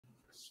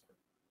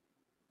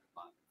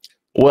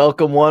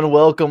Welcome one,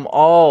 welcome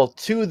all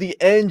to the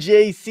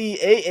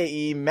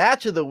NJCAAE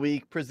Match of the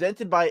Week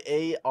presented by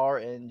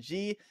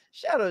ARNG.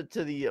 Shout out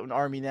to the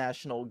Army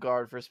National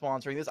Guard for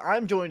sponsoring this.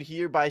 I'm joined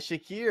here by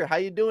Shakir. How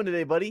you doing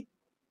today, buddy?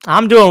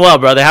 I'm doing well,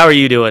 brother. How are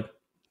you doing?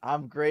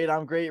 I'm great.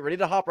 Ready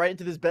to hop right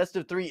into this best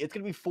of three. It's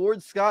going to be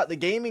Ford Scott, the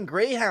Gaming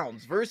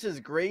Greyhounds versus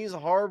Grays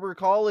Harbor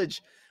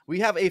College. We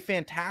have a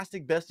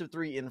fantastic best of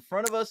three in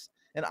front of us,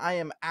 and I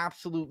am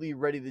absolutely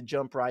ready to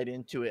jump right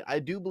into it. I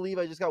do believe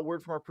I just got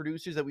word from our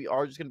producers that we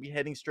are just going to be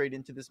heading straight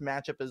into this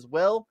matchup as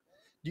well.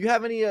 Do you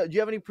have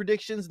any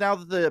predictions now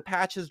that the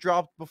patch has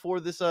dropped before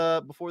this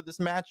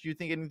match? Do you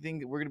think anything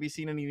that we're going to be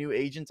seeing any new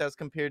agents as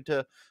compared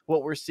to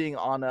what we're seeing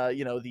on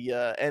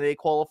the NA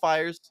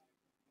qualifiers?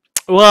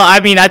 Well, I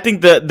mean, I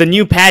think the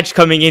new patch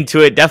coming into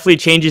it definitely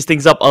changes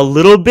things up a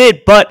little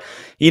bit, but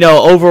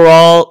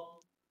overall,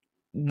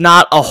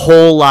 not a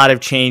whole lot of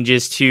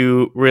changes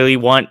to really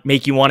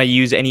make you want to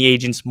use any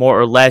agents more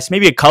or less.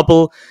 Maybe a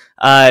couple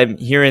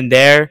here and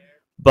there,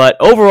 but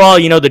overall,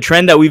 the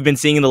trend that we've been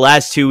seeing in the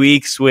last 2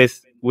 weeks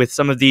with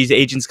some of these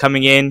agents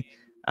coming in,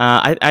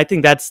 I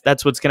think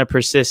that's what's going to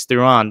persist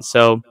through on.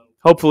 So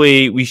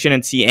hopefully, we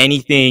shouldn't see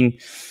anything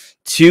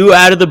too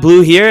out of the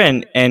blue here,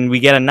 and we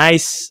get a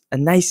nice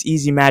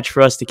easy match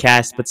for us to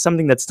cast, but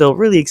something that's still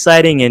really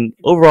exciting and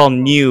overall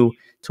new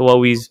to what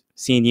we've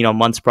seen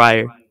months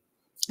prior.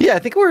 Yeah, I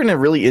think we're in a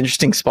really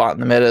interesting spot in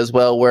the meta as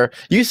well, where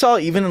you saw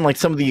even in like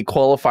some of the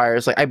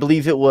qualifiers, like I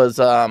believe it was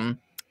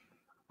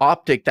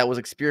Optic that was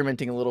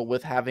experimenting a little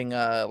with having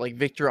like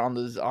Victor on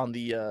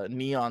the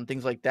neon,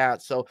 things like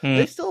that. So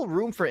there's still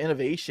room for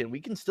innovation.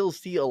 We can still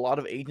see a lot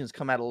of agents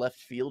come out of left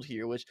field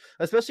here, which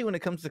especially when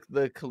it comes to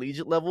the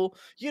collegiate level,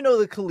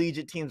 the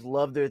collegiate teams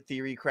love their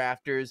theory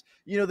crafters.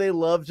 They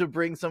love to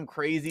bring some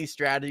crazy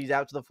strategies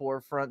out to the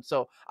forefront.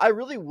 So I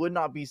really would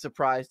not be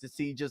surprised to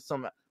see just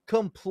some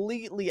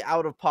completely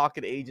out of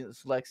pocket agent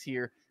selects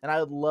here, and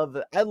I would love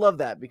that. I love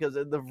that because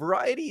the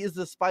variety is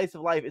the spice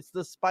of life. It's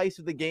the spice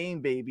of the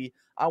game, baby.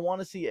 I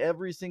want to see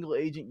every single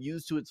agent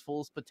used to its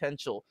fullest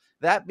potential.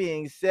 That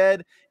being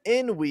said,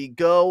 in we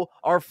go.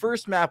 Our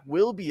first map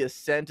will be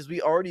Ascent, as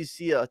we already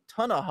see a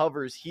ton of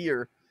hovers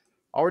here.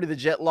 Already the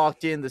Jet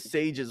locked in, the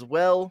Sage as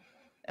well,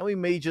 and we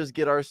may just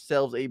get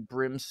ourselves a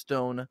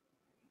Brimstone.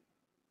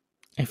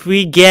 If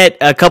we get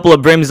a couple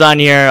of Brims on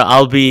here,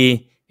 I'll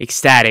be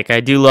ecstatic.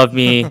 I do love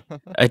me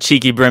a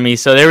cheeky Brimmy.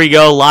 So there we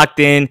go, locked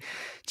in.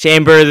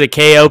 Chamber, the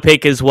KO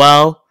pick as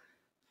well.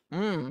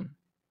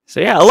 So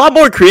yeah, a lot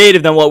more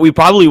creative than what we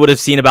probably would have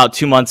seen about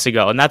 2 months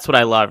ago. And that's what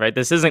I love, right?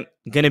 This isn't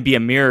going to be a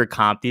mirror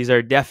comp. These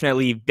are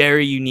definitely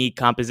very unique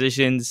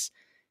compositions.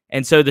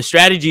 And so the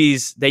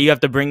strategies that you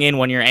have to bring in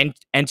when you're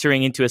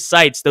entering into a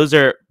sites, those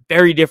are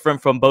very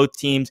different from both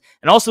teams.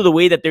 And also the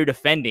way that they're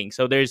defending.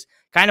 So there's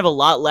kind of a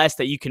lot less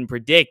that you can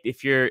predict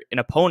if you're an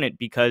opponent,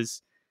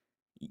 because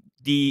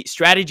the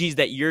strategies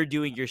that you're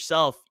doing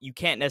yourself, you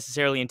can't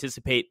necessarily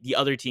anticipate the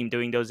other team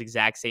doing those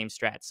exact same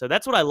strats. So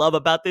that's what I love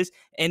about this,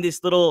 and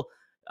this little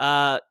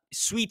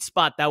sweet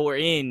spot that we're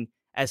in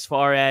as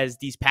far as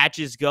these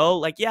patches go.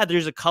 Like, yeah,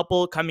 there's a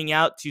couple coming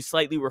out to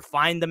slightly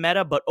refine the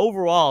meta, but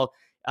overall,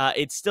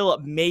 it's still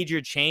a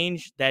major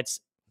change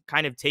that's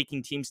kind of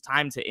taking teams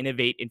time to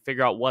innovate and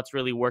figure out what's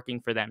really working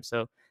for them.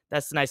 So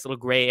that's the nice little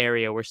gray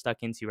area we're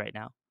stuck into right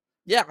now.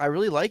 Yeah, I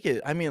really like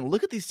it. I mean,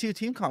 look at these two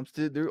team comps.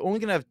 They're only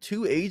going to have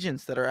two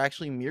agents that are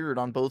actually mirrored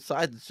on both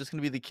sides. It's just going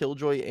to be the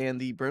Killjoy and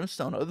the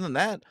Brimstone. Other than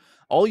that,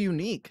 all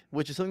unique,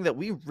 which is something that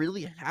we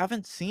really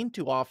haven't seen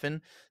too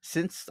often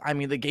since, I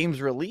mean, the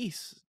game's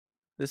release.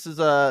 This is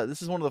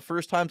one of the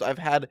first times I've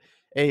had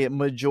a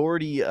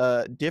majority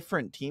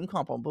different team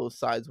comp on both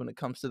sides when it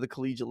comes to the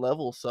collegiate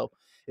level. So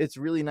it's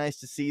really nice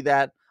to see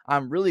that.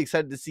 I'm really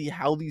excited to see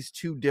how these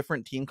two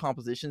different team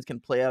compositions can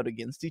play out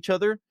against each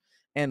other,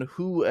 and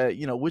who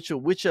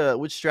which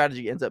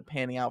strategy ends up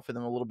panning out for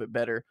them a little bit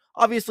better.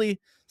 Obviously,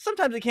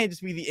 sometimes it can't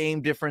just be the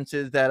aim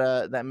differences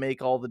that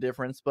make all the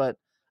difference, but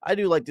I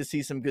do like to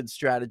see some good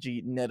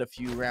strategy net a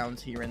few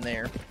rounds here and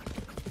there.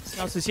 You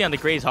can also see on the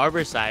Grays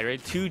Harbor side,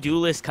 right? Two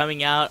duelists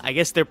coming out. I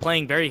guess they're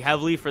playing very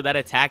heavily for that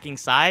attacking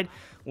side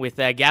with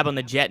Gab on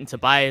the Jet and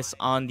Tobias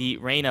on the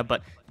Reyna,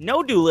 but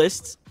no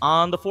duelists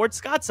on the Fort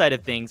Scott side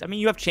of things. I mean,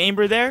 you have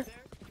Chamber there,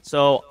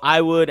 so I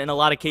would, in a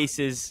lot of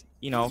cases,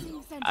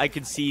 I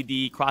could see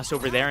the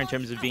crossover there in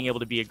terms of being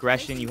able to be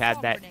aggression. You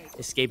have that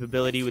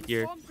escapability with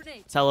your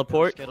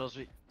teleport.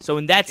 So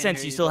in that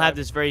sense, you still have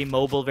this very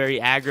mobile,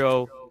 very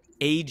aggro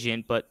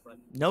agent, but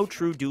no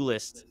true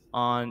duelist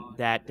on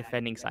that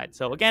defending side.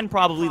 So again,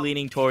 probably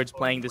leaning towards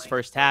playing this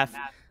first half.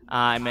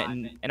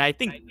 And I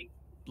think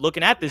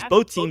looking at this,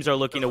 both teams are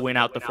looking to win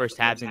out the first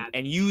halves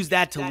and use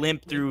that to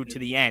limp through to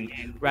the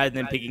end rather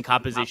than picking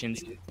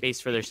compositions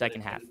based for their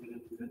second half.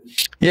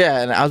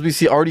 Yeah, and as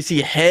we already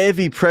see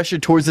heavy pressure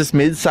towards this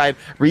mid side.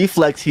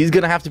 Reflex, he's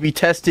going to have to be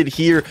tested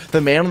here.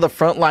 The man on the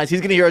front lines, he's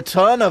going to hear a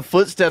ton of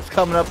footsteps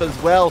coming up as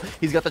well.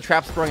 He's got the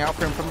trap sprung out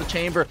for him from the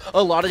chamber.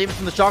 A lot of damage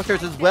from the shock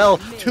darts as well.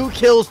 2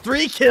 kills,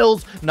 3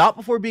 kills. Not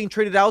before being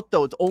traded out,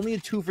 though. It's only a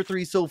 2 for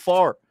 3 so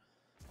far.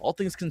 all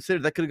things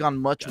considered, that could have gone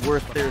much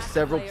worse. There's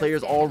several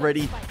players all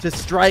ready to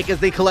strike as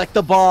they collect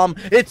the bomb.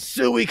 It's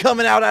Sui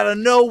coming out of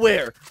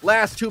nowhere.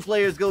 Last 2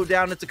 players go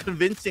down. It's a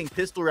convincing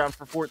pistol round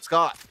for Fort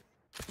Scott.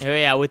 Oh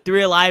yeah, with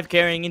 3 alive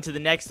carrying into the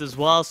next as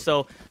well,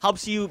 so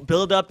helps you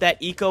build up that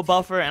eco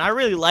buffer, and I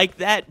really like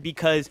that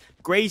because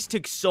Grays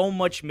took so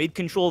much mid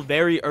control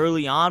very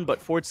early on,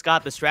 but Fort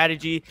Scott, the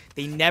strategy,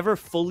 they never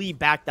fully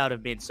backed out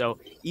of mid, so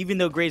even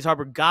though Grays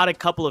Harbor got a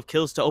couple of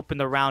kills to open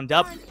the round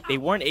up, they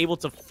weren't able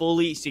to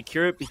fully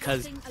secure it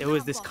because there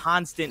was this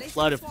constant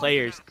flood of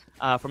players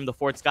from the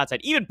Fort Scott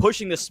side, even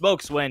pushing the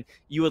smokes when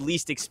you would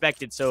least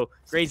expect it, so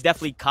Grays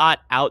definitely caught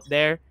out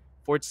there.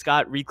 Fort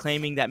Scott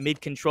reclaiming that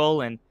mid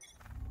control, and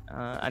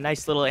a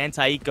nice little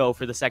anti-eco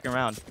for the second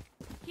round.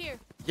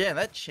 Yeah,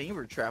 that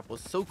chamber trap was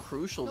so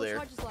crucial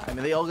there. I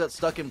mean, they all got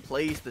stuck in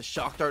place. The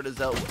shock dart is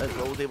out as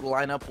well, was able to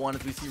line up one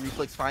as we see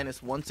Reflex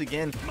Finest once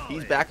again.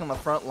 He's back on the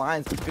front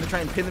lines. He's going to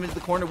try and pin them into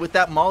the corner with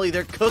that molly.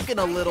 They're cooking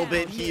a little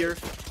bit here.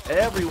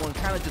 Everyone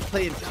kind of just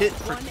playing tit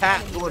for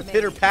tat, going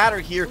pitter-patter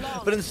here.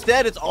 But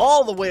instead, it's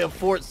all the way of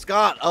Fort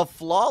Scott. A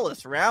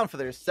flawless round for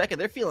their second.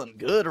 They're feeling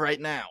good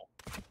right now.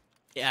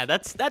 Yeah,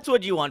 that's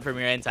what you want from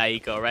your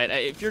anti-eco, right?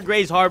 If you're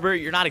Grays Harbor,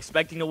 you're not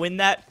expecting to win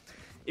that.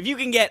 If you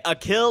can get a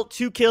kill,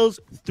 2 kills,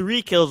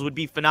 3 kills would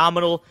be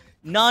phenomenal.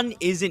 None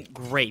isn't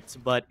great,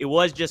 but it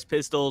was just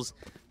pistols.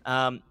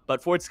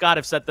 But Fort Scott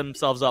have set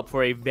themselves up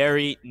for a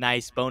very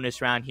nice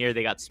bonus round here.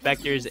 They got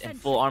Spectres and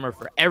full armor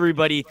for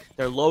everybody.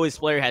 Their lowest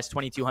player has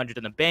 2,200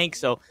 in the bank,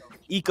 so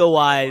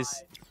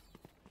eco-wise,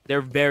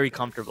 they're very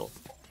comfortable.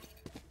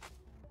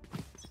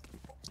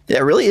 Yeah,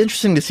 really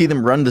interesting to see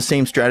them run the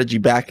same strategy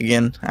back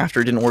again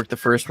after it didn't work the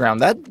first round.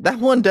 That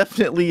one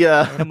definitely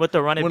with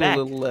the run it back.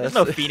 There's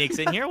no Phoenix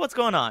in here. What's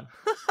going on?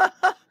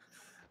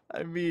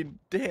 I mean,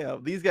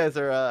 damn, these guys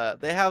are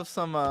they have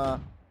some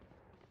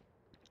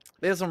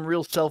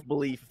real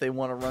self-belief if they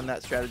want to run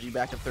that strategy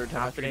back a third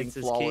time after getting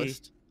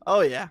flawless.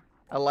 Oh yeah,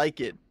 I like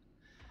it.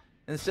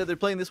 Instead, they're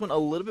playing this one a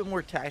little bit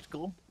more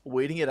tactical,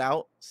 waiting it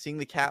out, seeing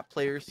the cap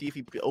player, see if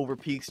he over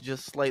peaks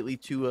just slightly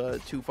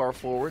too far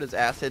forward as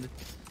Acid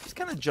just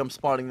kind of jump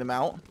spotting them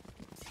out.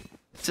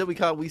 So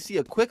we see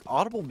a quick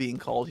audible being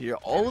called here.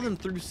 All of them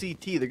through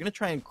CT. They're going to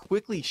try and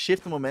quickly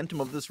shift the momentum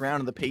of this round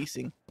and the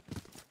pacing.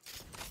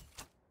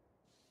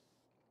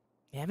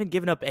 They haven't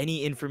given up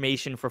any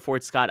information for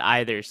Fort Scott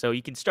either. So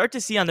you can start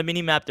to see on the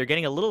minimap, they're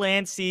getting a little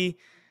antsy,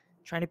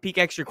 trying to peek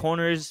extra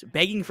corners,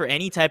 begging for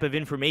any type of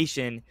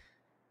information.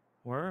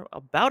 We're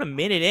about a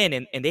minute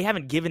in, and they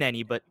haven't given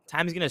any, but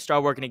time's going to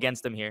start working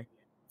against them here.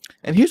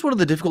 And here's one of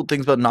the difficult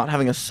things about not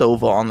having a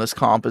Sova on this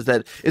comp is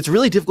that it's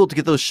really difficult to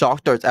get those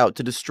shock darts out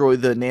to destroy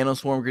the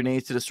nanoswarm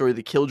grenades, to destroy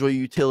the Killjoy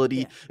utility.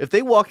 Yeah. If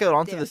they walk out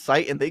onto the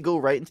site and they go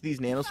right into these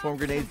nanoswarm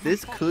grenades,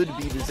 this could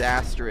be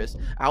disastrous.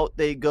 Out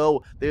they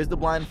go. There's the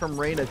blind from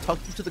Reyna,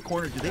 tucked into the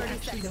corner. Do they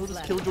actually know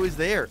this Killjoy's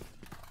there?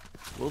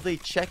 Will they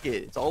check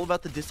it? It's all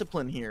about the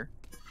discipline here.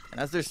 And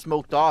as they're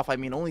smoked off, I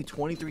mean, only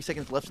 23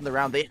 seconds left in the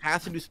round. They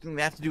have to do something.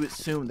 They have to do it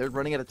soon. They're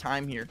running out of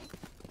time here.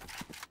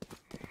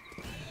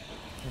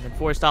 And then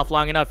forced off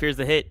long enough. Here's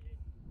the hit.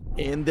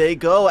 In they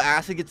go.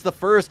 Acid gets the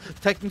first.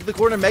 Tucked into the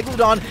corner.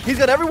 Megalodon. He's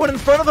got everyone in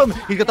front of him.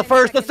 He's got the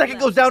first. The second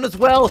goes down as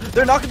well.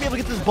 They're not going to be able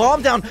to get this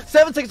bomb down.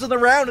 7 seconds in the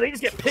round, and they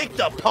just get picked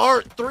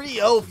apart.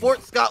 3-0.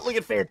 Fort Scott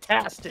looking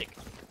fantastic.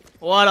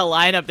 What a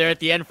lineup there at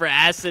the end for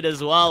Acid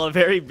as well. A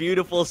very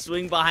beautiful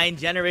swing behind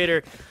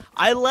Generator.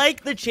 I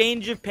like the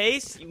change of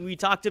pace. We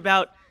talked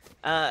about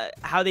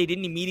how they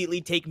didn't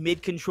immediately take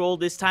mid control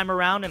this time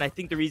around, and I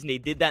think the reason they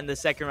did that in the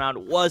second round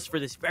was for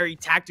this very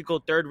tactical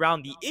third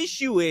round. The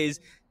issue is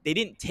they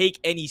didn't take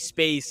any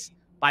space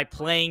by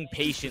playing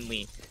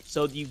patiently.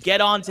 So you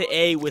get onto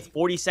A with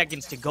 40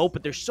 seconds to go,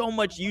 but there's so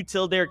much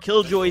util there.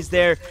 Killjoy's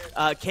there,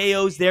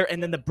 KO's there,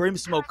 and then the Brim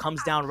Smoke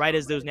comes down right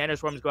as those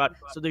nanoswarms go out.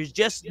 So there's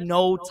just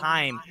no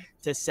time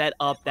to set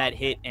up that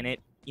hit, and it,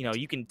 you know,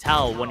 you can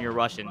tell when you're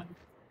rushing.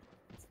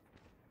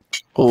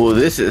 Oh,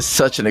 this is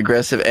such an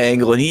aggressive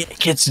angle, and he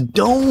gets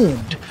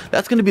domed.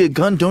 That's going to be a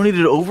gun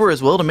donated over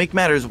as well to make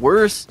matters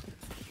worse.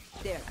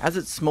 As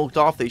it's smoked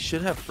off, they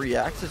should have free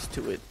access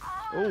to it.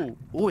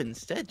 Oh,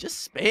 instead,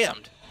 just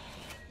spammed.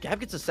 Gab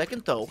gets a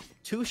second, though.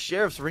 2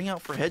 sheriffs ring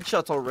out for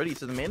headshots already,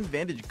 so the man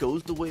advantage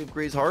goes the way of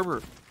Grays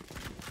Harbor.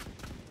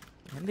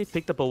 And they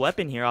picked up a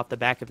weapon here off the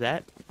back of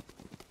that.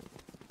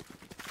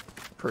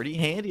 Pretty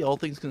handy, all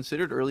things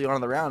considered, early on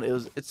in the round.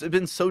 It's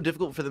been so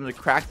difficult for them to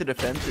crack the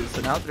defenses,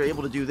 so now that they're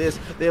able to do this,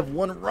 they have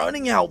one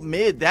running out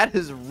mid. That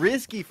is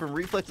risky from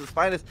Reflex's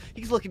Finest.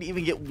 He's looking to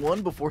even get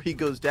one before he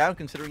goes down,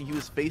 considering he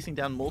was facing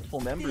down multiple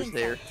members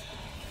there.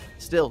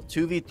 Still,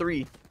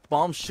 2v3.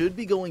 Bombs should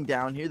be going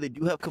down here. They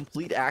do have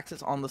complete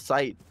access on the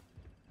site.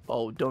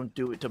 Oh, don't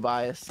do it,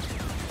 Tobias.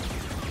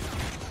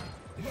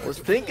 Was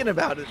thinking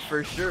about it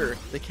for sure.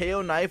 The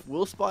KO knife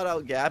will spot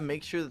out Gab,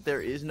 make sure that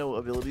there is no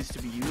abilities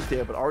to be used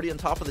there, but already on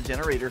top of the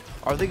Generator.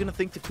 Are they going to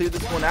think to clear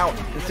this one out?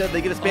 Instead,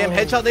 they get a spam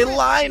headshot. They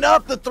line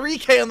up the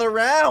 3K on the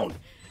round.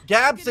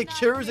 Gab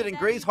secures it in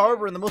Grays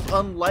Harbor in the most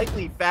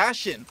unlikely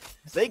fashion.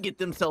 They get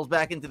themselves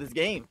back into this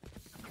game.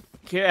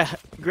 Yeah,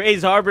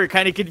 Grays Harbor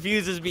kind of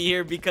confuses me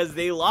here because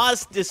they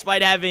lost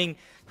despite having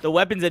the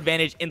weapons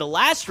advantage in the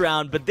last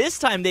round, but this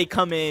time they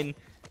come in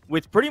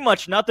with pretty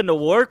much nothing to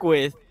work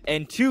with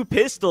and 2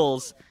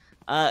 pistols,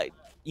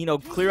 you know,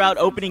 clear out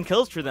opening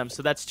kills for them.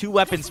 So that's 2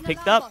 weapons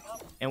picked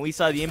up, and we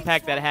saw the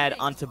impact that had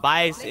on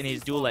Tobias in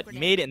his duel at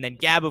mid, and then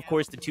Gab, of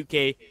course, the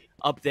 2K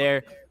up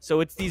there.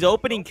 So it's these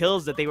opening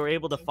kills that they were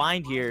able to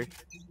find here,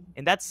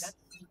 and that's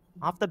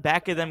off the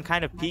back of them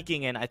kind of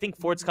peaking, and I think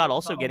Fort Scott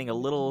also getting a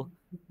little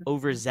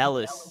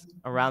overzealous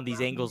around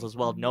these angles as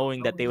well,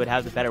 knowing that they would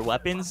have the better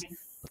weapons,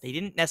 but they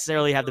didn't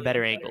necessarily have the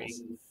better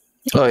angles.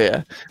 Oh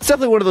yeah, it's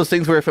definitely one of those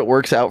things where if it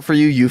works out for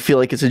you, you feel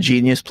like it's a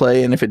genius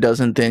play, and if it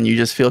doesn't, then you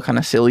just feel kind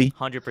of silly.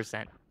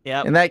 100%.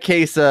 Yeah. In that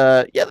case,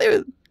 yeah,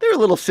 they're a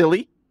little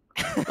silly,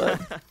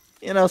 but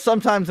you know,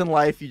 sometimes in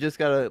life you just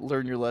gotta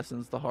learn your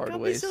lessons the hard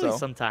way. So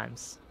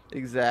sometimes.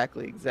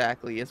 Exactly.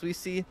 As we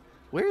see,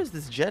 where is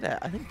this Jet at?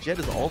 I think Jet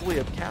is all the way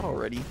up cat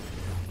already.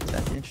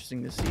 That's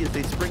interesting to see as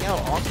they spring out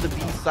onto the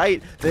B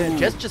site. Then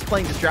Jet's just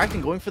playing distracting,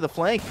 going for the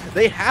flank.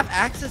 They have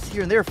access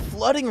here, and they're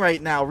flooding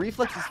right now.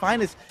 Reflex's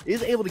finest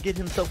is able to get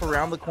himself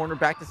around the corner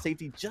back to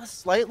safety just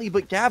slightly,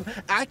 but Gab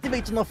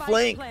activates on the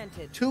flank.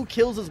 2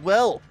 kills as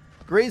well.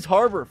 Grays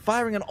Harbor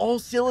firing on all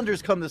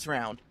cylinders come this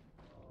round.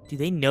 Do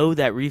they know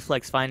that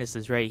Reflex finest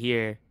is right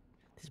here?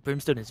 This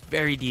Brimstone is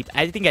very deep.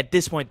 I think at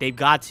this point they've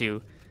got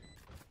to.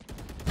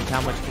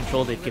 How much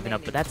control they've given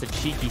up, but that's a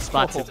cheeky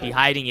spot to be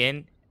hiding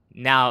in.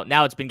 Now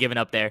it's been given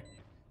up there.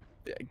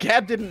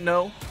 Gab didn't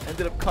know.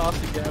 Ended up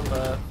costing Gab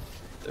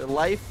their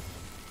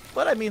life.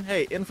 But I mean,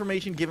 hey,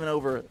 information given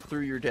over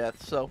through your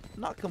death, so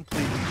not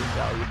completely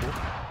invaluable.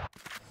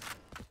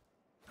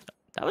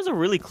 That was a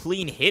really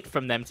clean hit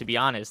from them, to be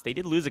honest. They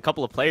did lose a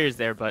couple of players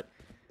there, but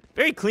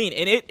very clean.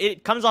 And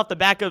it comes off the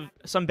back of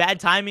some bad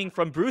timing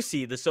from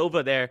Brucey, the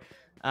Sova there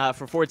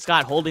for Fort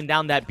Scott, holding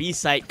down that B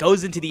site.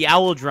 Goes into the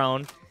Owl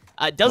drone.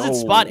 Doesn't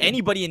spot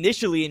anybody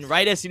initially, and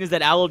right as soon as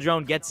that Owl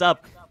drone gets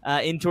up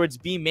in towards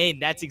B main,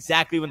 that's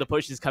exactly when the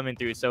push is coming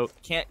through. So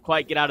can't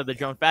quite get out of the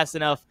drone fast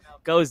enough,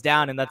 goes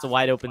down, and that's a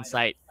wide open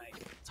site.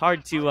 It's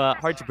hard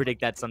to predict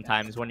that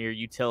sometimes when your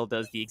util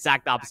does the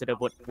exact opposite of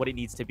what it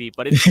needs to be.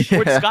 But it's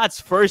Fort Scott's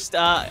first,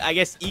 I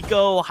guess,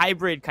 eco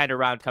hybrid kind of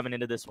round coming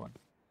into this one.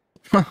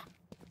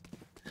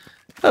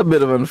 A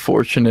bit of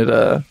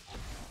unfortunate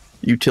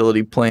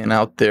utility playing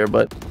out there,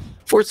 but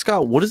Fort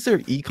Scott, what is their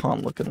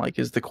econ looking like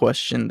is the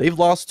question. They've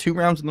lost 2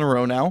 rounds in a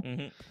row now.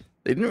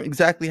 They didn't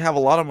exactly have a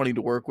lot of money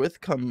to work with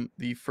come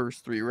the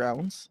first 3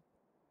 rounds.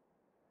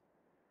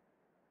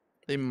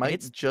 They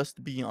might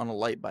just be on a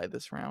light by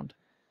this round.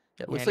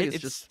 Yeah, it looks like it's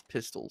just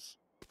pistols.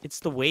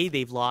 It's the way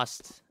they've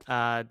lost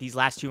these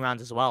last 2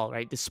 rounds as well,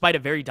 right? Despite a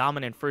very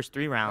dominant first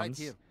 3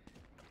 rounds,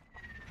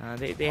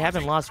 they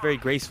haven't lost very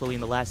gracefully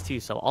in the last 2.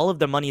 So all of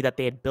the money that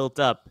they had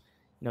built up,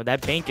 you know, that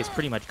bank is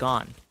pretty much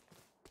gone.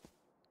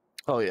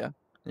 Oh yeah.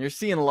 You're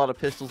seeing a lot of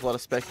pistols, a lot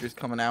of Spectres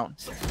coming out.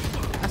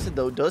 Acid,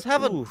 though, does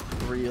have a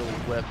real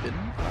weapon.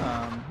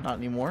 Not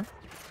anymore.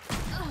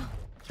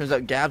 Turns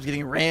out Gab's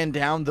getting ran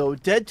down, though.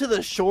 Dead to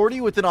the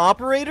shorty with an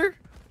operator?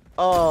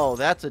 Oh,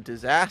 that's a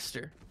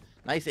disaster.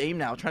 Nice aim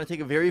now. Trying to take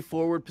a very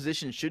forward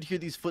position. Should hear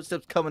these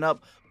footsteps coming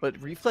up, but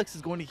Reflex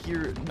is going to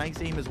hear nice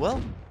aim as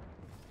well.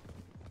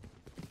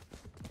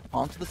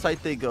 Onto the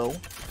site they go.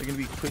 They're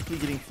going to be quickly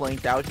getting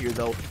flanked out here,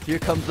 though. Here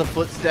comes the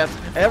footsteps.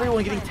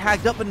 Everyone getting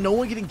tagged up, but no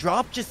one getting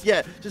dropped just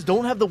yet. Just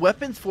don't have the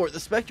weapons for it. The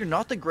Spectre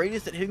not the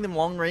greatest at hitting them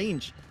long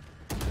range.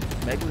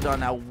 Megalodon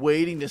now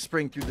waiting to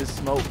spring through this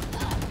smoke.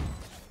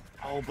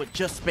 Oh, but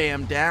just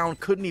spammed down.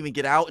 Couldn't even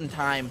get out in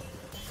time.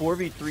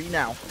 4v3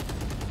 now.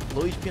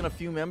 Low HP on a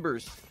few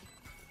members.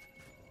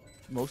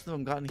 Most of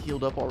them gotten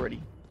healed up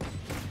already.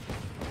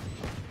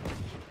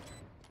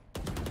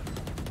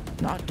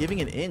 Not giving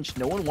an inch.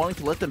 No one wanting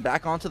to let them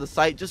back onto the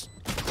site. Just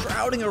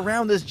crowding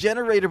around this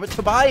generator. But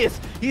Tobias,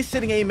 he's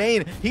sitting A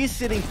main. He's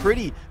sitting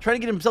pretty. Trying to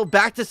get himself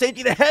back to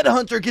safety. The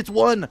Headhunter gets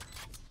one.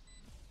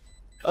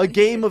 A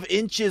game of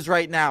inches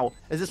right now.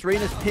 As this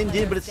rain is pinned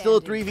in, but it's still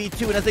a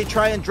 3v2. And as they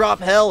try and drop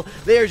hell,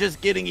 they're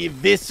just getting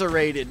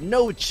eviscerated.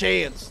 No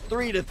chance.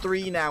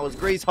 3-3 now as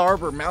Grays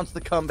Harbor mounts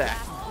the comeback.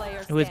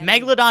 With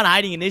Megalodon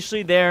hiding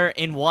initially there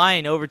in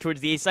wine over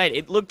towards the A side,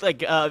 it looked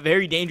like a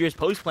very dangerous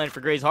post plan for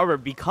Grays Harbor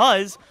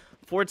because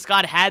Fort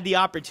Scott had the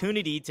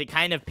opportunity to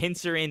kind of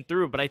pincer in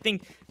through, but I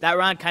think that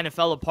round kind of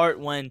fell apart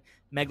when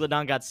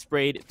Megalodon got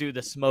sprayed through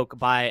the smoke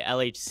by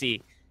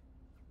LHC.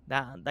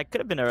 That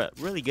could have been a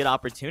really good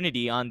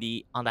opportunity on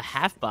the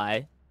half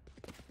buy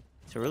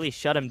to really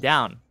shut him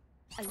down.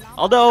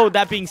 Although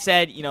that being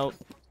said, you know,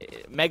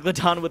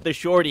 Megalodon with the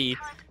shorty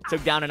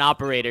took down an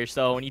operator.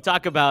 So when you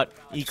talk about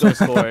eco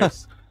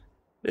scores,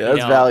 yeah, that's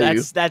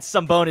value. That's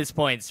some bonus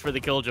points for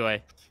the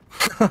Killjoy.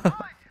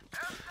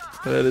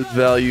 That is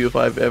value if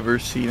I've ever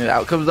seen it.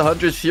 Out comes the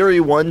Hunter's Fury.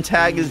 One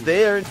tag is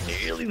there.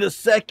 Nearly the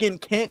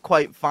second. Can't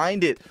quite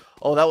find it.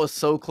 Oh, that was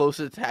so close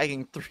to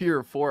tagging 3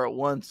 or 4 at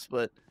once,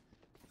 but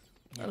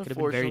yeah, it could have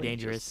been very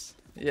dangerous.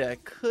 Yeah,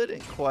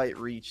 couldn't quite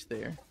reach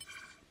there.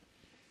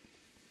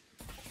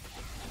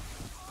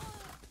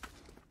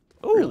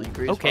 Ooh, Really,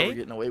 Grace okay. Harbor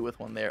getting away with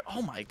one there.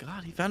 Oh my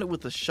god, he found it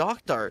with the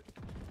shock dart.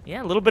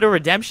 Yeah, a little bit of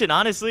redemption,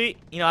 honestly.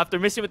 You know, after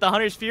missing with the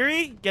Hunter's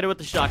Fury, get it with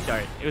the shock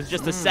dart. It was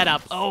just a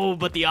setup. Oh,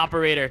 but the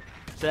operator.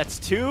 So that's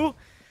 2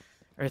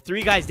 or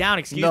 3 guys down,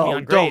 excuse me,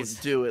 on Grace.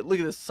 Don't do it. Look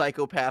at this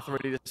psychopath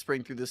ready to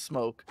spring through this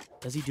smoke.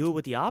 Does he do it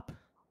with the op?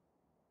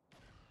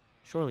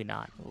 Surely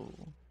not.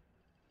 Ooh.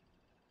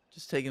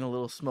 Just taking a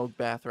little smoke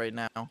bath right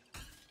now.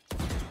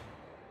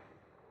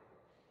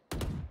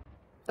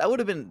 That would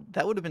have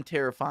been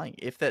terrifying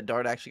if that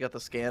dart actually got the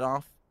scan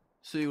off.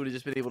 So he would have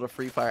just been able to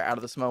free fire out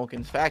of the smoke.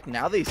 In fact,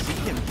 now they see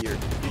him here.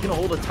 He's gonna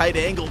hold a tight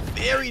angle.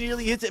 Very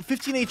nearly hits it.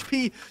 15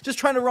 HP. Just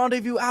trying to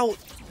rendezvous out.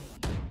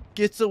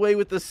 Gets away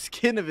with the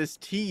skin of his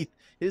teeth.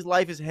 His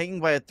life is hanging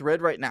by a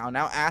thread right now.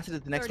 Now Acid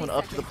is the next one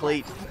up to the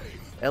plate.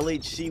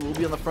 LHC will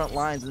be on the front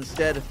lines.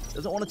 Instead,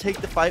 doesn't want to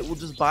take the fight. Will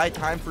just buy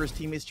time for his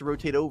teammates to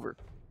rotate over.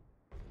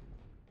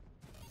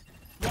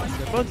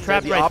 They're both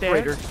trapped right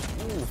operator. there.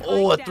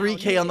 Oh, a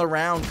 3K on the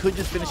round. Could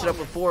just finish it up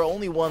with 4.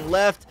 Only 1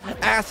 left.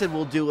 Acid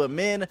will do him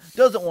in.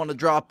 Doesn't want to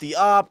drop the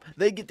op.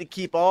 They get to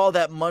keep all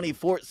that money.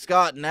 Fort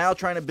Scott now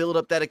trying to build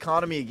up that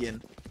economy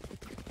again.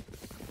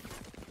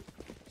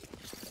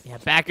 Yeah,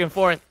 back and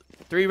forth.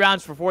 3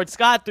 rounds for Fort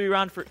Scott. 3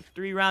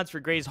 rounds for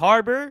Grays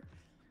Harbor.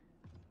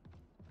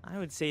 I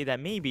would say that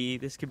maybe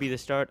this could be the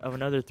start of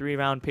another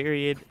 3-round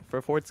period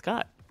for Fort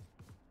Scott.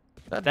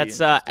 That's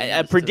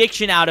a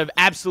prediction out of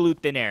absolute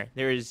thin air.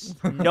 There is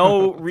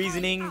no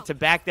reasoning to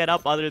back that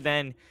up other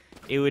than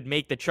it would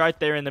make the chart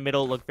there in the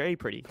middle look very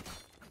pretty.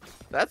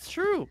 That's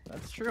true.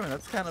 That's true. And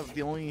that's kind of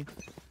the only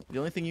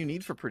thing you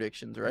need for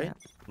predictions, right? Yeah.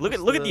 Look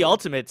at the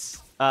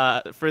ultimates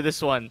for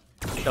this one.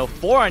 So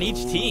 4 on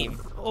each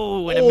team.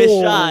 Oh, and a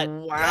missed shot.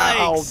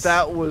 Wow, Yikes.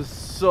 that was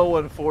so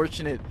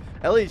unfortunate.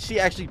 LHC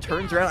actually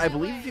turns around. I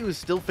believe if he was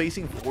still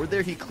facing forward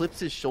there, he clips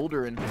his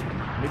shoulder and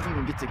maybe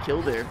even gets a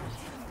kill there.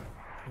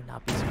 Would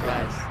not be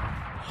surprised.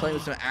 Playing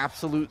with some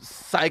absolute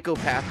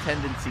psychopath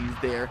tendencies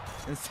there.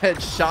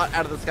 Instead, shot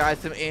out of the sky,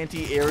 some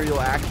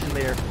anti-aerial action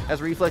there.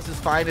 As Reflex's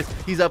finest,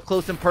 he's up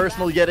close and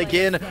personal yet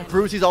again.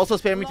 Brucey's also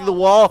spamming through the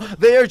wall.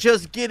 They are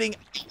just getting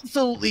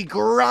absolutely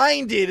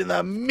grinded in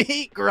the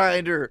meat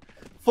grinder.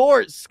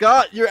 Fort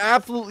Scott, you're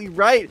absolutely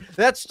right.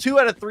 That's 2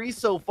 out of 3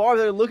 so far.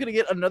 They're looking to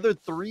get another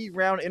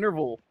 3-round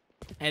interval.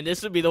 And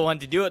this would be the one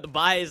to do it. The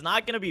buy is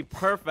not going to be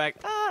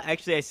perfect.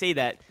 Actually, I say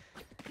that.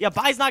 Yeah,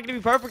 buy's not going to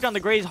be perfect on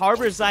the Grays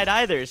Harbor side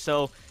either.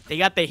 So they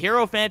got the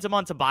Hero Phantom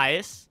on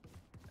Tobias,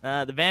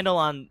 the Vandal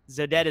on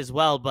Zodet as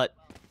well, but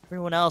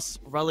everyone else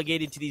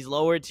relegated to these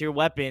lower tier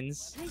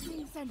weapons.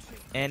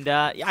 And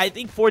yeah, I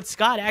think Fort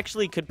Scott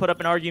actually could put up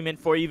an argument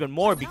for even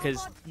more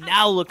because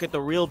now look at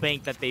the real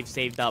bank that they've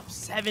saved up.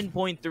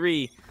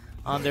 7.3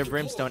 on their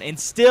Brimstone. And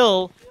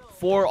still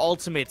 4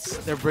 ultimates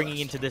they're bringing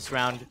into this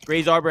round.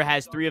 Grays Harbor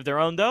has 3 of their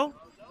own though.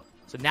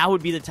 So now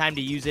would be the time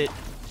to use it.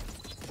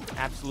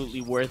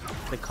 Absolutely worth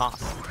the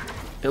cost.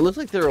 It looks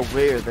like they're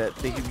aware that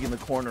they could be in the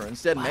corner.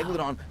 Instead,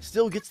 Megalodon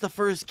still gets the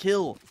first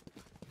kill.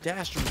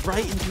 Dashed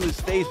right into his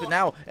face, but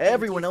now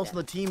everyone else on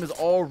the team is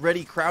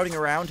already crowding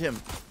around him.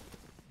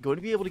 Going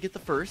to be able to get the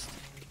first.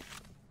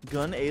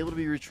 Gun able to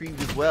be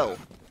retrieved as well.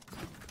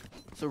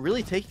 So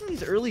really taking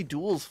these early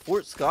duels,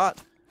 Fort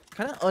Scott,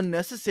 kind of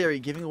unnecessary,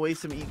 giving away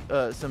some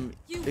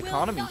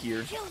economy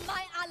here.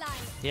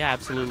 Yeah,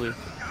 absolutely.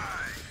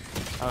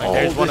 Oh,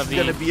 this is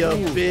going to be a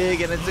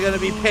big, and it's going to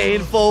be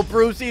painful.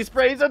 Brucey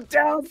sprays him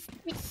down.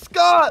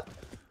 Scott,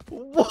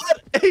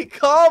 what a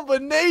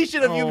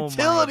combination of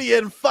utility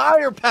and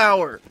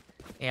firepower.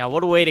 Yeah,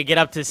 what a way to get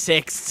up to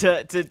 6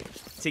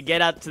 to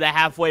get up to the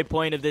halfway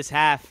point of this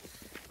half.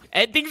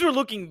 And things were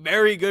looking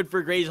very good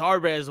for Grays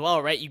Harbor as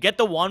well, right? You get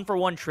the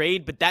 1-for-1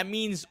 trade, but that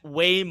means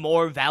way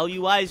more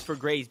value-wise for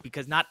Grays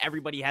because not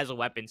everybody has a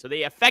weapon. So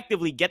they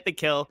effectively get the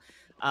kill.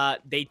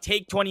 They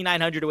take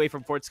 2,900 away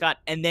from Fort Scott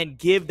and then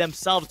give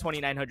themselves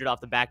 2,900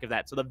 off the back of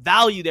that. So the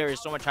value there is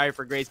so much higher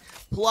for Grays.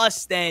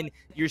 Plus, then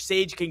your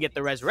Sage can get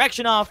the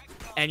Resurrection off,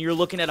 and you're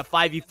looking at a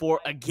 5v4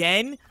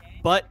 again.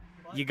 But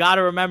you got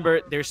to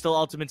remember, there's still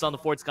ultimates on the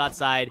Fort Scott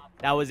side.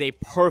 That was a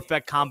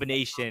perfect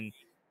combination.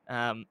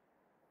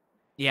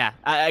 Yeah,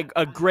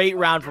 a great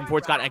round from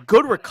Fort Scott. A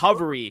good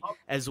recovery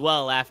as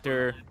well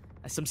after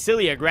some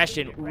silly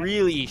aggression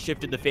really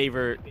shifted the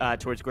favor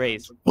towards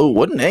Grays. Oh,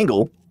 what an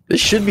angle. This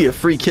should be a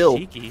free kill.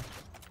 Cheeky.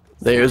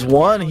 There's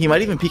one. He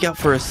might even peek out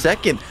for a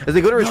second. As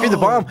they go to retrieve the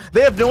bomb,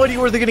 they have no idea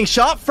where they're getting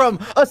shot from.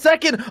 A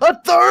second,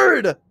 a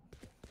third.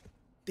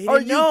 Are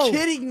you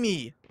kidding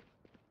me?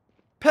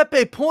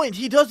 Pepe Point,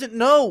 he doesn't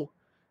know.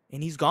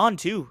 And he's gone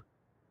too.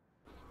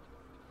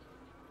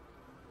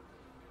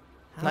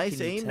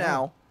 Nice aim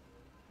now.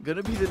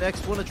 Gonna be the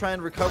next one to try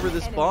and recover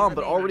this bomb,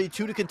 but already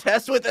 2 to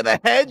contest with, and a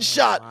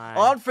headshot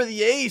on for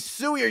the ace.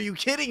 Sui, are you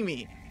kidding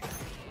me?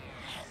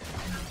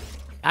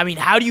 I mean,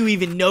 how do you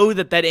even know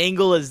that that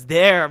angle is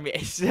there? I mean,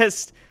 it's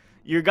just,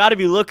 you got to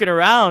be looking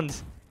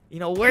around. You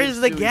know,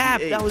 where's the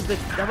gap? That was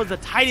the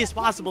tightest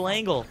possible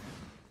angle.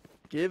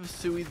 Give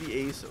Sui the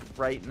ace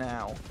right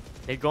now.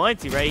 They're going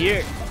to right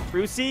here.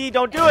 Brucey,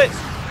 don't do it.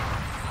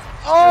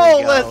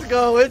 Oh, let's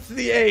go. It's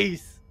the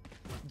ace.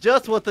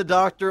 Just what the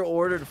doctor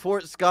ordered.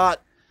 Fort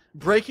Scott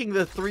breaking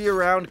the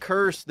 3-round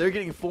curse. They're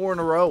getting 4 in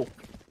a row.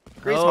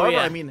 Grace Harbor,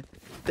 yeah. I mean,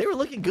 they were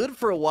looking good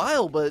for a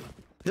while, but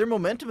their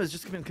momentum has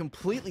just been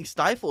completely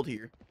stifled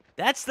here.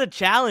 That's the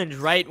challenge,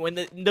 right?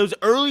 When those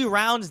early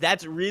rounds,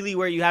 that's really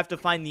where you have to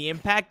find the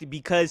impact,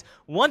 because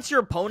once your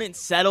opponent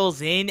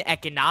settles in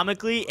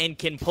economically and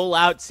can pull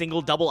out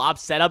single double op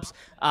setups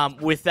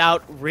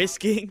without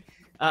risking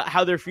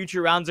how their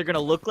future rounds are going to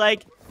look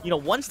like, you know,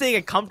 once they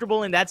get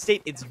comfortable in that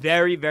state, it's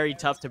very, very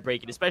tough to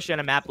break it, especially on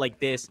a map like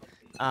this,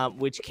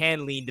 which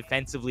can lean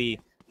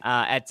defensively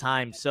at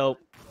times. So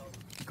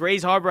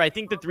Grays Harbor, I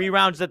think the 3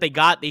 rounds that they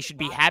got, they should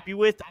be happy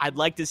with. I'd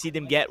like to see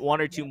them get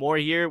 1 or 2 more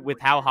here with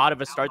how hot of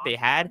a start they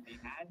had.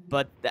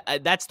 But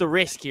that's the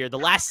risk here. The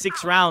last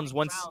 6 rounds,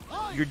 once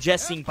you're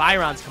just seeing buy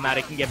rounds come out,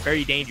 it can get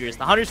very dangerous.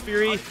 The Hunter's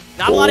Fury,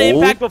 not a lot of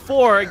impact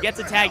before. Gets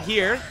a tag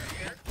here.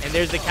 And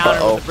there's the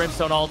counter with the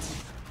Brimstone ult.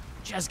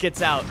 Just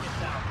gets out.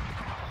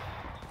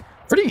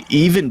 Pretty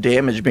even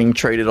damage being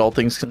traded, all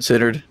things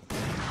considered.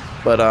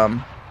 But,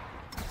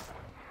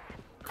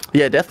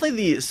 yeah,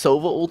 definitely the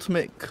Sova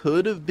ultimate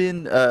could have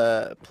been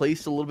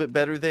placed a little bit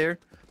better there.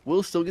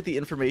 We'll still get the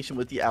information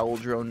with the Owl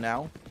drone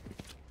now.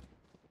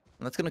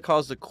 And that's going to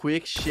cause a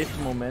quick shift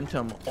in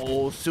momentum.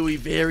 Oh, Sui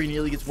very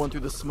nearly gets 1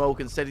 through the smoke.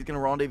 Instead, he's going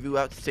to rendezvous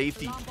out to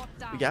safety.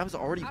 The Gab's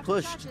already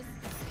pushed.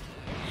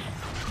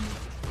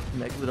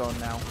 Megalodon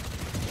now.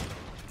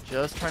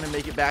 Just trying to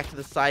make it back to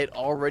the site.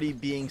 Already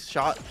being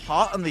shot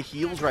hot on the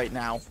heels right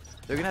now.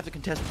 They're going to have to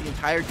contest the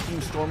entire team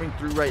storming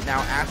through right now.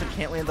 Acid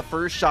can't land the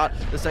first shot.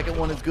 The second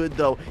one is good,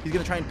 though. He's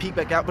going to try and peek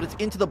back out, but it's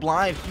into the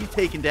blind. He's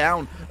taken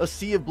down. A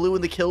sea of blue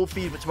in the kill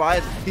feed. But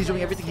Tobias, he's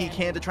doing everything he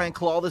can to try and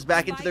claw this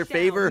back into their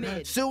favor.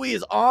 Sui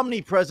is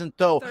omnipresent,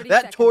 though.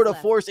 That tour de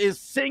force is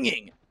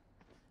singing.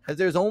 As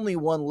there's only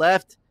one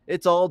left,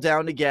 it's all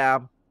down to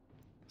Gab.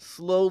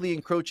 Slowly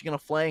encroaching on a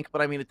flank,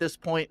 but I mean, at this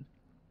point,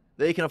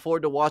 they can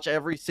afford to watch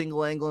every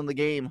single angle in the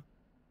game.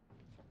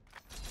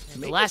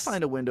 Maybe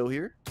find a window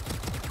here.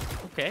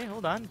 Okay,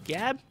 hold on.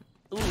 Gab.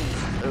 Ooh.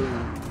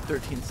 Oh,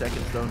 13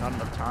 seconds though, not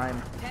enough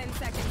time. 10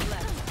 seconds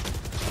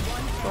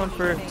left. Going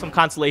for some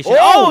consolation.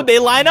 Oh, they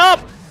line up.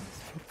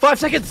 5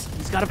 seconds.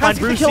 He's got to find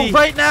Brucey. Kill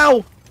right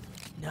now.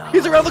 No.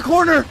 He's around the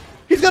corner.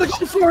 He's got to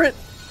go for it.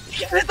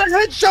 He hit the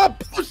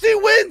headshot. Brucey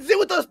wins it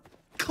with a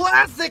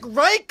classic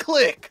right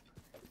click.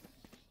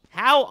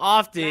 How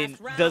often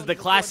does the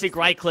classic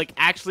right click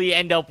actually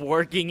end up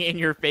working in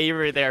your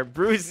favor there?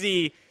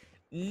 Brucey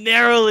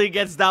narrowly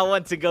gets that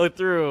one to go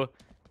through.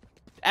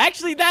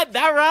 Actually, that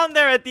round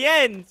there at the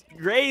end,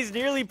 Grays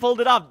nearly pulled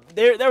it off.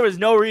 There was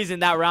no reason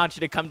that round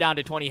should have come down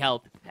to 20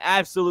 health.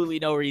 Absolutely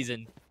no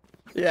reason.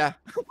 Yeah.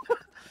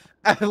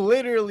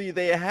 Literally,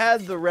 they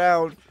had the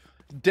round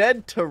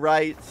dead to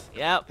rights.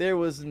 Yep. There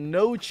was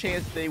no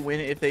chance they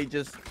win if they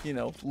just, you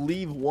know,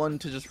 leave one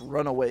to just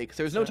run away. Because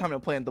there's no time to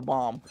plant the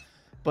bomb.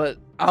 But,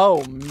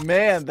 oh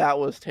man, that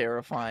was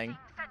terrifying.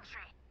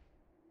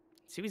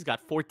 Sui's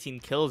got 14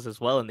 kills as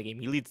well in the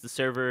game. He leads the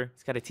server.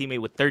 He's got a teammate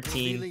with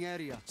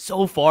 13.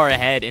 So far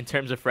ahead in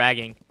terms of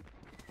fragging.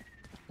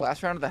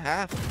 Last round of the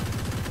half.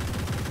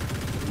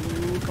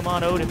 Ooh, come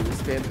on, Odin.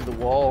 Spam through the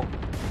wall.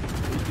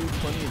 They do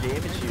plenty of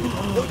damage here.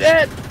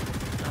 Zodet!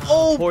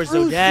 Oh, poor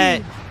Brucey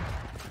Zodet.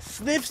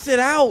 sniffs it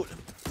out.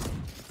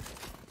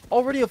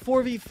 Already a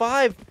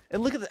 4v5.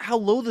 And look at how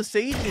low the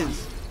Sage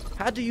is.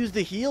 Had to use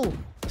the heal.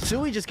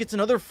 Sui just gets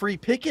another free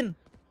picking.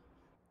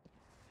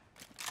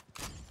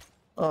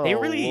 Oh,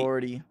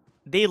 Lordy.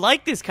 They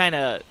like this kind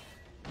of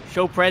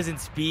show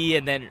presence B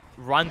and then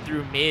run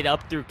through mid,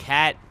 up through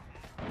cat.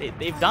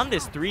 They've done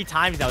this 3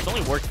 times now. It's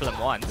only worked for them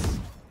once.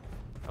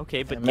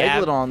 Okay, but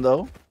Gab, Megalodon,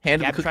 though.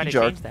 Hand Gab of the trying cookie to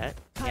jar. change that.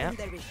 Yeah.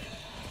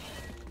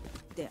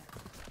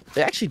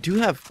 They actually do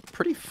have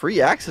pretty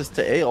free access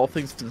to A, all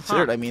things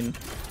considered. I mean,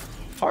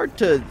 hard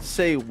to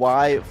say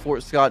why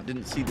Fort Scott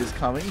didn't see this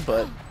coming,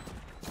 but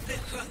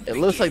it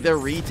looks like their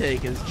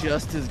retake is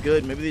just as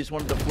good. Maybe they just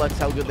wanted to flex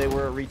how good they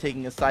were at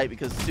retaking a site,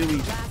 because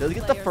Sui does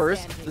get the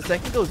first, the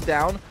second goes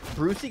down,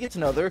 Brucey gets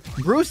another,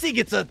 Brucey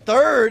gets a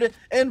third,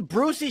 and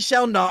Brucey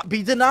shall not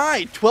be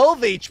denied.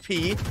 12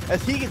 HP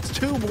as he gets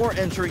 2 more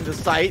entering the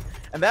site,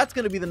 and that's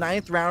going to be the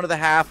 9th round of the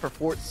half for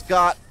Fort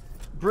Scott,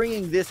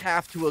 bringing this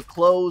half to a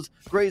close.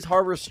 Grays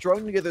Harbor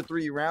strung together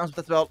 3 rounds, but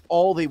that's about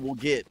all they will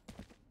get.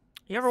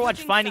 You ever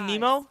watch Finding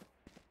Nemo?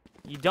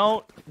 You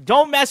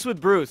don't mess with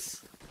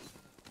Bruce.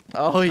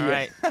 Oh, yeah. All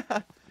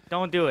right.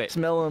 Don't do it.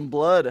 Smelling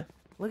blood.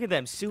 Look at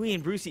them. Sui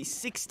and Brucey.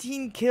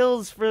 16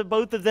 kills for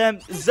both of them.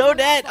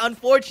 Zodet,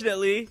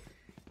 unfortunately,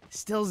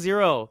 still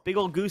 0. Big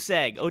old goose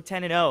egg.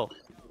 0-10-0.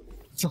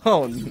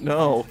 Oh,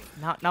 no.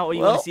 Not what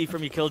you want to see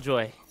from your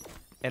Killjoy.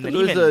 And then it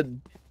was even a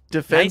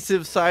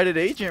defensive-sided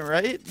agent,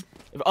 right?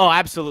 Oh,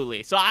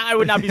 absolutely. So I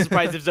would not be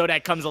surprised if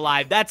Zodet comes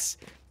alive. That's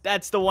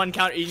the one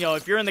counter. You know,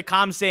 if you're in the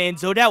comms saying,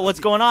 Zodet, what's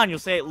going on? You'll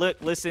say, look,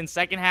 listen,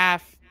 second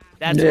half.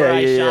 That's where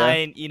I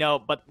shine, you know,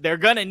 but they're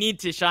going to need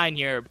to shine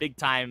here big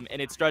time,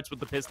 and it starts with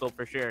the pistol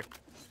for sure.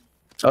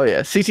 Oh,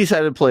 yeah.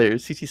 CT-sided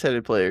players.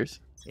 CT-sided players.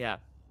 Yeah.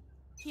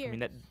 I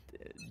mean,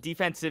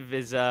 defensive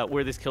is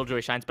where this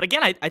Killjoy shines. But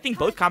again, I think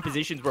both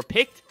compositions were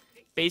picked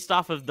based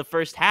off of the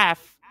first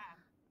half.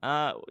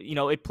 You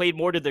know, it played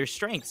more to their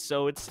strengths,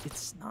 so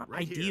it's not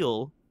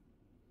ideal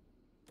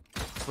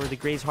for the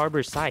Grays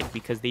Harbor side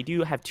because they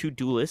do have 2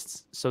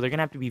 duelists, so they're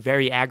gonna have to be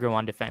very aggro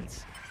on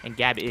defense. And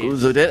Gab is.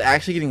 Ooh, Zodette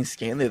actually getting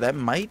scanned there. That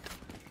might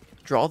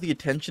draw the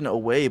attention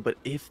away, but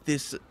if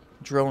this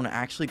drone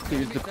actually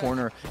clears the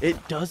corner,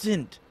 it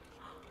doesn't.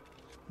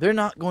 They're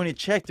not going to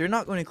check. They're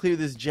not going to clear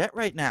this jet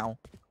right now.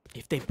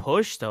 If they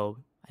push, though,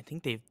 I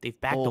think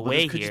they've backed but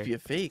away this could here. Just be a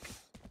fake.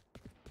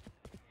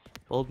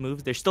 Bold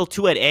moves. There's still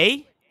 2 at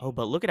A. Oh,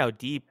 but look at how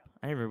deep.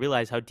 I didn't even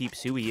realize how deep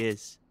Sui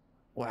is.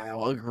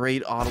 Wow, a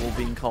great audible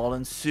being called,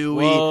 and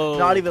Sui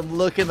not even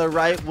looking the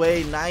right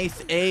way.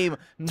 Nice aim.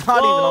 Not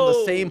even on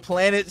the same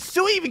planet.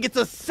 Sui even gets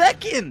a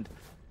second.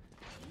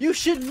 You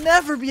should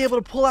never be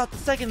able to pull out the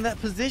second in that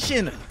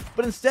position.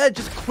 But instead,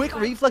 just quick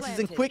reflexes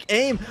and quick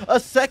aim. A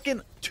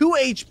second, 2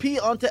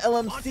 HP onto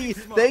LMC.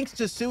 Thanks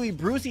to Sui,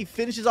 Brucey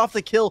finishes off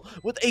the kill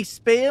with a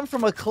spam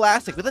from a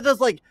classic. But that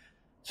does like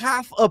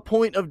half a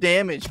point of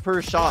damage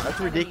per shot. That's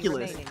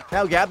ridiculous.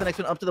 Now Gab, the next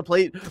one up to the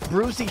plate.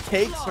 Brucey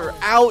takes her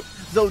out.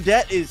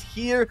 Zodette is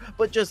here,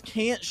 but just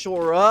can't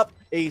shore up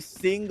a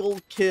single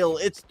kill.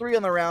 It's 3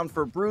 on the round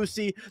for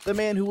Brucey. The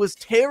man who was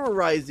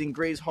terrorizing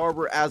Grays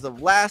Harbor as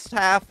of last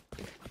half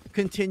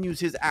continues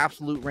his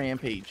absolute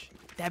rampage.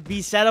 That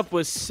B setup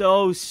was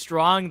so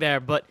strong there,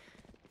 but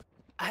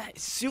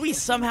Sui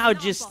somehow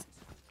just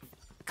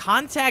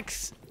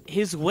contacts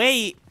his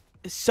way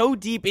so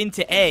deep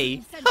into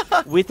A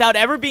without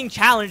ever being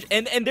challenged,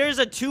 and there's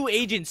a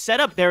 2-agent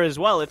setup there as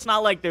well. It's not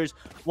like there's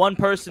one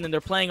person and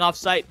they're playing off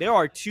site. There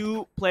are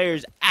 2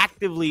 players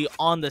actively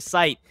on the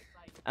site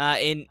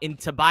in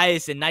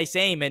Tobias and Nice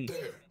Aim, and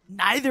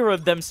neither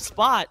of them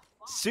spot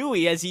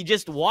Sui as he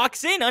just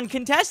walks in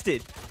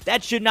uncontested.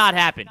 That should not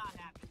happen.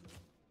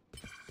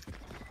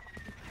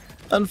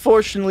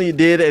 Unfortunately it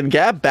did, and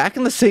Gab back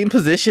in the same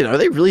position. Are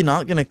they really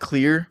not going to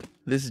clear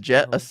this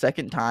jet a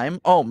second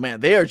time? Oh man,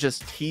 they are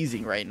just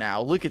teasing right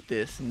now. Look at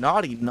this.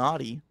 Naughty,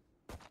 naughty.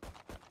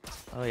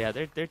 Oh yeah,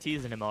 they're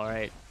teasing him all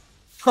right.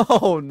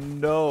 Oh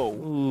no.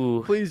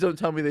 Ooh. Please don't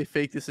tell me they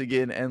fake this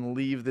again and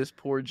leave this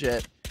poor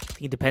jet. I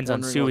think it depends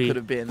on Sui. Could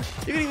have been.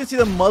 You can even see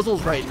the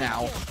muzzles right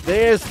now.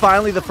 There's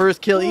finally the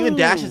first kill. Even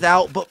dashes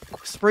out, but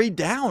sprayed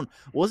down.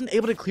 Wasn't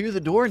able to clear the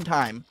door in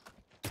time.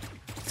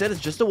 Instead,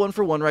 it's just a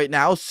 1-for-1 right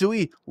now.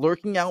 Sui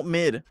lurking out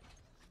mid.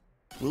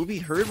 Will be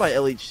heard by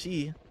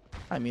LHC.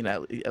 I mean,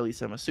 at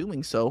least I'm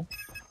assuming so.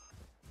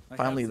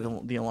 Finally,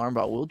 the alarm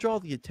bot will draw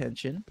the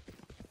attention.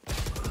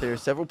 There are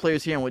several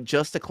players here, and with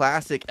just a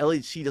classic,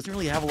 LHC doesn't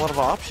really have a lot of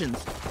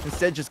options.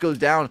 Instead, just goes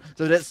down.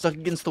 Zodette stuck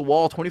against the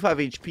wall, 25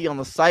 HP on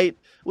the site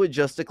with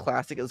just a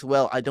classic as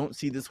well. I don't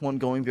see this one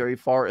going very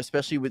far,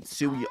 especially with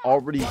Sui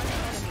already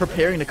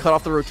preparing to cut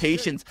off the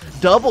rotations.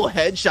 Double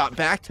headshot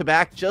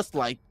back-to-back just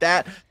like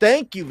that.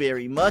 Thank you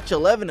very much.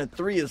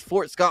 11-3 as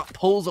Fort Scott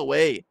pulls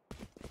away.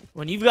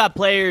 When you've got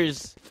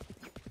players,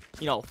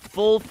 you know,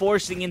 full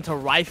forcing into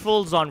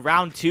rifles on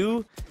round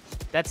 2,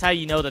 that's how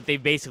you know that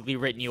they've basically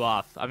written you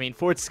off. I mean,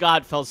 Fort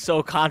Scott felt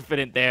so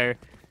confident there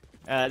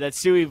that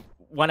Sui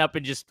went up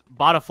and just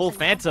bought a full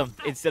Phantom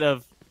instead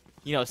of,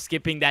 you know,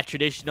 skipping that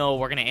traditional,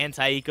 we're going to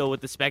anti-eco with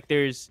the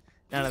Spectres.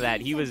 None of that.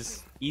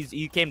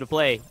 He came to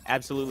play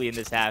absolutely in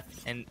this half.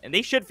 And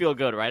they should feel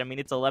good, right? I mean,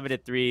 it's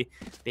 11-3.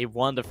 They've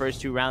won the first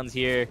 2 rounds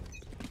here.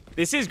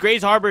 This is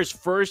Grays Harbor's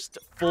first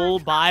full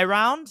buy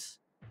round.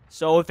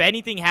 So if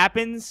anything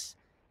happens,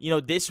 you know,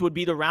 this would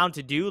be the round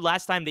to do.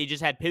 Last time they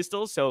just had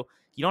pistols, so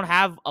you don't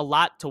have a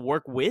lot to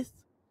work with.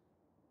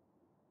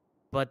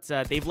 But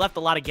they've left a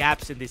lot of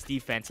gaps in this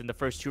defense in the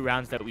first 2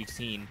 rounds that we've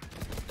seen.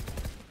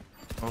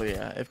 Oh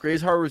yeah, if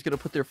Grays Harbor is going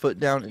to put their foot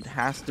down, it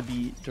has to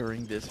be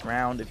during this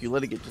round. If you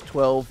let it get to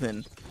 12,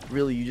 then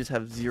really you just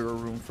have 0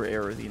 room for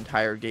error the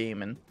entire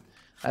game, and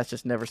that's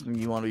just never something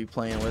you want to be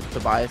playing with.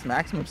 Tobias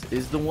Maximus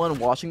is the one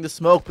watching the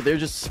smoke, but they're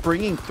just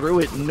springing through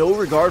it. No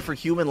regard for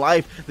human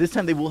life. This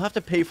time they will have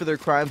to pay for their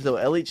crimes, though.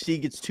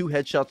 LHC gets 2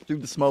 headshots through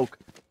the smoke.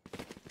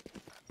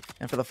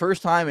 And for the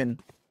first time in,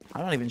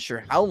 I'm not even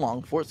sure how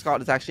long, Fort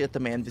Scott is actually at the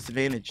man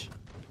disadvantage.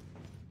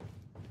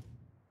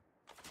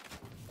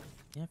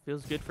 Yeah,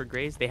 feels good for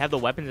Grays. They have the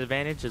weapons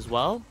advantage as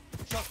well,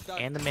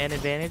 and the man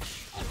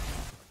advantage.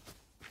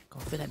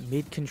 Going for that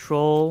mid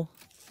control.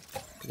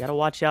 You gotta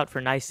watch out for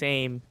Nice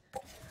Aim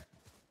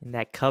in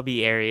that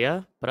cubby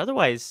area. But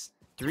otherwise,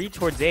 3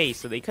 towards A,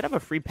 so they could have a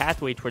free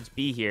pathway towards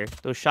B here.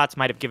 Those shots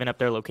might have given up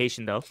their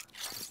location, though.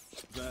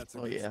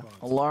 Oh yeah,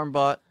 alarm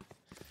bot.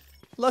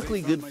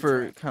 Luckily good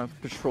for kind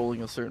of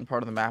patrolling a certain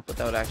part of the map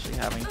without actually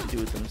having to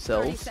do it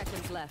themselves. 30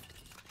 seconds left.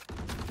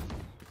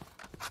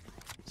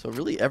 So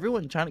really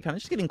everyone kind of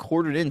just getting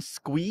quartered in,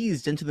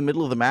 squeezed into the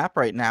middle of the map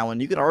right now, and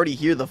you can already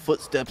hear the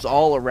footsteps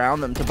all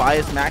around them.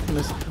 Tobias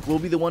Maximus will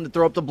be the one to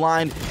throw up the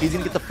blind. He's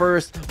gonna get the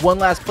first. One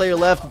last player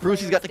left.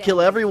 Brucey's got to kill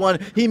everyone.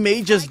 He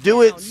may just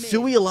do it.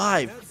 Sui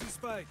alive.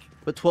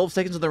 But 12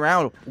 seconds of the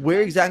round.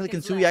 Where exactly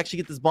can Sui actually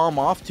get this bomb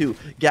off to?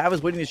 Gav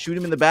is waiting to shoot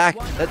him in the back.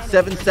 That's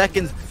 7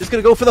 seconds. Just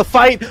gonna go for the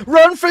fight.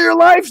 Run for your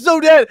life,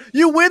 Zodet!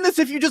 You win this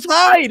if you just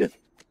hide!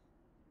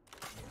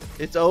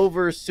 It's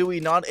over. Sui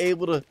not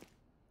able to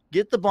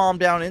get the bomb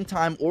down in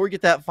time or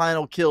get that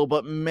final kill.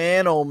 But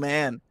man, oh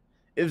man.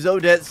 If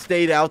Zodet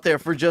stayed out there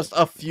for just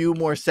a few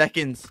more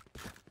seconds,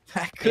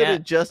 that could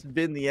have just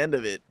been the end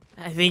of it.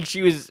 I think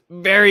she was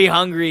very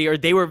hungry, or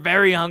they were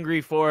very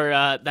hungry for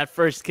that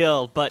first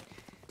kill. But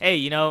hey,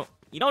 you know,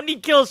 you don't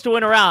need kills to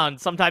win a round.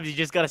 Sometimes you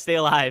just gotta stay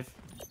alive.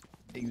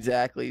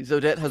 Exactly.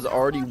 Zodet has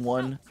already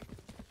won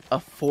a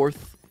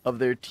fourth of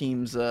their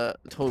team's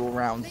total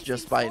rounds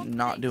just by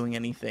not doing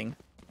anything.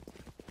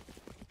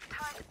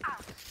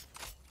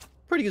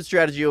 Pretty good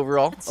strategy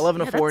overall.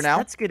 11-4 now.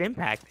 That's good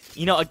impact.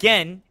 You know,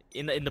 again,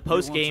 in the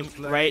post game,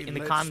 right? In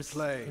the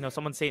comms, you know,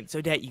 someone's saying,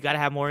 Zodet, you gotta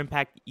have more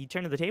impact. You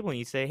turn to the table and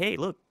you say, hey,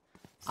 look,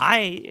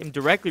 I am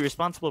directly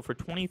responsible for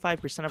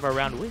 25% of our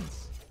round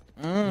wins.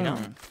 You know,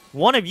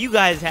 one of you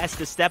guys has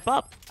to step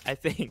up, I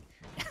think.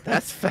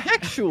 That's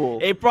factual.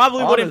 It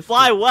probably wouldn't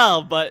fly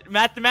well, but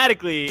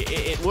mathematically,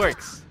 it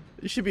works.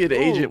 You should be an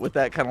agent with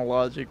that kind of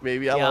logic,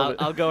 baby. I love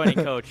it. I'll go in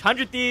and coach.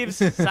 100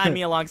 Thieves, sign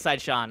me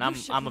alongside Sean.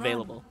 I'm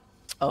available.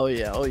 Oh,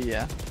 yeah. Oh,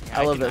 yeah.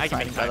 I love that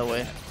signing, by the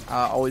way.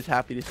 Always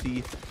happy to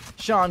see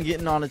Sean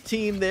getting on a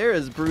team there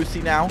as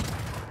Brucey now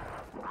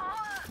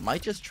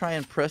might just try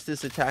and press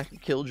this attack to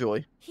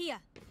Killjoy. Here.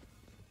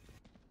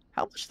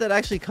 How much does that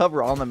actually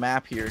cover on the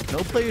map here? No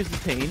players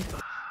detained,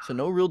 so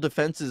no real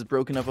defenses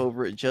broken up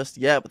over it just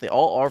yet, but they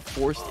all are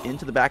forced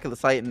into the back of the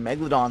site, and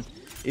Megalodon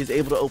is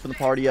able to open the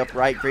party up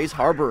right. Grace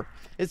Harbor,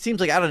 it seems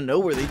like out of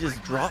nowhere, they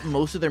just dropped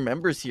most of their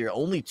members here.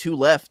 Only 2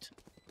 left.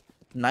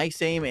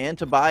 Nice Aim and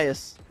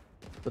Tobias,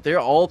 but they're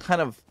all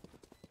kind of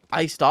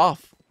iced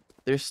off.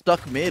 They're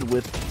stuck mid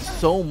with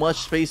so much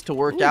space to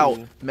work out.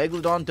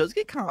 Megalodon does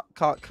get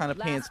caught kind of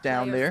pants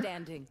down there.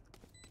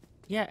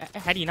 Yeah,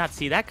 how do you not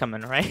see that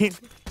coming, right?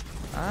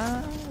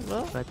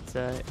 Well. But,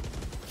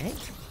 hey,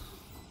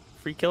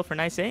 free kill for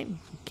Nice Aim.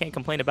 Can't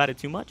complain about it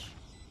too much.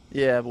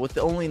 Yeah, but with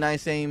the only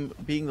Nice Aim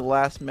being the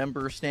last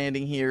member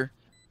standing here,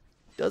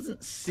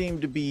 doesn't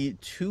seem to be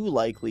too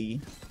likely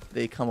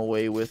they come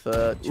away with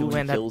 2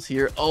 kills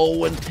here.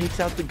 Oh, and takes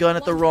out the gun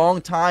at the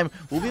wrong time.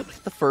 We'll be able to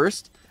get the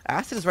first.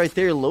 Acid is right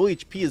there, low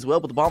HP as well,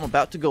 but the bomb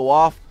about to go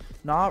off.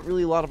 Not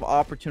really a lot of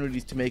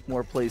opportunities to make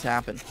more plays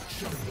happen.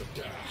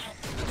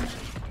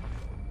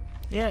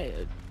 Yeah,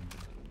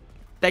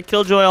 that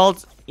Killjoy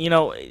ult, you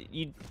know,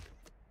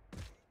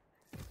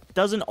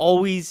 doesn't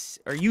always,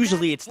 or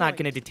usually it's not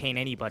going to detain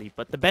anybody,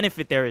 but the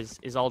benefit there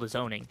is all the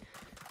zoning.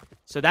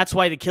 So that's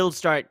why the kills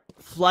start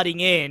flooding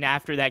in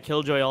after that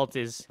Killjoy ult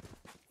is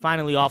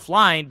finally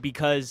offline,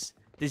 because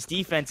this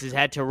defense has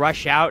had to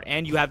rush out,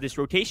 and you have this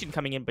rotation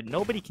coming in, but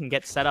nobody can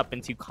get set up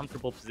into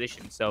comfortable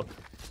positions. So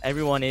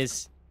everyone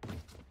is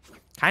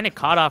kind of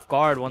caught off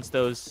guard once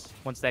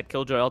that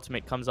Killjoy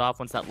ultimate comes off,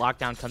 once that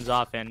lockdown comes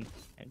off, and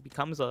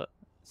becomes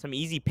some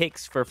easy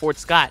picks for Fort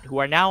Scott, who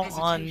are now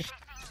on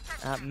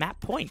map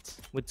point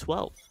with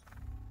 12.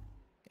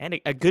 And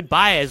a good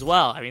buy as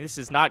well. I mean, this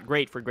is not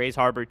great for Grays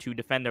Harbor to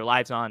defend their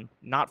lives on.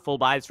 Not full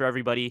buys for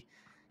everybody.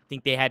 I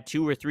think they had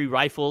 2 or 3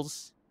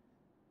 rifles,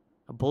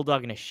 a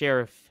Bulldog and a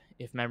Sheriff,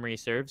 if memory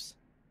serves.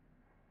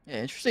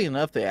 Yeah, interesting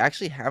enough, they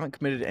actually haven't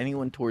committed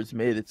anyone towards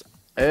mid. It's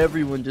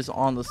everyone just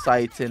on the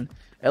sites, and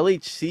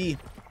LHC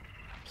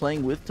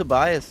playing with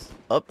Tobias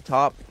up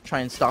top,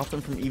 try and stop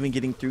them from even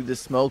getting through this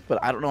smoke, but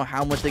I don't know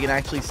how much they can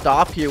actually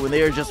stop here when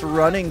they are just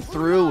running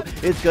through.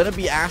 It's gonna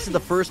be Acid, the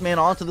first man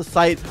onto the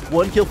site.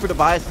 1 kill for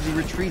Tobias as he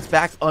retreats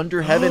back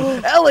under heaven.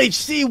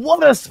 LHC,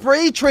 what a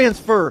spray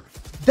transfer!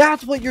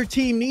 That's what your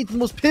team needs, the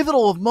most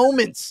pivotal of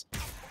moments.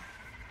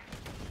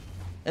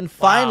 And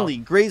finally,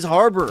 Grays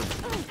Harbor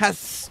has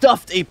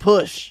stuffed a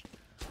push.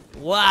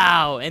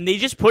 Wow, and they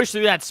just pushed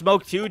through that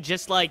smoke too,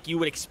 just like you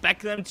would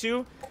expect them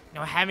to. You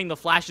know, having the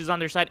flashes on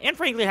their side, and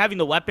frankly, having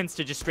the weapons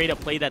to just straight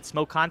up play that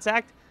smoke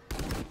contact.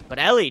 But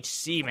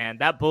LHC, man,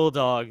 that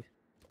Bulldog.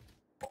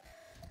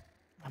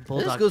 That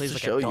Bulldog plays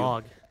like a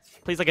dog.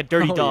 Plays like a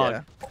dirty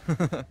dog.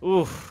 Yeah.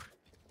 Oof.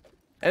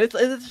 And it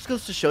just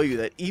goes to show you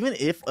that even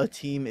if a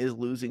team is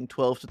losing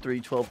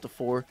 12-3,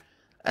 12-4,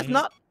 that's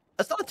not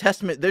a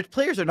testament. Their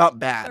players are not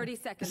bad.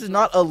 This is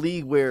not a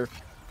league where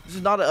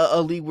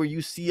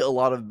you see a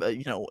lot of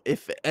you know,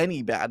 if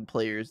any, bad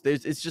players.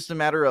 It's just a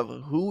matter of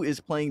who is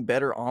playing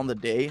better on the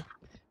day.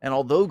 And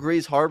although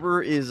Grays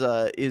Harbor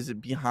is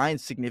behind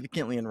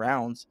significantly in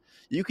rounds,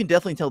 you can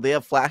definitely tell they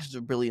have flashes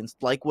of brilliance,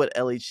 like what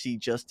LHC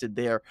just did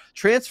there.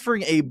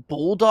 Transferring a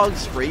Bulldog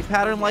spray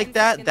pattern like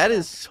that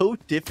is so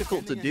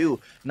difficult to do.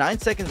 9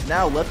 seconds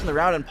now left in the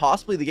round, and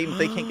possibly the game if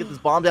they can't get this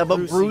bomb down.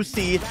 But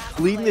Brucey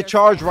leading the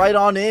charge right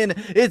on in.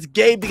 It's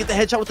Gabe to get the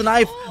headshot with the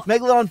knife.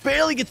 Megalodon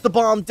barely gets the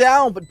bomb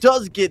down, but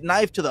does get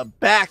knifed to the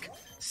back.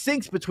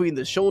 Sinks between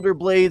the shoulder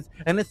blades,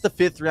 and it's the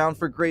 5th round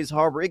for Grays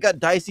Harbor. It got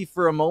dicey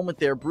for a moment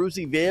there.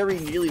 Brucey very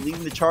nearly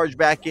leading the charge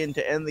back in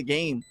to end the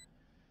game.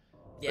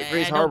 Yeah,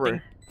 Grays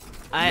Harbor,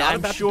 I'm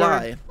about sure. to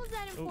die.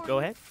 Ooh, go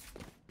ahead.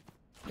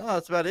 No,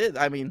 that's about it.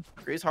 I mean,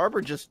 Grace Harbor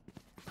just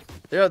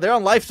they're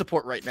on life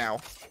support right now.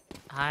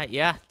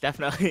 Yeah,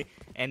 definitely.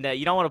 And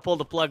you don't want to pull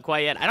the plug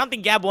quite yet. I don't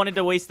think Gab wanted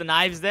to waste the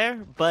knives there,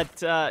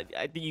 but I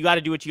think you got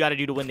to do what you got to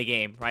do to win the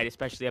game, right?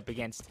 Especially up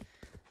against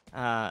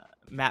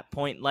map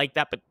point like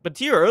that. But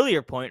to your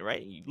earlier point,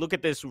 right? You look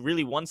at this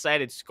really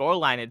one-sided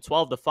scoreline at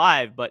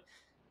 12-5, but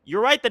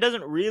you're right, that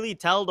doesn't really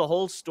tell the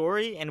whole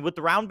story. And with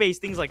the round-based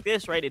things like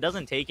this, right, it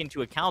doesn't take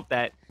into account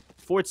that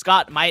Fort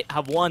Scott might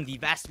have won the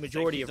vast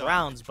majority of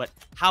rounds, but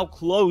how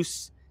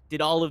close did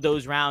all of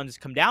those rounds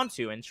come down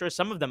to? And sure,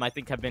 some of them I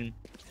think have been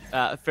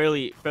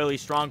fairly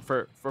strong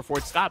for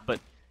Fort Scott, but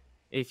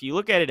if you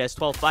look at it as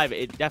 12-5,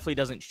 it definitely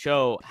doesn't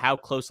show how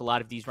close a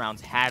lot of these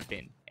rounds have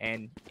been.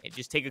 And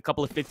just take a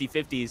couple of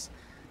 50-50s,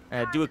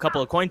 do a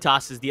couple of coin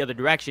tosses the other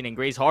direction, and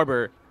Grays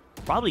Harbor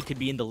probably could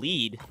be in the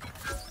lead,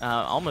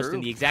 almost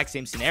in the exact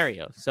same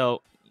scenario.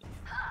 So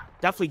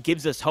definitely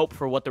gives us hope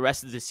for what the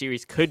rest of the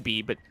series could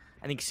be, but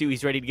I think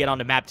Sui's ready to get on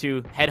to map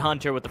 2.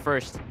 Headhunter with the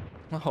first.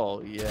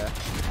 Oh, yeah.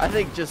 I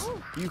think just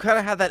you kind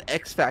of have that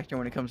X factor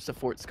when it comes to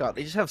Fort Scott.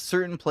 They just have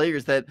certain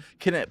players that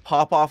can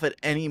pop off at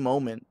any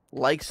moment,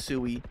 like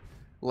Sui,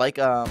 like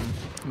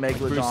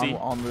Megalodon Brucey.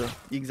 on the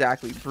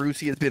exactly.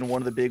 Brucey has been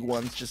one of the big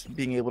ones, just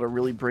being able to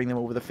really bring them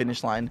over the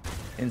finish line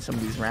in some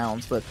of these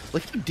rounds. But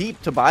look how deep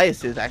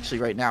Tobias is actually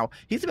right now.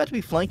 He's about to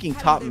be flanking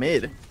top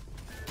mid.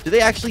 Do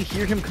they actually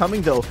hear him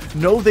coming, though?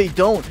 No, they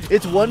don't.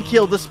 It's one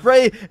kill. The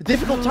spray.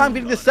 Difficult time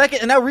getting the second.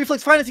 And now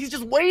Reflex Finance, he's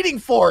just waiting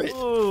for it.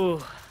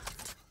 Ooh.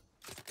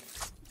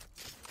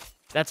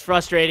 That's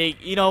frustrating.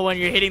 You know, when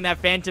you're hitting that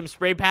phantom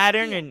spray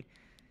pattern and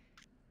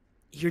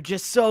you're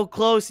just so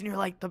close and you're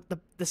like,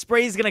 the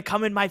spray is going to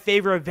come in my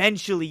favor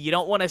eventually. You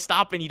don't want to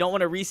stop and you don't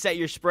want to reset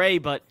your spray,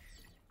 but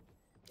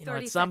you know,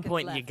 at some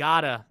point you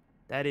gotta.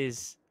 That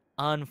is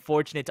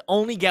unfortunate to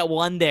only get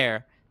one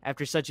there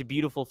after such a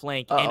beautiful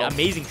flank and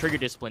amazing trigger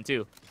discipline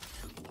too.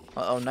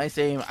 Uh-oh, nice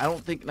aim. I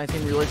don't think Nice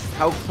Aim realizes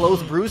how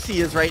close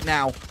Brucey is right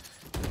now.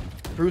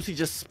 Brucey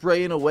just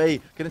spraying away.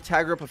 Gonna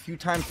tag her up a few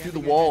times through the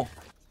wall.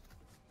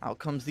 Out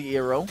comes the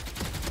arrow.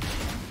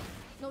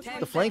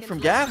 The flank from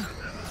Gab.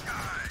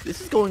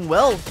 This is going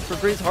well for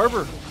Grays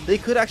Harbor. They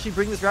could actually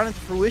bring this round into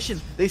fruition.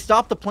 They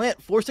stopped the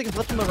plant. 4 seconds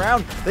left in the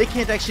round. They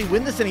can't actually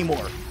win this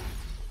anymore.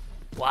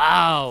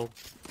 Wow.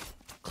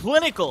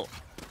 Clinical.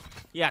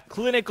 Yeah,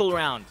 clinical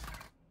round.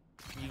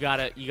 You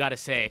gotta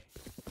say.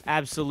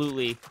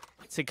 Absolutely.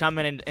 To come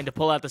in and to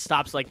pull out the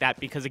stops like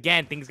that, because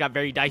again, things got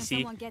very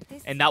dicey.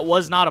 And that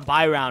was not a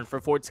buy round for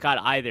Fort Scott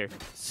either.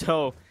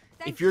 So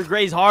if you're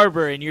Grays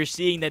Harbor and you're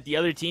seeing that the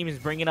other team is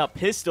bringing up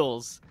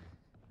pistols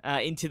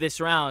into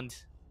this round,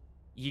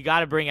 you got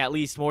to bring at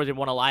least more than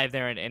one alive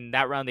there. And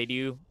that round they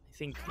do, I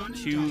think,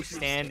 2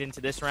 stand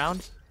into this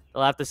round.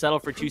 They'll have to settle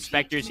for 2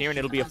 Spectres here, and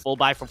it'll be a full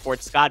buy from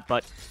Fort Scott.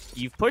 But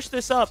you've pushed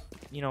this up,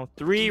 you know,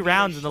 3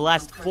 rounds in the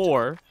last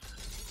 4.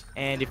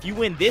 And if you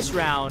win this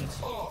round,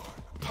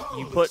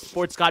 you put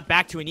Fort Scott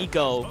back to an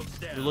eco.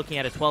 You're looking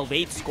at a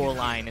 12-8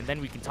 scoreline, and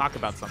then we can talk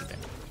about something.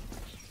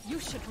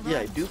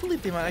 Yeah, I do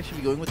believe they might actually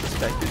be going with the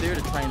Spectre there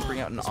to try and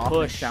bring out an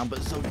offense down, but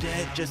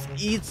Zodet just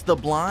eats the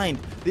blind.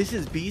 This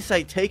is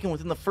B-site taken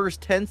within the first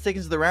 10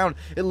 seconds of the round.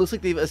 It looks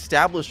like they've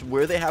established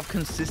where they have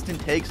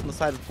consistent takes on the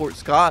side of Fort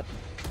Scott.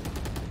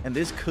 And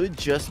this could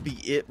just be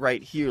it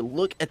right here.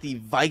 Look at the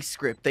vice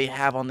script they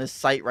have on this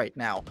site right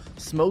now.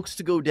 Smokes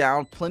to go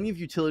down, plenty of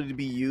utility to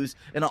be used,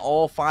 and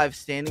all 5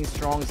 standing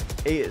strong,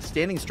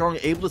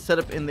 able to set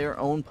up in their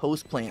own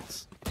post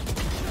plants.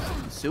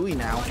 Sui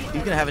now,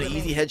 he's gonna have an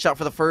easy headshot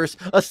for the first,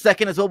 a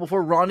second as well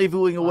before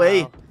rendezvousing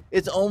away.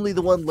 It's only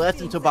the one left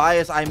in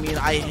Tobias. I mean,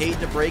 I hate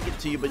to break it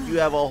to you, but you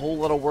have a whole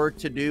lot of work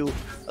to do.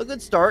 A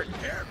good start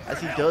as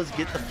he does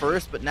get the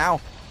first, but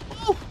now,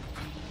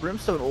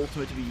 Brimstone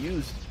ultimate to be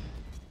used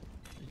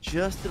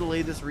just to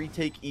delay this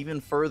retake even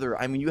further.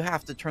 I mean, you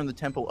have to turn the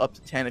tempo up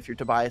to 10 if you're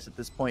Tobias at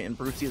this point, and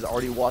Brucey is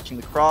already watching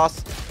the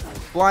cross.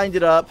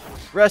 Blinded up,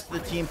 rest of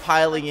the team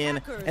piling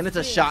in, and it's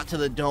a shot to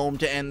the dome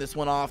to end this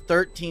one off.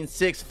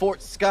 13-6,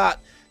 Fort Scott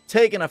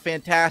taking a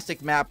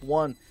fantastic map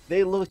 1.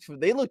 They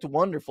looked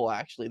wonderful,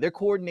 actually. Their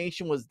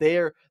coordination was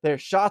there, their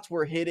shots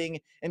were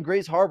hitting, and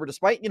Grays Harbor,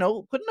 despite, you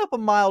know, putting up a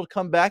mild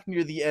comeback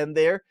near the end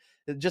there,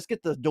 just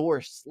get the door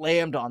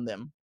slammed on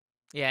them.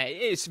 Yeah,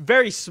 it's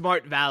very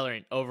smart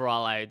Valorant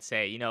overall, I would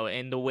say, you know,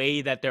 in the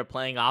way that they're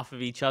playing off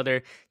of each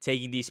other,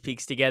 taking these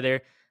peaks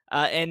together.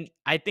 And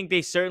I think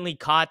they certainly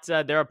caught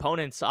their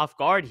opponents off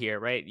guard here,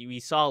 right? We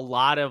saw a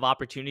lot of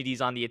opportunities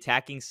on the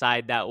attacking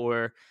side that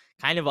were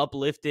kind of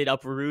uplifted,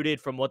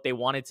 uprooted from what they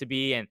wanted to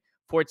be. And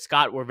Fort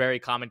Scott were very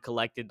calm and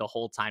collected the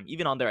whole time,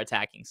 even on their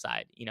attacking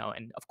side, you know.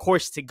 And of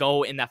course, to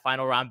go in that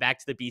final round back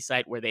to the B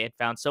site where they had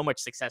found so much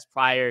success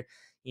prior,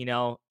 you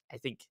know, I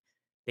think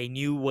they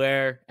knew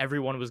where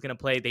everyone was going to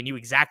play. They knew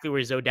exactly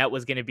where Zodet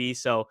was going to be.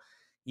 So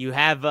you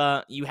have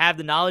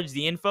the knowledge,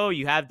 the info,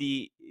 you have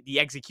the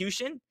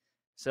execution.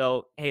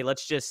 So, hey,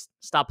 let's just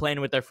stop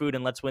playing with our food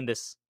and let's win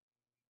this.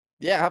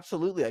 Yeah,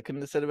 absolutely. I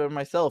couldn't have said it better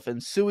myself.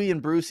 And Sui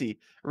and Brucey,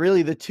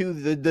 really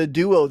the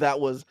duo that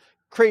was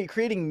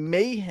creating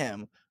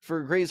mayhem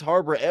for Grays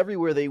Harbor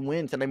everywhere they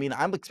went. And I mean,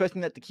 I'm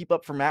expecting that to keep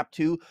up for map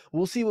 2.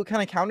 We'll see what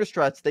kind of counter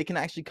strats they can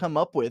actually come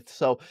up with.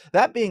 So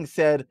that being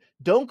said,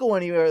 don't go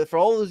anywhere. For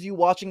all of you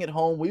watching at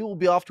home, we will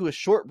be off to a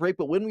short break,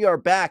 but when we are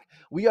back,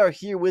 we are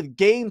here with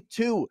game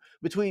 2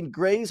 between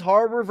Grays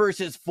Harbor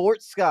versus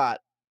Fort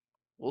Scott.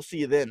 We'll see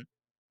you then.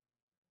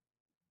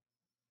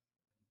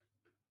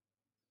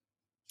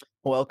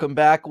 Welcome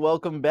back.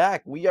 Welcome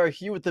back. We are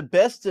here with the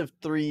best of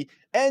 3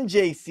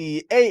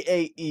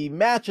 NJCAAE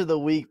match of the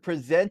week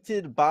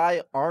presented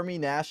by Army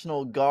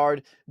National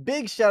Guard.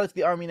 Big shout out to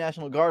the Army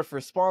National Guard for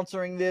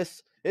sponsoring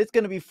this. It's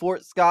going to be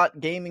Fort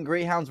Scott Gaming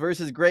Greyhounds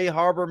versus Gray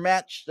Harbor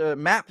match,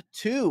 map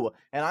 2.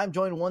 And I'm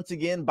joined once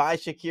again by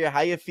Shakir.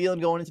 How you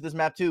feeling going into this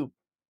map 2?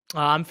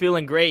 I'm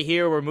feeling great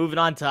here. We're moving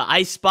on to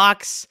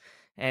Icebox,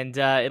 and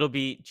it'll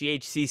be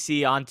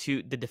GHCC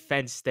onto the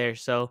defense there.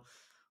 So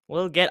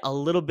we'll get a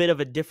little bit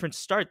of a different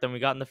start than we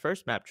got in the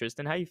first map.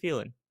 Tristan, how you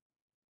feeling?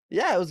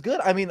 Yeah, it was good.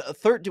 I mean,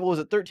 what was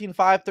it, 13-5,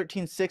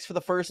 13-6 for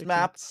the first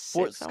map.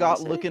 Fort Scott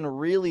looking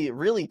really,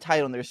 really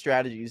tight on their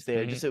strategies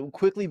there. Just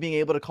quickly being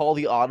able to call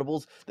the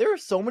audibles. There are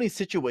so many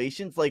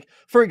situations, like,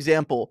 for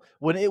example,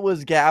 when it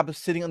was Gab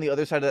sitting on the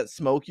other side of that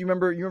smoke, you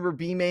remember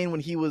B-Main when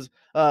he was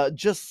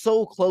just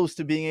so close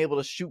to being able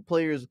to shoot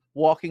players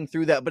walking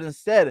through that, but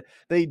instead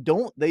they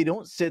don't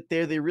sit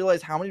there. They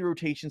realize how many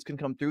rotations can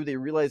come through. They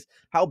realize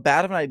how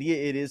bad of an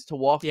idea it is to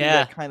walk through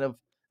that kind of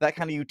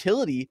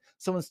utility.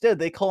 So instead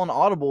they call an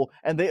audible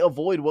and they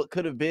avoid what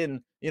could have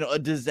been, a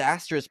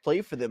disastrous play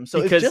for them.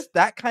 So it's just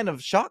that kind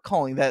of shot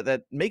calling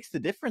that makes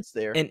the difference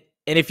there. And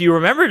if you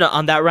remember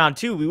on that round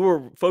too, we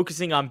were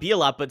focusing on B a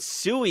lot, but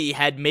Sui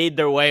had made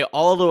their way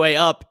all the way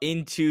up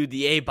into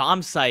the A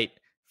bomb site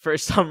for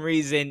some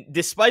reason,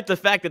 despite the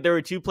fact that there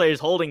were 2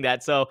 players holding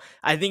that. So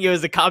I think it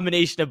was a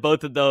combination of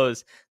both of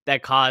those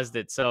that caused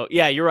it. So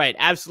yeah, you're right.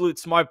 Absolute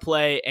smart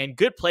play and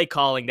good play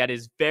calling that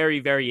is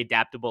very, very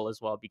adaptable as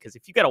well. Because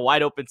if you got a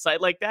wide open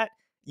site like that,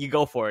 you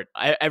go for it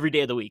every day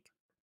of the week.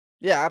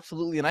 Yeah,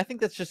 absolutely. And I think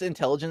that's just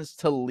intelligence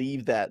to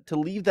leave that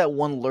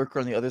one lurker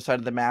on the other side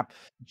of the map,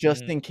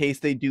 just in case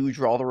they do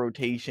draw the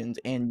rotations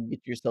and get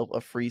yourself a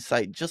free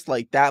site just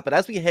like that. But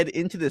as we head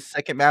into this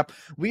second map,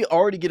 we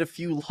already get a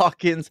few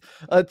lock-ins,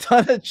 a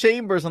ton of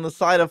chambers on the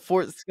side of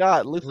Fort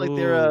Scott. Looks like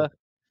they're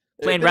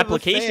playing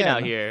replication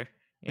out here.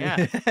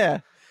 Yeah. Yeah.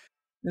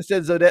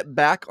 Instead, Zodette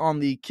back on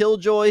the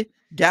Killjoy.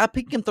 Gab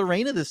picking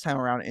Thorena this time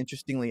around,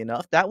 interestingly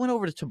enough. That went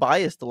over to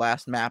Tobias the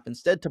last map.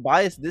 Instead,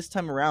 Tobias this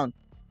time around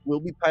will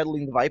be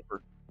titling the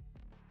Viper.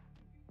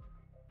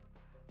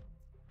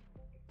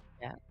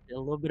 Yeah, a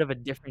little bit of a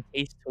different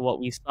taste to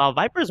what we saw.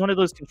 Viper is one of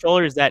those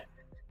controllers that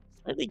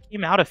slightly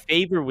came out of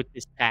favor with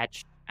this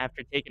patch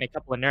after taking a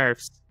couple of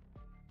nerfs.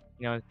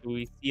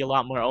 We see a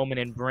lot more Omen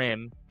and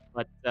Brim,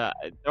 but there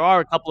are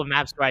a couple of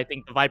maps where I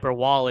think the Viper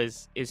wall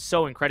is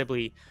so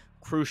incredibly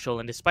crucial.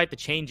 And despite the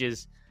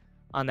changes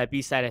on that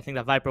B side, I think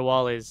that Viper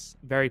wall is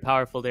very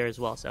powerful there as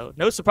well. So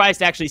no surprise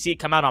to actually see it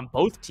come out on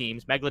both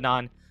teams.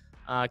 Megalodon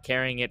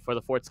carrying it for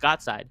the Fort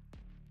Scott side.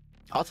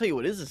 I'll tell you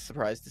what is a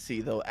surprise to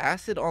see, though.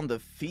 Acid on the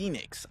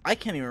Phoenix. I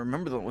can't even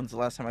remember when's the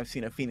last time I've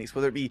seen a Phoenix,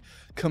 whether it be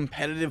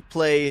competitive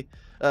play,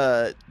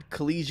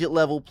 collegiate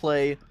level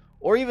play,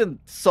 or even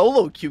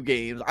solo queue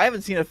games. I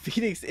haven't seen a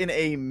Phoenix in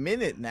a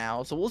minute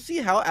now. So we'll see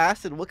how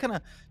Acid, what kind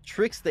of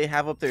tricks they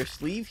have up their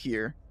sleeve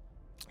here.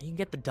 You can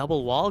get the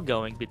double wall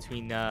going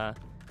between Acid,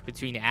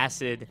 between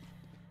Acid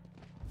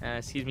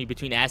and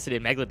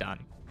Megalodon.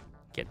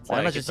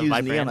 Why not just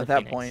use Neon at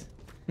that point?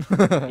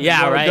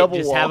 Yeah, right.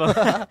 Just wall. Have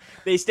them.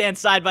 They stand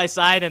side by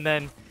side, and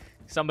then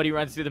somebody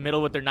runs through the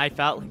middle with their knife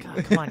out. Like,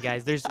 oh, come on,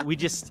 guys.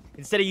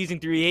 Instead of using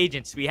 3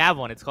 agents, we have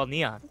one. It's called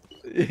Neon.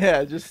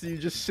 Yeah, you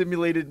just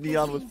simulated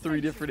Neon with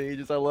 3 different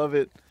agents. I love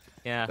it.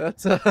 Yeah,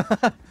 that's.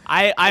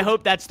 I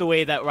hope that's the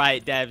way that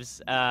Riot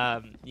devs,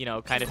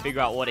 kind of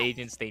figure out what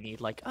agents they need.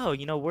 Like, oh,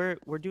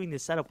 we're doing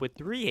this setup with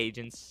 3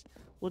 agents.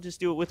 We'll just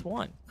do it with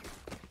 1.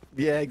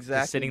 Yeah,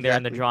 exactly. Just sitting there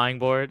on the drawing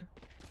board.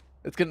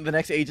 The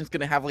next agent's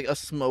gonna have like a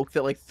smoke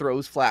that like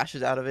throws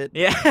flashes out of it.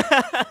 Yeah.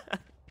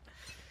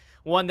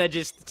 One that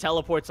just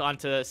teleports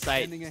onto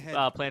site,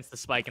 plants the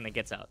spike, and then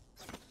gets out.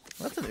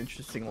 That's an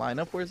interesting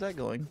lineup. Where's that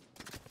going?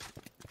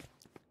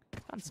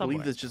 I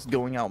believe it's just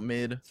going out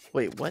mid.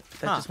 Wait, what?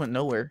 That just went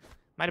nowhere.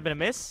 Might have been a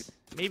miss.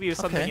 Maybe it was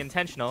something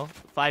intentional.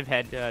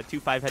 5-head, 2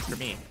 5-head for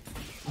me.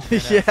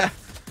 Yeah.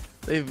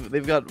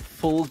 They've got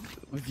full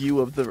view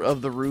of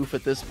the roof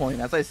at this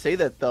point. As I say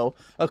that though,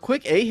 a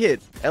quick A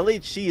hit.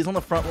 LHC is on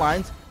the front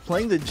lines,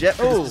 playing the Jet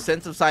for the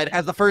defensive side.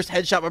 Has the first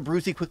headshot, but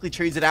Brucey quickly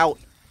trades it out.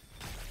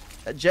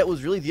 That Jet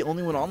was really the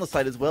only one on the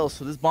side as well,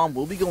 so this bomb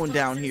will be going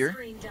down here.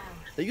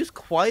 They use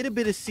quite a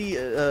bit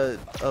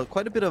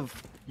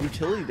of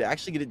utility to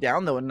actually get it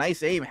down though. A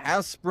nice aim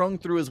has sprung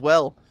through as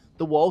well.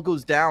 The wall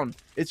goes down.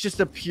 It's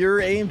just a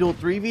pure aim duel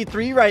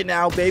 3v3 right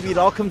now, baby. It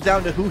all comes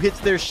down to who hits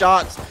their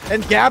shots.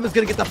 And Gab is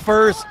going to get the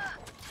first.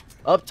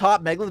 Up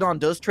top, Megalodon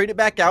does trade it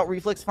back out.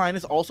 Reflex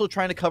Finest also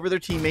trying to cover their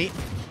teammate.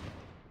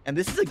 And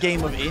this is a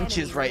game of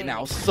inches right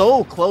now.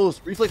 So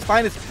close. Reflex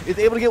Finest is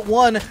able to get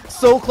one.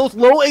 So close.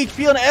 Low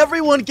HP on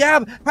everyone.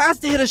 Gab has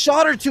to hit a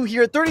shot or two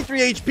here at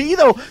 33 HP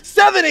though.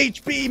 7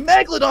 HP.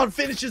 Megalodon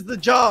finishes the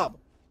job.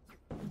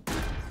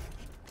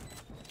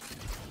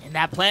 And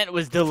that plant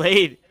was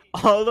delayed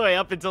all the way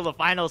up until the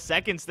final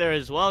seconds there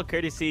as well,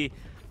 courtesy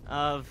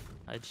of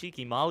a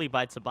cheeky molly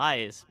by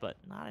Tobias, but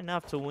not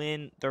enough to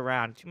win the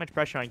round. Too much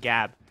pressure on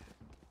Gab,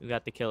 who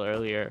got the kill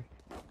earlier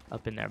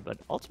up in there. But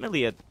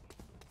ultimately,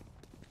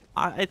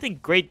 I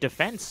think great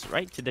defense,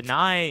 right, to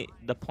deny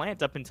the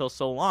plant up until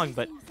so long.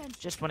 But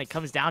just when it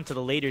comes down to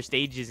the later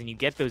stages and you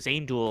get those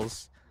aim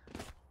duels,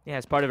 yeah,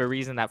 it's part of a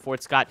reason that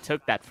Fort Scott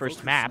took that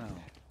first map.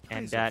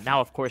 And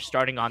now, of course,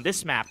 starting on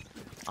this map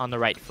on the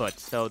right foot.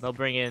 So they'll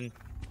bring in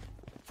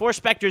 4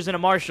 Spectres and a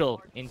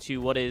Marshal into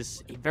what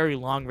is a very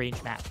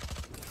long-range map.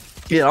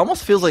 Yeah, it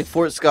almost feels like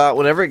Fort Scott,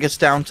 whenever it gets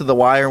down to the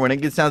wire, when it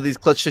gets down to these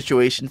clutch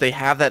situations, they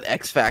have that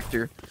X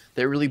factor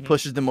that really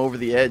pushes them over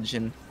the edge.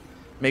 And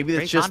maybe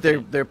it's just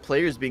their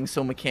players being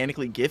so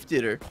mechanically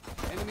gifted, or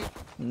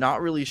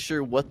not really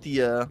sure what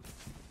the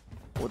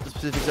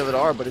specifics of it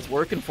are, but it's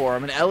working for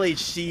them. And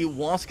LHC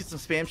wants to get some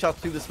spam shots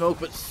through the smoke,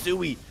 but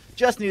Sui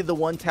just needed the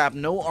one tap.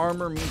 No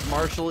armor means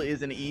Marshall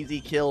is an easy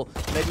kill.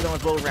 Megalodon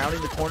as well rounding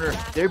the corner.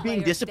 They're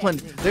being disciplined.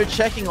 They're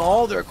checking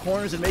all their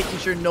corners and making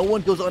sure no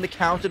one goes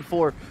unaccounted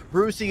for.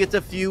 Brucey gets a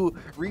few.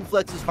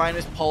 Reflex's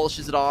Finest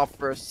polishes it off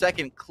for a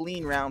second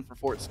clean round for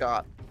Fort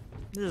Scott.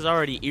 This is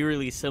already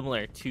eerily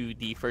similar to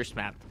the first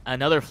map.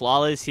 Another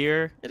flawless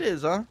here. It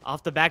is, huh?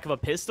 Off the back of a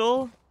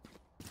pistol.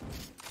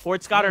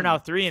 Fort Scott are now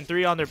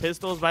 3-3 on their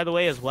pistols, by the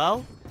way, as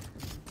well.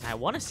 And I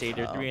want to say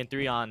they're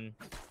 3-3 on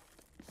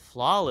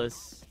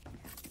flawless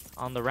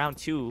on the round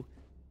 2.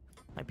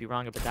 Might be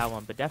wrong about that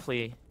one, but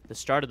definitely the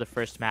start of the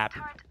first map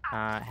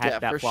had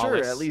that flawless.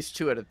 For sure, at least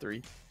 2 out of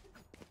 3.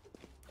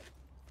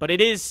 But it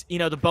is, you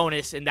know, the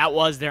bonus, and that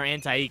was their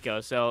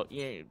anti-eco. So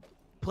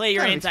play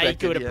your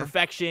anti-eco to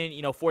perfection.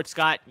 You know, Fort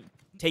Scott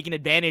taking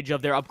advantage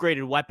of their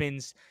upgraded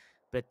weapons.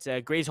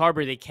 But Grays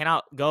Harbor, they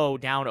cannot go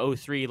down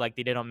 0-3 like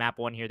they did on map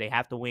 1 here. They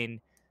have to win,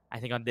 I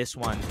think, on this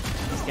one.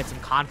 Just get some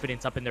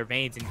confidence up in their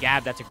veins. And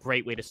Gab, that's a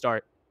great way to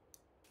start.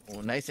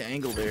 Oh, nice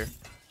angle there.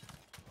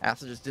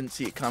 Asa just didn't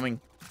see it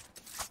coming.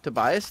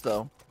 Tobias,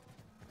 though.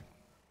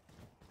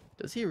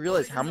 Does he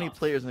realize how many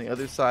players on the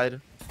other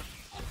side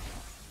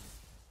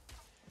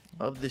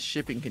of this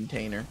shipping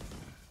container?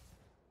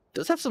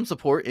 Does have some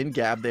support in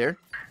Gab there.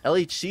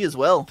 LHC as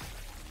well.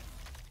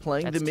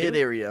 Playing the mid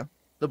area.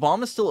 The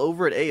bomb is still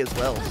over at A as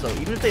well, so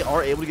even if they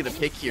are able to get a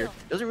pick here,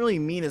 it doesn't really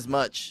mean as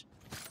much.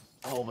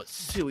 Oh, but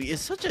Sui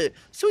is such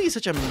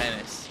a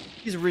menace.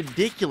 He's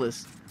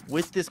ridiculous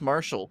with this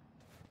Marshal.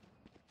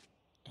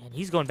 And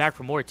he's going back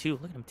for more, too.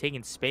 Look at him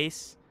taking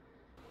space.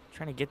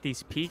 Trying to get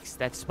these peaks.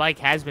 That spike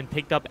has been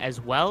picked up as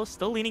well.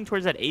 Still leaning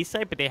towards that A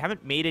site, but they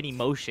haven't made any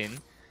motion.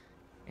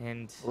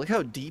 And look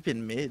how deep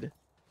in mid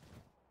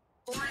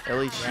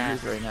LHC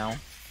is right now.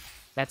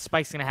 That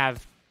spike's going to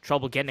have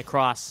trouble getting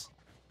across.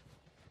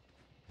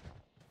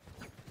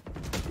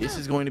 This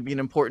is going to be an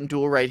important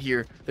duel right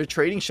here. They're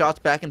trading shots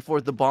back and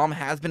forth. The bomb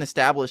has been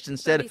established.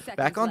 Instead,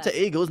 back onto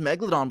A goes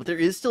Megalodon, but there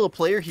is still a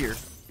player here.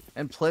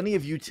 And plenty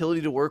of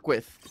utility to work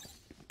with.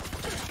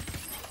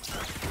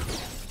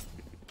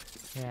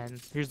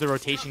 And here's the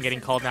rotation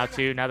getting called now,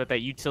 too. Now that that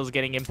util's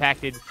getting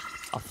impacted.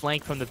 A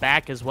flank from the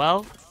back as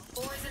well.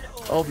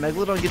 Oh, if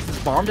Megalodon gets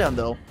this bomb down,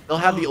 though, they'll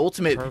have the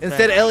ultimate. Perfect.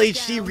 Instead,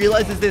 LHC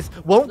realizes this.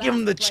 Won't give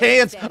him the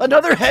chance.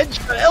 Another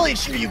headshot.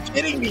 LHC, are you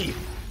kidding me?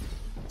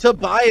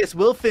 Tobias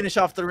will finish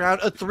off the round.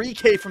 A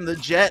 3K from the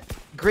Jet.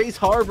 Grays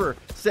Harbor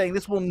saying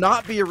this will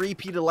not be a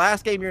repeat of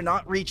last game. You're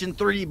not reaching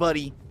 3,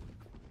 buddy.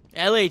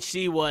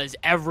 LHC was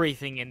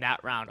everything in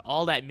that round.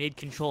 All that mid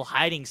control,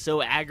 hiding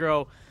so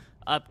aggro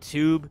up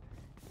tube,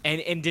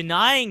 and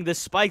denying the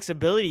Spike's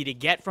ability to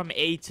get from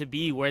A to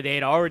B where they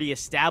had already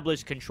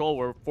established control,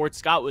 where Fort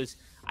Scott was,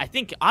 I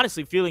think,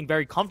 honestly feeling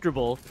very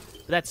comfortable.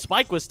 But that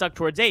Spike was stuck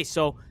towards A.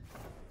 So,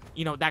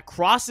 you know, that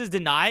cross is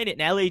denied,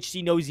 and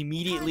LHC knows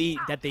immediately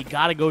that they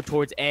got to go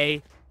towards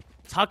A.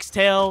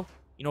 Tuxtail,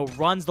 you know,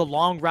 runs the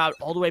long route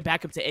all the way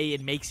back up to A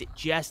and makes it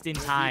just in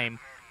time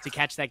to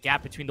catch that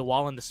gap between the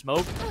wall and the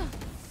smoke.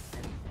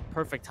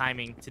 Perfect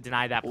timing to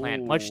deny that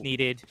plant. Ooh. Much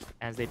needed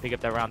as they pick up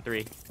that round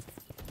 3.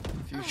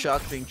 A few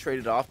shots being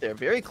traded off there.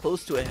 Very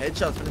close to a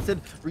headshot, but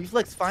instead,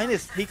 Reflex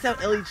Finest takes out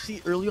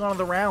LHC early on in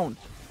the round.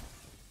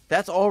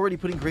 That's already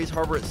putting Grays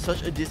Harbor at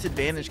such a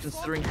disadvantage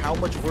considering how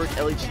much work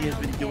LHC has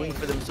been doing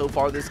for them so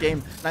far this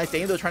game. Nice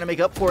aim though, trying to make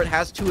up for it.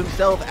 Has 2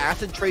 himself.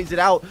 Acid trades it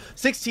out.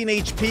 16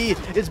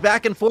 HP. It's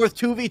back and forth.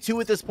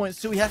 2v2 at this point.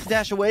 Sui has to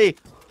dash away.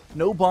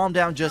 No bomb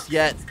down just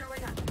yet.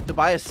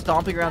 Tobias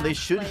stomping around. They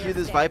should hear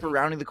this Viper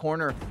rounding the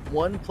corner.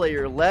 1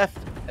 player left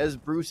as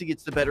Brucey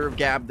gets the better of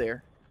Gab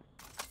there.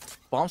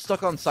 Bomb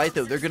stuck on site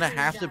though. They're going to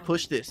have to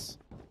push this.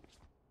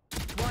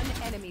 1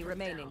 enemy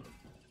remaining.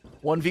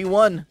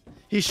 1v1.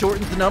 He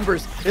shortens the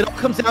numbers. It all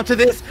comes down to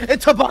this,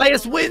 and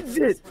Tobias wins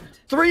it.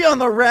 3 on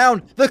the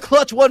round. The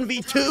clutch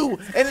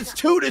 1v2, and it's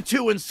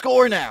 2-2 in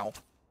score now.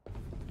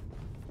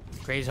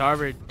 Grays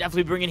Harbor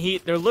definitely bringing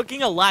heat. They're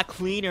looking a lot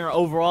cleaner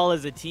overall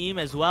as a team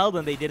as well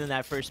than they did in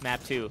that first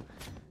map too.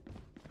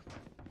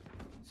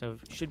 So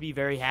should be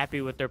very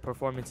happy with their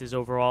performances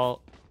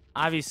overall.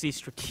 Obviously,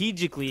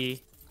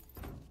 strategically,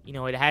 you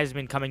know, it has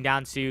been coming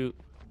down to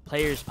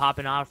players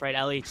popping off, right?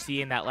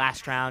 LHC in that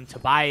last round.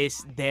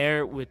 Tobias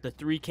there with the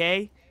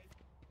 3K.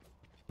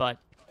 But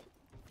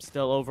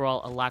still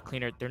overall a lot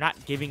cleaner. They're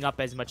not giving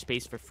up as much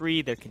space for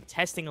free. They're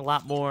contesting a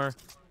lot more.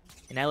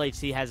 And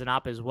LHC has an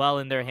op as well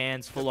in their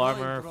hands. Full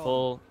armor,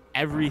 full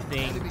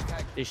everything.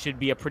 This should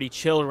be a pretty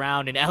chill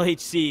round. And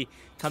LHC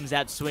comes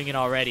out swinging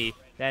already.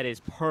 That is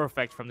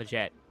perfect from the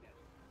Jet.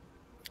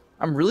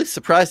 I'm really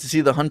surprised to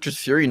see the Hunter's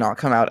Fury not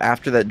come out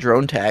after that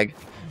drone tag.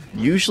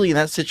 Usually in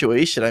that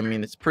situation, I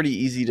mean, it's pretty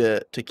easy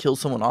to kill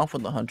someone off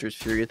with the Hunter's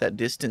Fury at that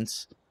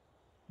distance.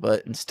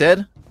 But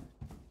instead,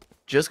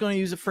 just going to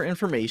use it for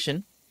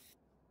information.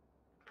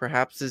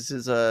 Perhaps this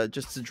is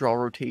just to draw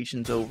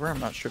rotations over. I'm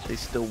not sure if they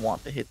still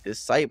want to hit this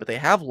site, but they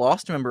have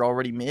lost a member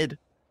already mid.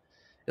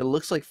 It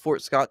looks like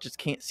Fort Scott just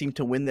can't seem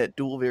to win that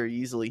duel very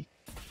easily.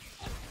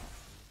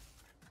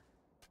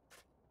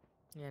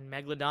 And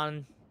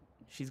Megalodon,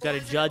 she's got a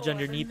judge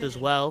underneath as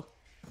well.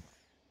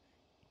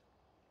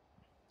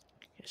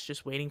 It's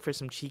just waiting for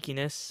some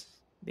cheekiness.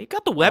 They've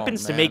got the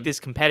weapons to make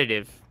this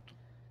competitive.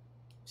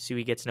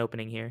 Sui gets an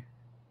opening here.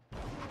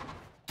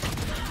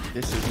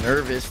 This is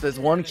nervous. There's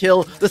one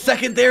kill. The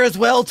second there as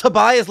well.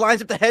 Tobias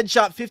lines up the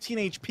headshot. 15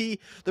 HP.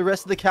 The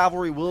rest of the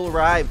cavalry will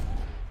arrive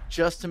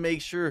just to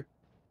make sure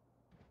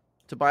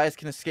Tobias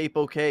can escape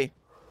okay.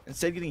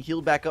 Instead, getting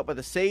healed back up by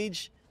the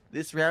Sage.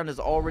 This round is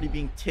already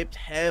being tipped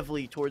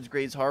heavily towards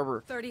Grays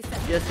Harbor. 30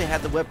 seconds. Yes, they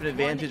had the weapon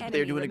advantage, but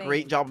they're doing a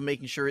great job of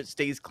making sure it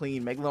stays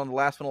clean. Megalodon, the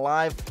last one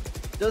alive,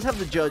 does have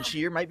the judge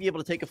here. Might be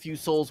able to take a few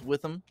souls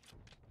with him.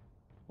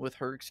 With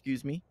her,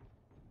 excuse me.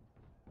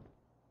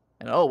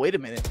 And oh, wait a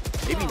minute.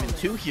 Maybe even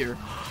two here.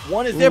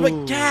 One is there,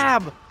 but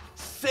Gab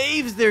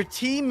saves their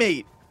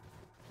teammate.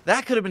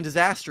 That could have been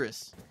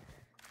disastrous.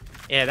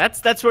 Yeah,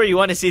 that's where you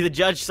want to see the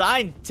judge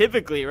sign,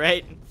 typically,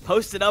 right?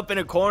 Posted up in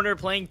a corner,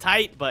 playing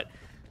tight, but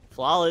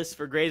flawless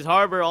for Grays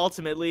Harbor,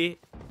 ultimately.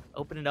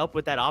 Opening up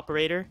with that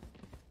operator.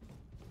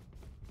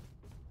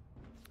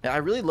 Yeah, I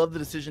really love the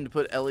decision to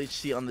put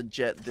LHC on the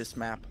Jet this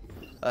map.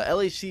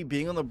 LHC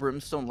being on the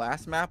Brimstone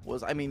last map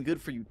was, I mean,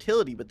 good for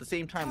utility, but at the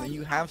same time, when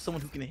you have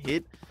someone who can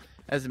hit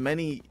as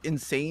many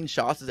insane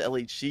shots as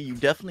LHC, you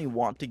definitely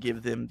want to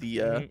give them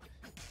the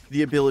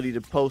ability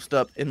to post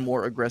up in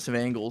more aggressive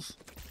angles.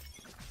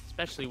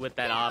 Especially with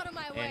that op,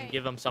 and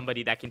give them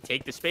somebody that can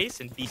take the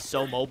space and be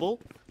so mobile.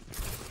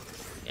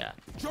 Yeah.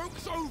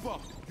 Joke's over.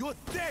 You're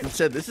dead.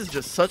 Instead, this is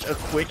just such a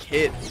quick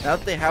hit. Now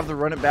that they have the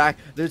run it back,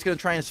 they're just going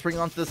to try and spring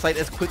onto the site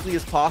as quickly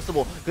as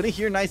possible. Going to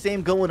hear nice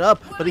aim going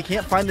up, but he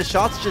can't find the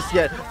shots just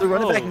yet. The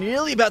run it back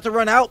nearly about to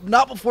run out,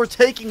 not before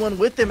taking one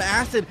with him.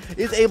 Acid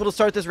is able to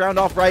start this round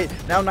off right.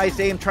 Now nice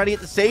aim, trying to get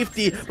the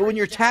safety, but when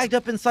you're tagged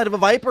up inside of a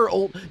Viper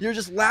ult, you're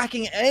just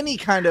lacking any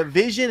kind of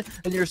vision,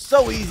 and you're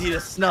so easy to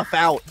snuff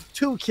out.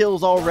 2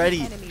 kills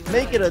already.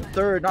 Make it a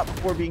third, not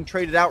before being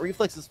traded out.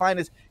 Reflex's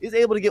finest is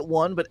able to get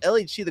one, but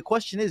LHC, the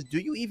question is, do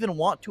you even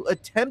want to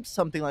attempt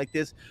something like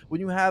this when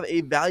you have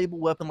a valuable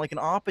weapon like an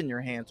op in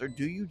your hands, or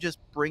do you just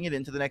bring it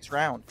into the next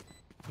round?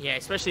 Yeah,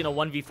 especially in a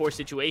 1v4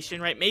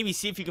 situation, right? Maybe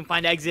see if you can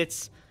find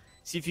exits,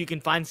 see if you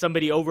can find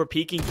somebody over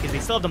peeking, because they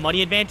still have the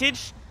money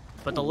advantage,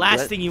 but the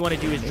last thing you want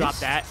to do is drop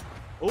that.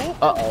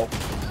 Oh,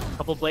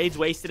 couple blades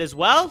wasted as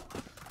well,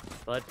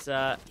 but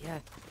yeah,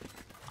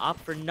 op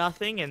for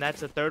nothing, and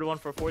that's a third one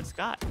for Fort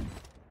Scott.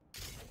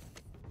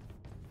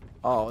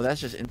 Oh,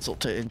 that's just insult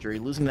to injury.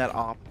 Losing that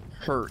op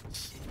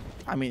hurts.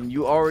 I mean,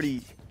 you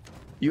already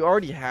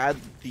had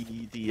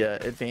the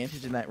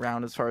advantage in that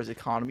round as far as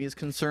economy is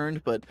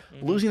concerned, but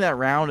losing that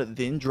round,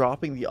 then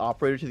dropping the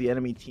operator to the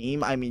enemy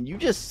team, I mean, you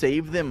just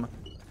saved them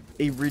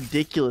a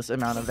ridiculous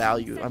amount of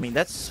value. I mean,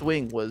 that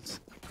swing was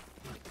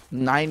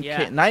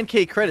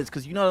 9K credits,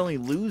 because you not only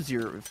lose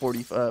your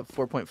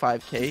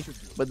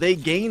 4.5K, but they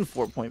gain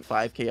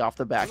 4.5K off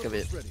the back of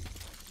it.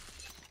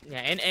 Yeah,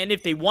 and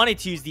if they wanted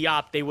to use the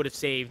op, they would have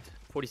saved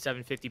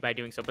 4750 by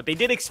doing so, but they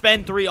did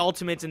expend 3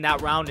 ultimates in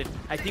that round, and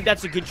I think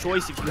that's a good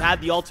choice. If you have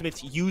the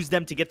ultimates, use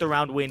them to get the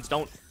round wins.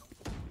 Don't,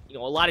 you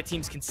know, a lot of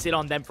teams can sit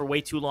on them for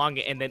way too long,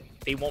 and then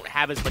they won't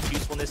have as much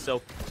usefulness,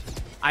 so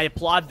I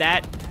applaud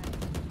that,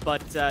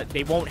 but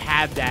they won't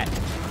have that,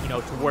 you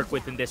know, to work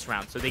with in this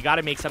round, so they got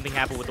to make something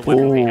happen with the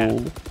weapon they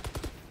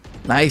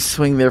have. Nice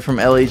swing there from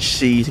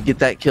LHC to get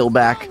that kill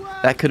back.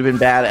 That could have been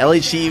bad.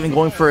 LHC even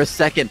going for a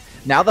second.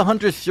 Now the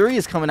Hunter's Fury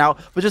is coming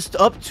out, but just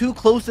up too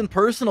close and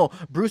personal.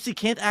 Brucey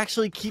can't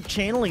actually keep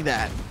channeling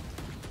that.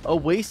 A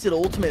wasted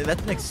ultimate.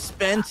 That's an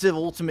expensive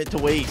ultimate to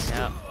waste.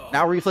 Yeah.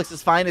 Now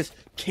Reflex's finest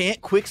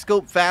can't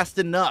quickscope fast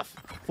enough.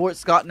 Fort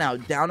Scott now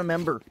down a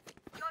member.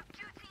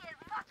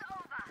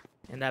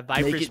 And that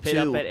Viper's pit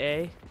up at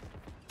A.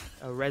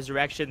 A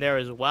resurrection there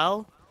as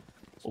well.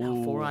 So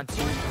now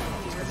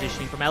 4-on-2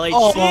 positioning from LHC.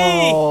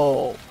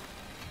 Oh!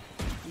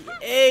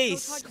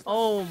 Ace!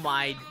 Oh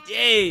my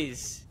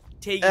days!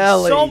 Taking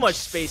so much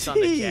space on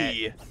the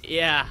Jet.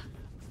 Yeah.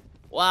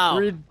 Wow.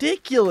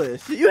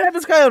 Ridiculous. You had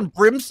this guy on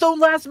Brimstone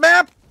last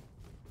map?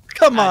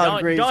 Come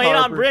on, Graves don't hate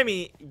on Harbor.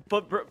 Brimmy.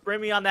 Put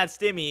Brimmy on that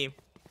stimmy,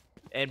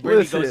 and Brimmy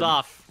goes Listen,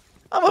 off.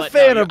 I'm a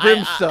fan of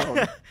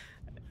Brimstone.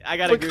 I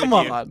gotta agree come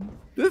with you. on.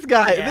 This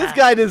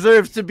guy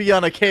deserves to be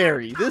on a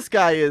carry. This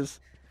guy is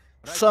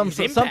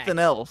something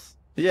else.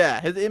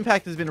 Yeah, his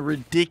impact has been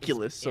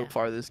ridiculous so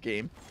far this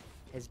game.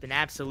 Has been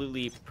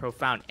absolutely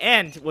profound.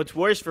 And what's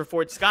worse for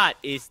Fort Scott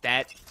is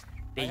that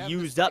they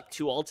used up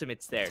 2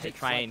 ultimates there to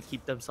try and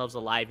keep themselves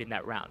alive in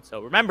that round.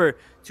 So remember,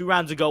 2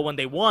 rounds ago when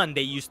they won,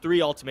 they used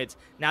 3 ultimates.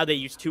 Now they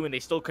used 2 and they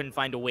still couldn't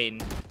find a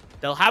win.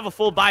 They'll have a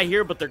full buy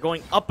here, but they're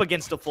going up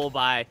against a full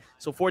buy.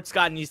 So Fort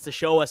Scott needs to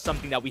show us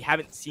something that we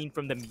haven't seen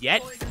from them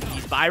yet in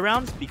these buy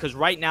rounds, because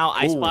right now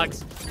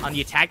Icebox on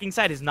the attacking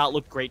side has not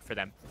looked great for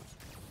them.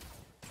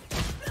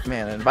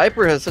 Man, and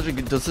Viper does such a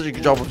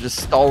good job of just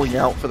stalling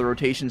out for the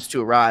rotations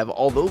to arrive.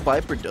 Although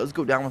Viper does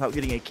go down without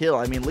getting a kill.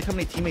 I mean, look how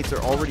many teammates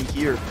are already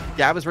here.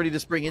 Gab is ready to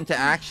spring into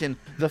action.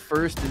 The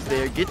first is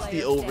there, gets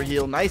the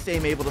overheal. Nice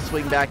aim, able to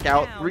swing back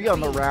out. 3 on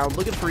the round,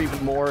 looking for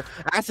even more.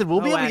 Acid will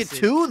be able to get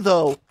 2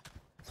 though,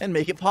 and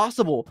make it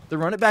possible. The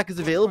run it back is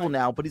available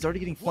now, but he's already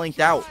getting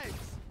flanked out.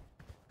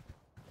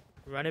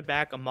 Run it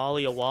back, a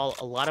molly, a wall,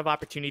 a lot of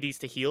opportunities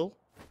to heal.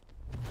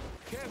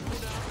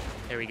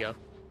 There we go.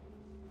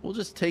 We'll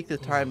just take the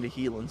time to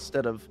heal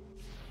instead of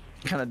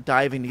kind of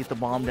diving to get the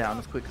bomb down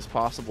as quick as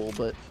possible.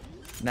 But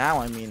now,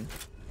 I mean,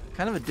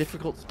 kind of a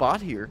difficult spot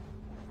here.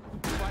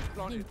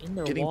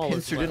 Getting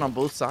pincered in on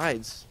both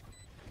sides.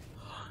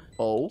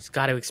 Oh. Just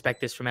got to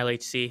expect this from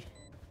LHC.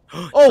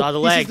 Oh, Saw the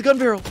he leg. sees the gun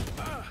barrel.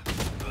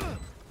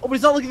 Oh, but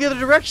he's not looking the other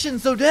direction.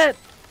 Zodette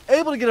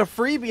able to get a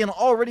freebie, and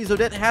already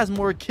Zodette has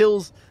more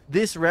kills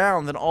this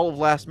round than all of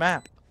last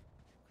map.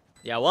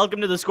 Yeah,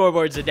 welcome to the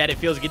scoreboard, Zodette. It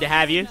feels good to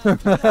have you.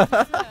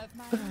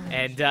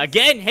 And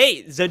again,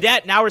 hey,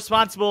 Zodette now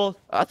responsible.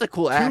 Oh, that's a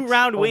cool axe.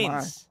 2-round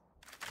wins.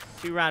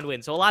 2-round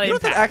wins. So a lot of You know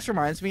what impact. that axe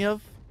reminds me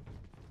of?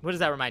 What does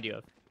that remind you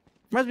of?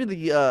 Reminds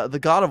me of the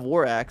God of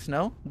War axe.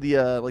 No,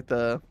 the like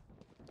the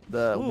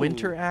Ooh.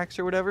 winter axe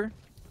or whatever.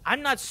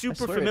 I'm not super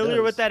swear it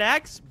familiar with does. that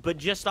axe, but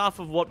just off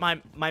of what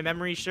my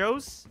memory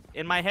shows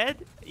in my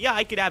head, yeah,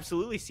 I could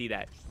absolutely see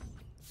that.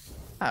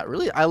 Ah,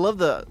 really, I love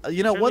the.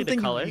 You know, Certainly one the thing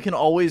color. you can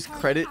always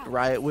credit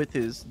Riot with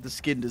is the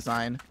skin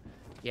design.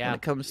 Yeah. When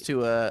it comes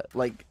to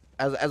like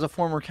as a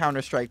former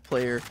Counter-Strike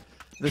player,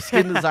 the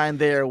skin design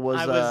there was.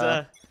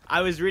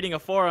 I was reading a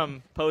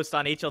forum post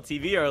on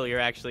HLTV earlier,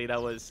 actually,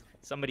 that was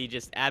somebody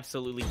just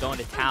absolutely going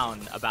to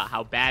town about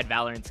how bad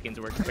Valorant skins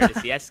were compared to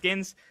CS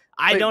skins.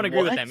 I Wait, don't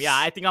agree with what? them. Yeah,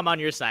 I think I'm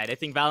on your side. I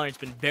think Valorant's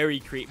been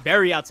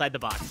very outside the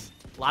box.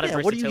 A lot of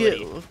What do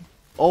versatility. you get?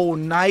 Oh,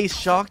 nice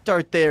shock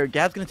dart there.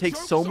 Gab's gonna take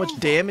so much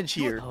damage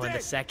here. Oh, in the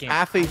second.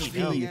 Half How do you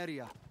know?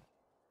 HP.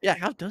 Yeah,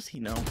 how does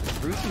he know?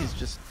 Brucey's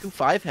just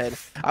 2-5 head.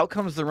 Out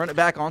comes the run it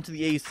back onto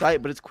the A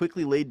site, but it's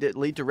quickly laid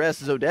to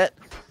rest. Zodette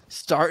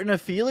starting to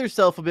feel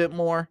herself a bit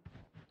more.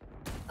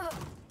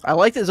 I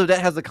like that Zodette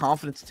has the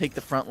confidence to take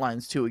the front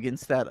lines too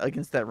against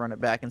that run it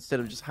back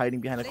instead of just hiding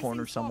behind a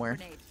corner somewhere.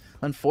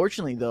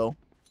 Unfortunately though,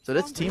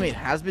 Zodette's teammate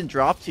has been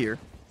dropped here.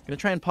 Gonna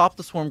try and pop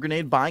the swarm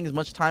grenade, buying as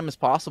much time as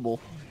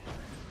possible.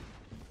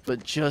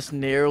 But just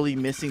narrowly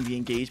missing the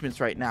engagements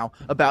right now.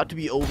 About to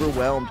be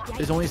overwhelmed.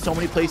 There's only so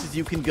many places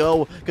you can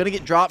go. Gonna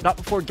get dropped, not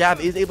before Gab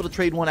is able to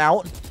trade one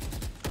out.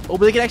 Oh, but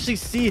they can actually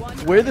see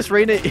where this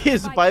Reyna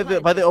is by the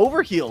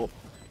overheal.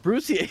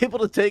 Brucey able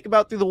to take him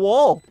out through the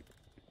wall.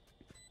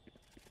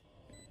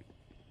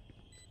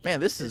 Man,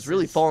 this is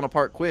really falling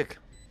apart quick.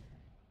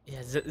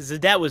 Yeah,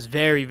 Zodette was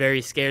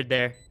very scared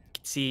there. You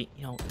can see,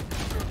 you know,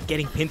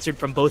 getting pincered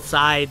from both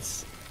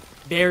sides.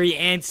 Very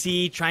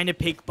antsy, trying to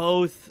pick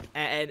both,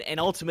 and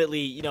ultimately,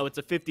 you know, it's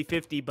a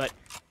 50-50, but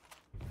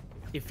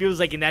it feels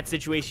like in that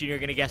situation you're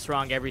going to guess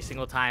wrong every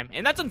single time.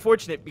 And that's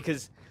unfortunate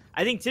because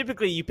I think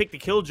typically you pick the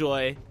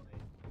Killjoy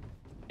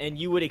and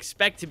you would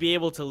expect to be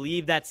able to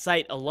leave that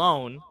site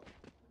alone.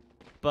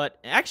 But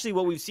actually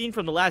what we've seen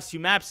from the last 2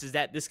 maps is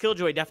that this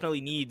Killjoy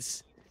definitely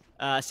needs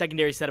a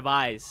secondary set of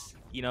eyes.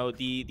 You know,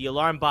 the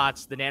alarm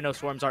bots, the nano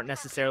swarms aren't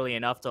necessarily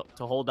enough to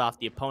hold off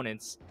the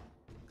opponents.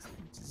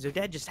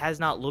 Zodette just has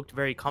not looked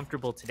very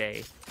comfortable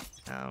today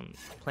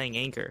playing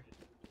Anchor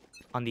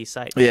on these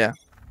sites. Yeah,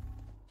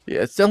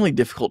 it's definitely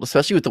difficult,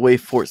 especially with the way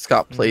Fort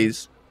Scott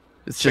plays.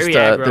 It's just very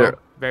aggro,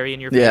 very in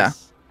your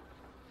face.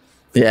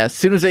 Yeah. As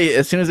soon as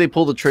they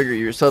pull the trigger,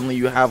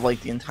 you have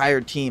like the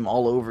entire team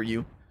all over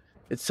you.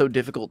 It's so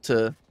difficult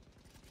to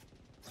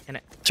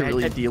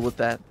really deal with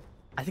that.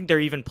 I think they're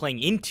even playing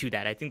into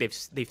that. I think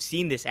they've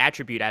seen this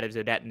attribute out of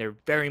Zodette, and they're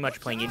very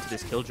much playing into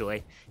this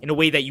Killjoy in a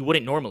way that you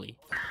wouldn't normally.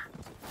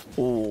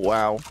 Oh,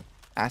 wow.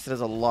 Acid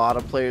has a lot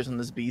of players on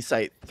this B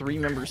site. 3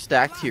 members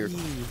stacked here.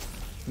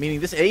 Meaning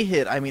this A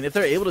hit, I mean, if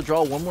they're able to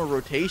draw one more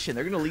rotation,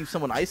 they're going to leave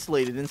someone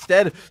isolated.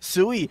 Instead,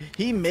 Sui,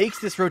 he makes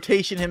this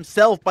rotation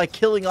himself by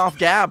killing off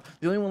Gab.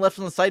 The only one left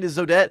on the site is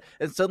Zodette,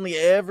 and suddenly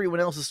everyone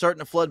else is starting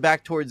to flood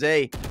back towards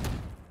A.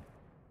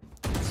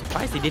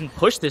 Surprised they didn't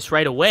push this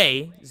right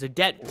away.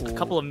 Zodette, a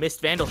couple of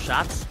missed Vandal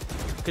shots.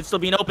 Could still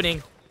be an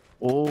opening.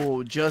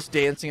 Oh, just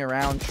dancing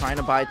around, trying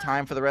to buy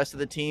time for the rest of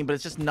the team, but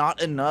it's just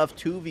not enough.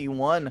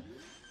 2v1.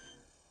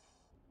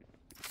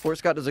 Fort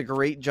Scott does a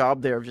great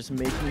job there of just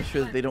making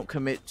sure that they don't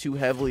commit too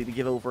heavily to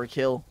give over a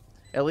kill.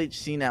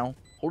 LHC now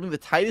holding the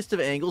tightest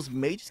of angles,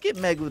 may just get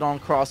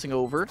Megalodon crossing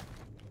over.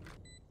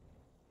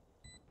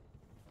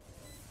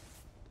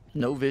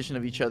 No vision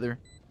of each other.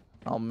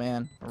 Oh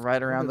man,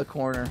 right around the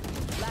corner.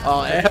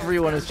 Oh,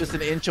 everyone is just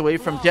an inch away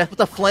from death, but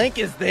the flank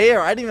is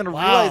there. I didn't even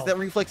realize that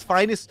Reflex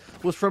Finest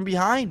was from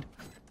behind.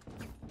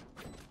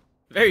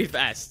 Very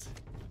fast.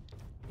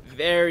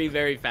 Very,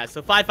 very fast.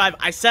 So 5-5.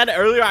 I said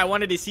earlier I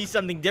wanted to see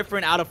something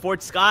different out of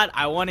Fort Scott.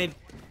 I wanted,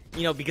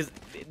 you know, because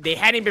they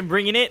hadn't been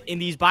bringing it in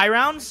these buy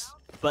rounds,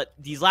 but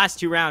these last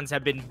 2 rounds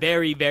have been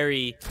very,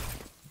 very,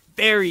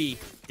 very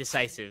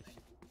decisive.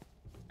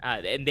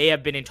 And they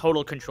have been in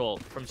total control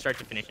from start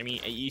to finish. I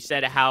mean, you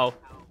said how,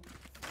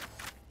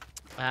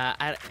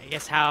 I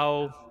guess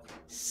how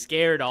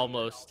scared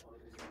almost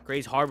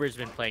Grays Harbor's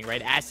been playing,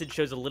 right? Acid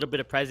shows a little bit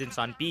of presence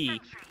on B,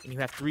 and you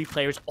have 3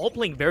 players all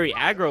playing very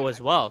aggro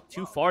as well.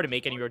 Too far to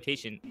make any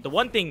rotation. The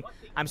one thing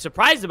I'm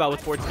surprised about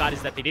with Fort Scott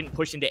is that they didn't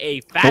push into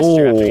A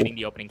faster after getting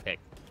the opening pick.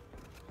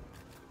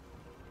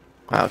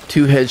 Wow,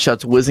 2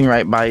 headshots whizzing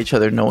right by each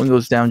other. No one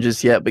goes down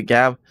just yet, but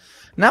Gab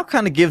now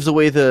kind of gives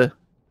away the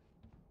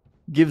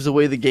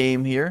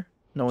game here,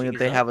 knowing that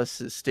they have a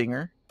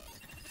stinger.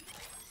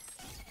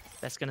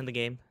 Best gun in the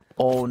game.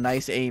 Oh,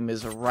 nice aim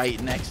is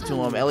right next to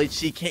him.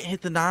 LHC can't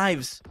hit the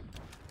knives.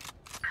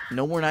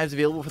 No more knives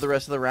available for the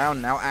rest of the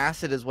round. Now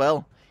Acid as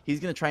well. He's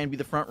going to try and be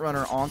the front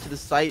runner onto the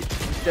site.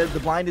 Instead, the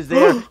blind is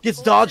there.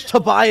 Gets dodged.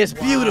 Tobias,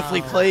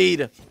 beautifully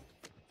played.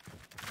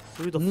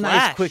 Through the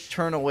nice quick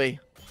turn away.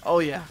 Oh,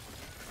 yeah.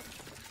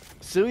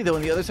 Sui, though,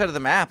 on the other side of the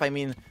map, I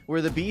mean,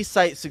 where the B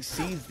site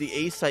succeeds, the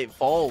A site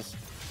falls.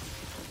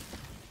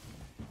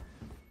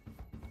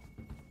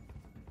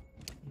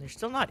 They're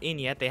still not in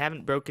yet. They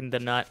haven't broken the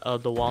nut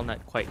of the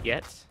walnut quite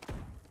yet.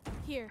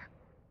 Here.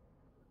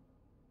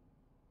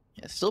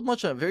 Yeah, still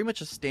very much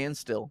a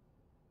standstill.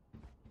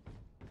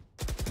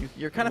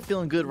 You're kind of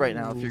feeling good right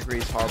now if you're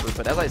Grays Harbor,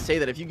 but as I say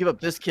that, if you give up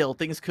this kill,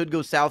 things could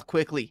go south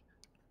quickly.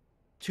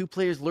 2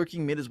 players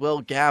lurking mid as well.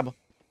 Gab.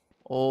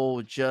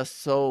 Oh,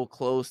 just so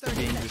close to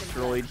being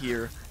destroyed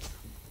here.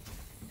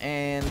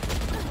 And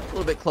a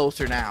little bit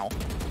closer now.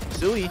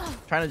 Sui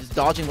trying to just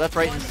dodging left,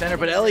 right, and center,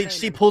 but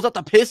LHC pulls out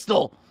the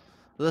pistol.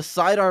 The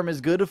sidearm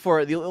is good for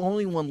it. The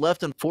only one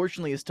left,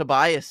 unfortunately, is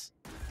Tobias.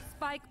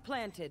 Spike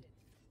planted.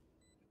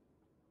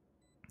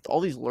 All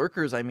these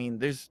lurkers, I mean,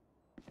 there's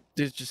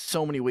just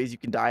so many ways you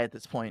can die at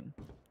this point.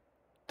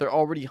 They're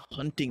already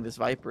hunting this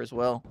Viper as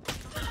well.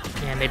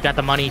 And they've got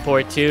the money for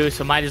it too,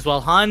 so might as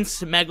well hunt.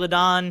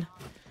 Megalodon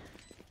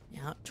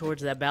out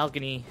towards that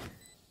balcony.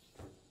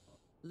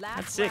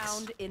 That's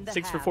 6.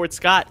 6 for Fort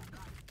Scott.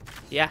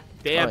 Yeah,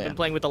 they have been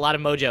playing with a lot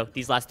of mojo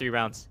these last 3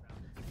 rounds.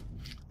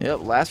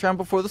 Yep, last round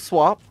before the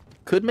swap.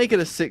 Could make it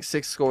a 6-6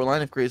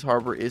 scoreline if Grays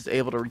Harbor is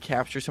able to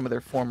recapture some of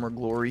their former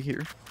glory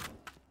here.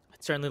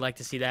 I'd certainly like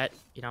to see that.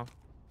 You know,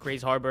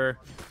 Grays Harbor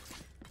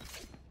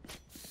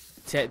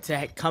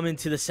to come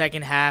into the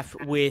second half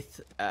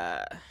with,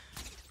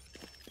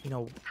 you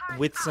know,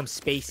 with some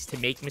space to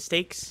make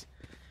mistakes.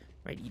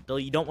 Right,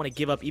 you don't want to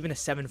give up even a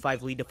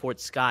 7-5 lead to Fort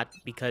Scott,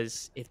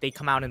 because if they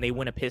come out and they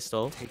win a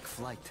pistol, Take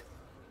flight.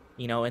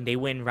 you know, and they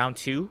win round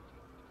 2,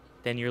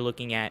 then you're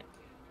looking at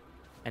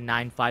a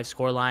 9-5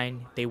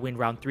 scoreline. They win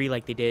round 3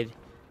 like they did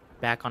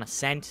back on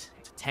Ascent.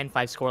 It's a 10-5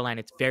 scoreline.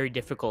 It's very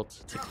difficult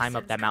to climb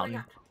up that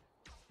mountain.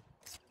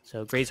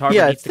 So Grays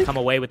Harbor needs to come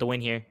away with the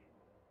win here.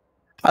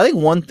 I think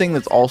one thing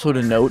that's also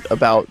to note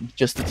about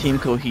just the team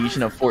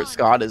cohesion of Fort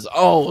Scott is,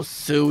 oh,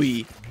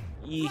 Sui.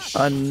 Yeesh.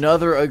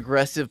 Another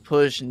aggressive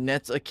push,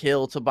 nets a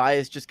kill.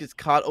 Tobias just gets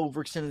caught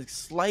overextended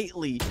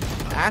slightly.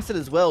 Acid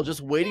as well,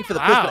 just waiting for the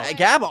push. But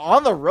Gab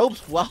on the ropes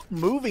while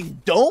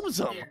moving, domes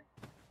him.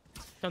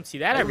 Don't see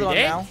that every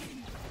day. Now.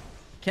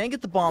 Can't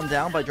get the bomb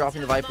down by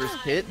dropping the Viper's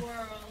pit.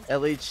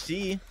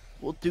 LHC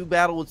will do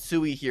battle with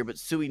Sui here, but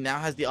Sui now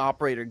has the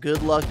operator.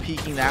 Good luck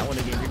peeking that one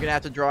again. You're going to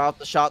have to draw out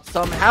the shot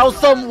somehow,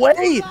 some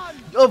way.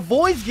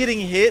 Avoids getting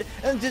hit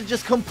and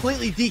just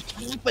completely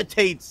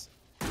decapitates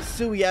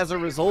Sui as a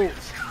result.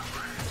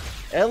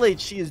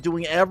 LHC is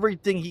doing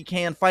everything he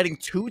can, fighting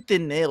tooth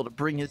and nail to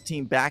bring his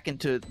team back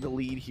into the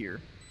lead here,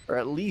 or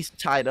at least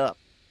tied up.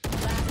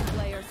 Last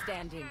player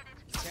standing.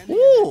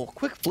 Ooh,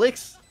 quick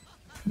flicks.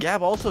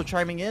 Gab also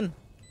chiming in.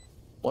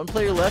 1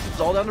 player left.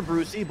 It's all down to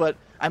Brucey, but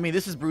I mean,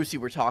 this is Brucey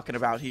we're talking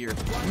about here.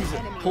 He's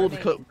pulled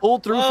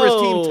through for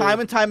his team time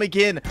and time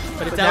again.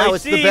 But now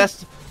it's the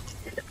best.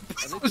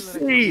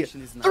 Brucey,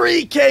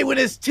 3K when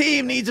his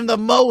team needs him the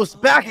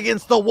most. Back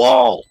against the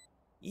wall.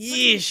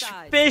 Yeesh,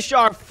 fish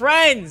are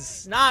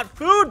friends, not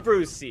food,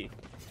 Brucey.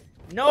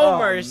 No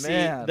mercy.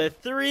 Man. The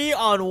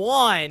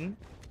 3-on-1.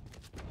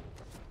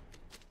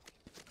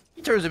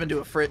 He turns him into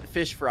a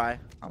fish fry.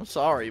 I'm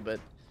sorry,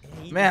 but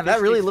man, that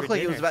really looked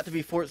like it was about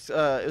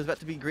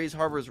to be Grays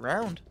Harbor's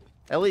round.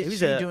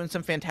 LHC doing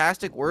some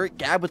fantastic work.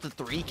 Gab with the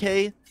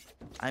 3K.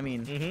 I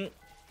mean,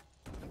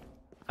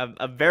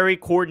 a very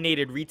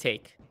coordinated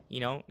retake. you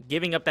know,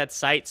 giving up that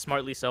site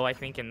smartly so, I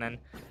think, and then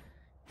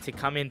to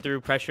come in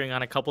through pressuring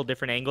on a couple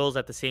different angles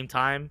at the same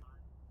time.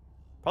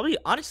 Probably,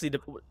 honestly,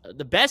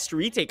 the best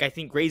retake I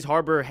think Grays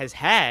Harbor has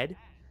had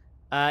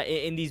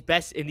in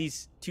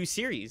these two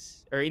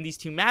series, or in these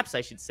two maps,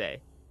 I should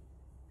say.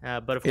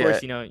 But of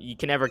course, you know, you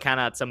can never count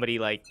out somebody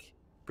like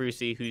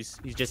Brucey, who's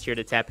just here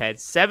to tap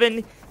heads.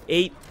 7,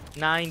 8,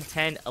 9,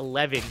 10,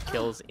 11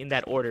 kills in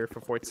that order for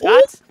Fort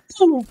Scott.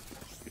 Ooh.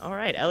 All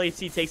right,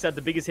 LHC takes out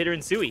the biggest hitter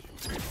in Sui.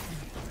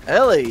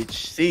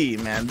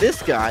 LHC, man,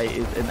 this guy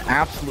is an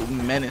absolute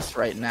menace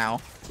right now.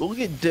 We'll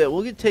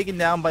get taken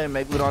down by a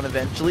Megalodon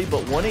eventually,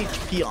 but 1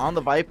 HP on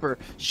the Viper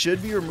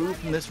should be removed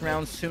from this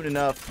round soon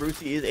enough.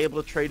 Brucey is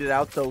able to trade it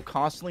out, though,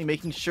 constantly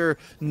making sure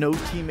no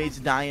teammates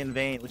die in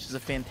vain, which is a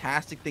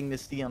fantastic thing to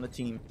see on the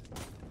team.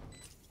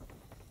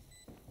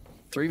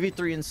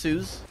 3v3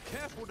 ensues.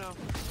 Careful now.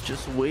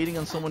 Just waiting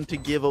on someone to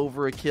give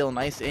over a kill.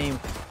 Nice aim.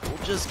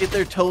 We'll just get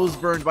their toes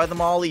burned by the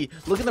molly.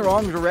 Look in the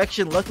wrong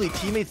direction. Luckily,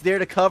 teammates there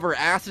to cover.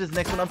 Acid is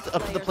next one up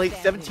to the plate.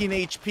 17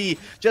 HP.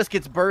 Just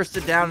gets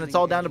bursted down, and it's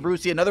all down to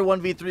Brucey. Another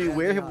 1v3.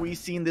 Where have we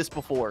seen this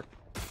before?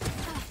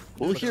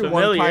 We'll hear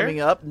one climbing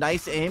up.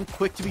 Nice aim.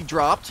 Quick to be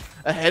dropped.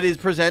 A head is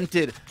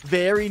presented.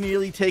 Very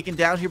nearly taken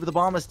down here, but the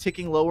bomb is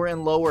ticking lower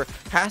and lower.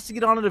 Has to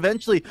get on it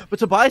eventually, but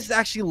Tobias is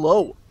actually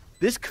low.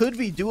 This could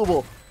be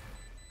doable.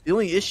 The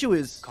only issue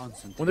is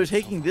when they're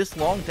taking this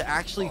long to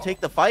actually take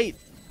the fight.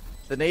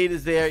 The nade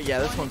is there. Yeah,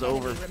 this one's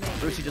over.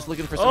 Brucey just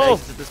looking for some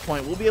exits at this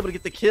point. We'll be able to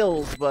get the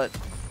kills, but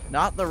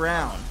not the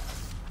round.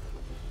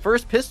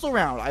 First pistol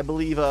round, I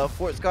believe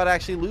Fort Scott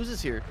actually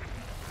loses here.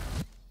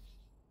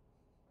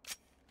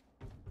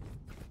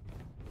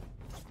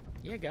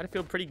 Yeah, gotta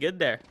feel pretty good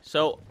there.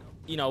 So,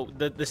 you know,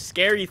 the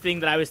scary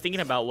thing that I was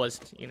thinking about was,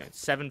 you know,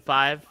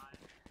 7-5.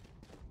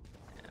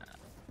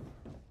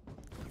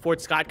 Fort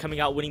Scott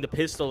coming out winning the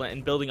pistol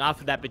and building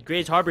off of that, but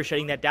Grays Harbor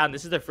shutting that down.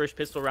 This is their first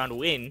pistol round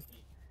win.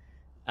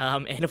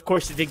 And of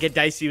course it did get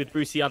dicey with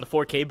Brucey on the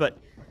 4K, but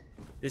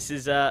this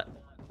is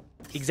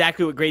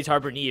exactly what Grays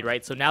Harbor need,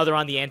 right? So now they're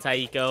on the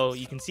anti-eco.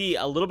 You can see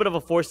a little bit of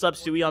a force up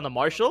Sui on the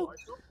Marshall.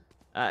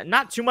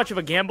 Not too much of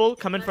a gamble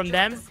coming from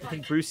them. I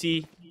think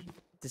Brucey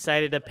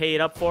decided to pay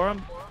it up for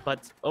him,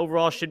 but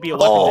overall should be a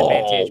weapons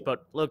advantage.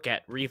 But look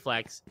at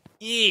Reflex.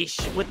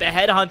 Yeesh, with the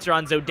headhunter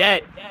on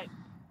Zodette.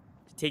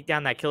 Take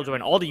down that killjoy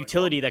and all the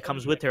utility that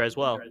comes with her as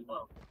well.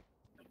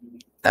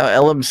 Now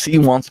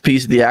LMC wants a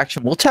piece of the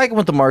action. We'll tag him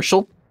with the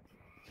Marshall.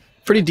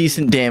 Pretty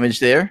decent damage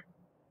there.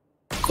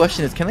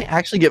 Question is, can they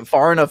actually get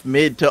far enough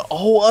mid to...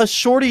 Oh, a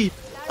shorty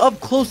up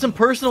close and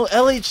personal.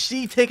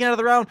 LHC taken out of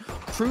the round.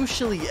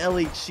 Crucially,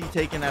 LHC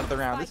taken out of the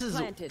round. This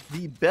is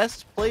the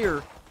best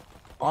player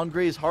on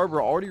Grays Harbor,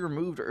 already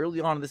removed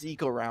early on in this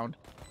eco round.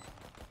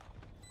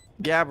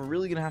 Gab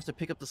really going to have to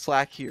pick up the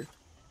slack here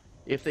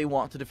if they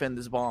want to defend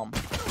this bomb.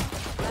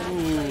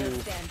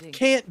 Ooh.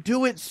 Can't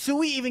do it.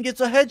 Sui even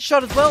gets a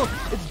headshot as well.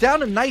 It's down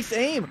to nice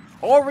aim.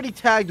 Already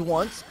tagged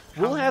once.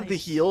 We'll have the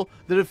heal.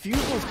 The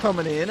defusel's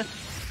coming in.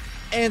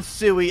 And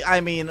Sui, I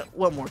mean,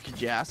 what more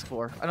could you ask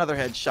for? Another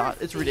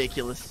headshot. It's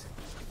ridiculous.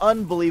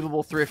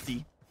 Unbelievable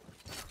thrifty.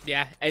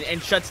 Yeah,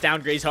 and shuts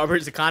down Grays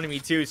Harbor's economy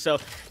too. So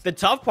the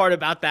tough part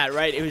about that,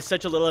 right, it was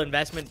such a little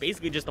investment.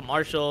 Basically just a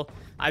Marshall.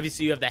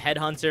 Obviously you have the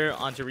headhunter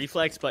onto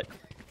Reflex, but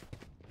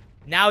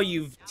now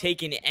you've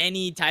taken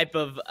any type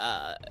of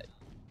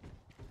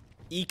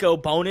eco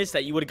bonus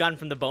that you would have gotten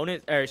from the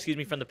bonus, or excuse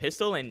me, from the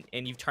pistol, and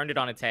you've turned it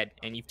on its head,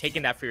 and you've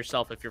taken that for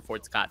yourself if you're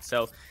Fort Scott.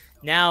 So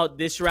now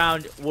this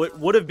round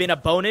would have been a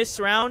bonus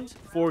round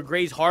for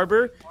Grays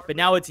Harbor, but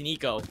now it's an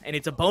eco, and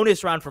it's a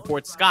bonus round for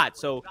Fort Scott.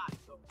 So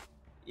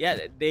yeah,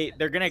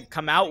 they're gonna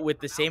come out with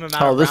the same amount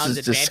of rounds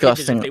advantage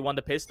as if they won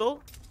the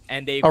pistol,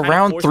 and they a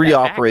round 3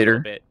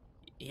 operator.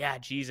 Yeah,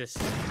 Jesus.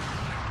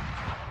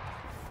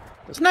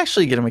 Doesn't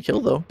actually get him a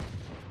kill though.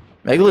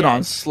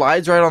 Megalodon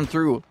slides right on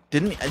through. I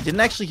didn't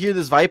actually hear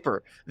this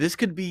Viper. This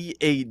could be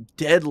a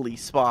deadly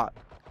spot.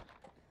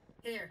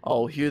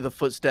 Oh, hear the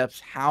footsteps.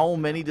 How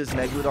many does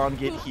Megalodon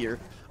get here?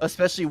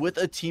 Especially with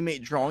a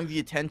teammate drawing the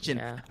attention.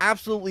 Yeah.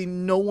 Absolutely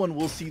no one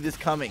will see this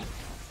coming.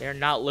 They're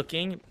not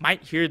looking.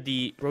 Might hear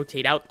the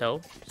rotate out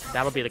though. So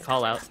that'll be the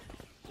call out.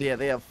 Yeah,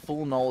 they have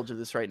full knowledge of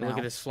this right now. Look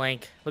at this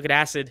flank. Look at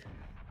Acid.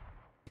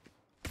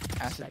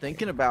 Acid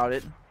thinking about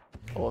it.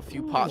 Oh, a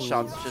few pot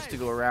shots just to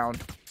go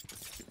around.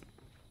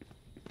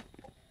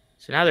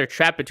 So now they're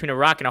trapped between a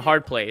rock and a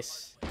hard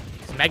place.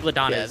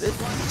 Megalodon is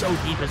so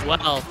deep as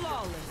well.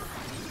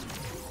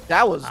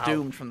 That was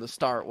doomed from the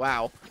start.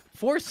 Wow.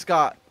 Fort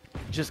Scott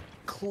just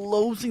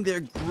closing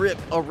their grip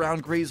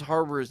around Grays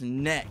Harbor's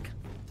neck.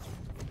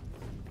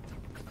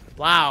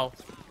 Wow.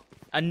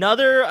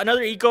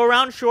 Another eco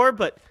round, sure,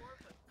 but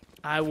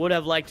I would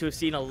have liked to have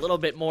seen a little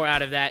bit more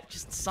out of that.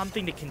 Just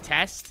something to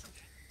contest,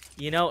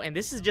 you know, and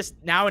this is just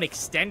now an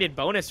extended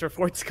bonus for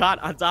Fort Scott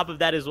on top of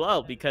that as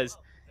well, because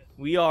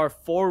we are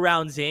 4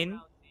 rounds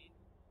in,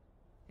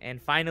 and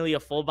finally a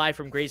full buy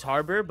from Grays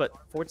Harbor, but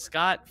Fort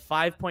Scott,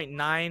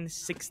 5.9,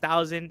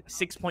 6,000,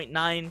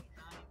 6.9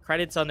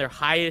 credits on their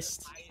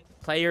highest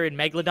player in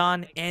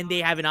Megalodon, and they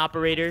have an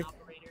operator.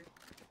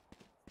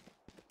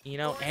 you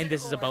know, and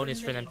this is a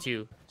bonus for them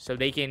too. So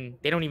they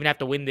don't even have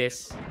to win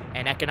this,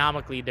 and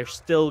economically they're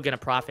still gonna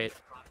profit.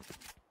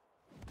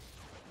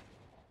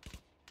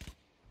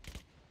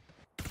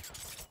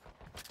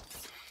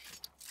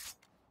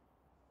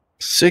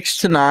 Six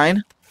to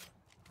 9.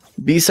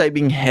 B side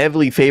being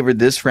heavily favored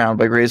this round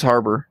by Grays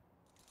Harbor.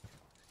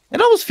 It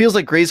almost feels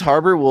like Grays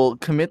Harbor will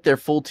commit their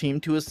full team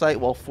to a site,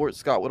 while Fort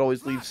Scott would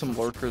always leave some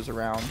lurkers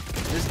around.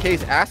 In this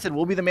case, Acid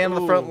will be the man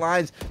on the front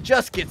lines.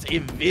 Just gets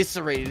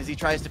eviscerated as he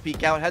tries to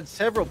peek out. Had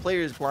several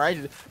players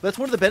blinded. But that's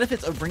one of the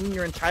benefits of bringing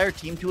your entire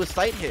team to a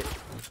site hit.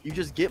 You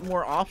just get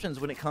more options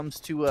when it comes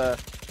to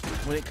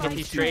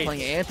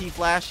playing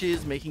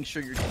anti-flashes, making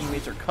sure your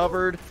teammates are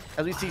covered.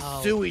 As we see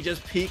Sui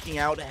just peeking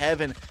out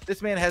heaven.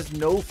 This man has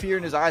no fear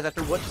in his eyes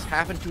after what just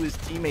happened to his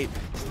teammate.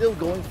 Still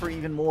going for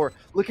even more.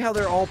 Look how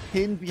they're all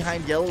pinned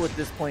behind yellow at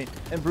this point,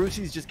 and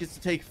Brucey's just gets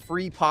to take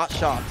free pot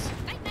shots.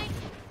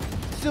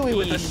 Sui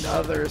with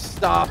another.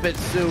 Stop it,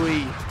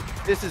 Sui.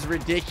 This is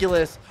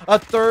ridiculous. A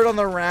third on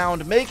the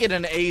round. Make it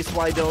an ace,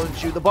 why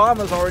don't you? The bomb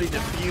is already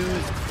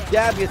defused.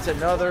 Gab gets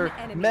another.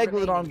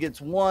 Megalodon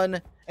gets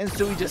one. And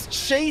Sui just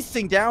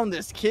chasing down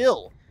this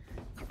kill.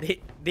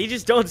 They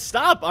just don't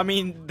stop. I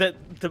mean, the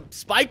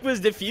spike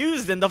was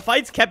defused and the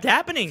fights kept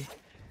happening.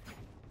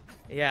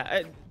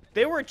 Yeah,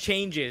 there were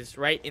changes,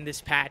 right, in this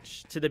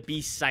patch to the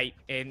B site.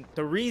 And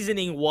the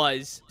reasoning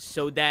was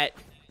so that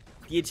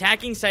the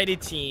attacking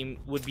sided team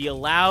would be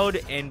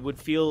allowed and would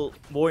feel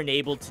more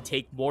enabled to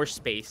take more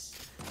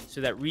space,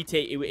 so that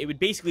it would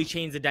basically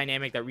change the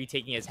dynamic that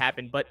retaking has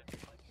happened. But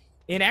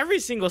in every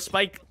single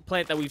spike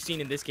plant that we've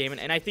seen in this game,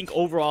 and I think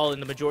overall in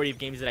the majority of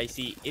games that I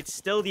see, it's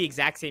still the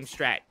exact same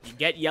strat. You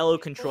get yellow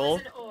control,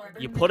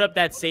 you put up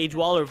that Sage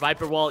wall or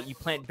Viper wall, you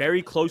plant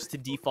very close to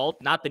default,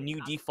 not the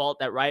new default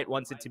that Riot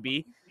wants it to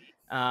be,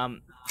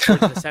 towards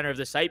the center of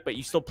the site, but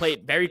you still play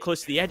it very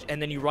close to the edge, and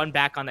then you run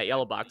back on that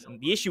yellow box. And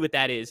the issue with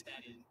that is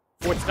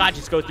Fort Scott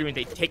just go through and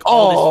they take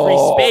all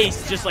this free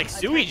space, just like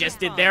Sui just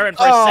did there, and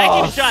for a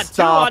second shot,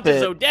 two onto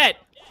Zodette.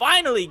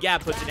 Finally,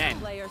 Gab puts an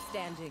end.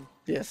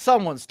 Yeah,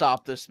 someone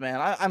stop this, man.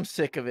 I'm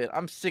sick of it.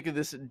 I'm sick of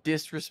this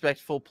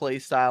disrespectful play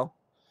style.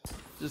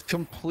 Just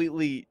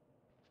completely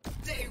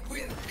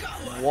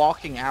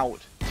walking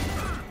out.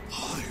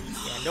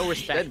 Yeah, no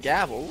respect. Dead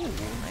Gab. Ooh,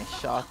 nice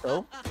shot,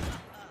 though.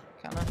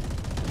 Kind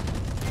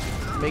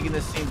of making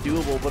this seem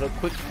doable, but a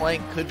quick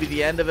flank could be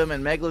the end of him,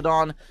 and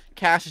Megalodon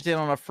cashes in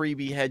on a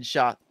freebie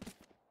headshot.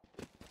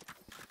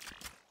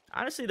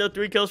 Honestly, though,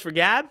 3 kills for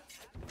Gab.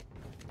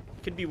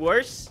 Could be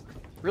worse.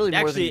 Really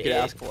more than you could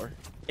ask for.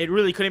 It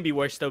really couldn't be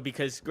worse, though,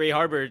 because Grey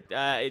Harbor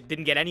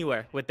didn't get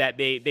anywhere with that.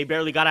 They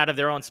barely got out of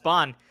their own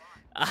spawn.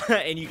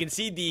 And you can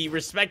see the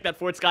respect that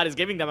Fort Scott is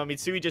giving them. I mean,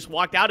 Sui just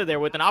walked out of there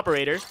with an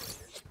operator.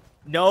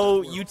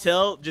 No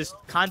util, just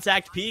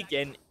contact peek,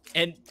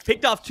 and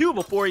picked off 2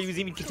 before he was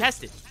even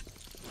contested.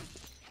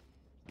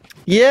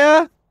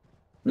 Yeah.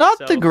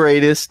 Not the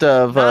greatest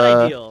of...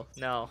 Not ideal,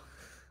 no.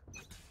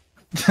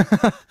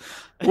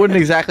 Wouldn't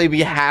exactly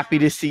be happy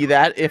to see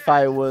that if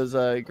I was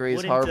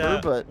Grays Harbor,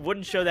 but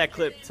wouldn't show that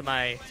clip to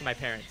my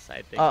parents,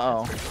 I think.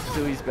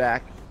 Sui's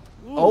back.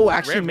 Ooh,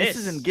 actually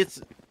misses and gets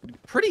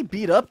pretty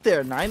beat up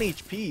there. 9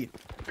 HP.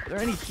 Are there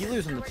any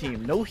healers on the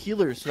team? No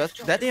healers, so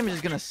that damage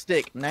is gonna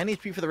stick. 9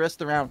 HP for the rest of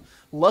the round.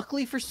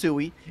 Luckily for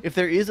Sui, if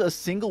there is a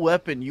single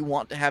weapon you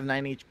want to have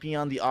 9 HP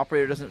on, the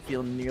operator doesn't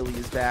feel nearly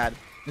as bad.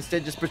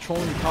 Instead, just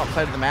patrolling the top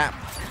side of the map,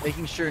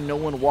 making sure no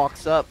one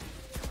walks up.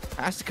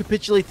 Has to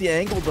capitulate the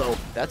angle, though.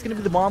 That's going to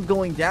be the bomb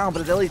going down,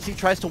 but as LAC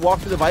tries to walk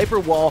through the Viper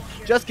wall,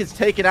 just gets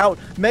taken out.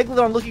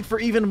 Megalodon looking for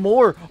even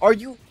more. Are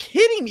you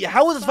kidding me?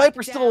 How is this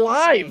Viper still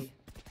alive?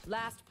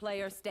 Last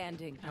player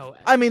standing.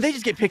 I mean, they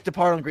just get picked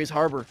apart on Grays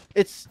Harbor.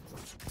 This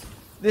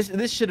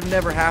should have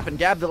never happened.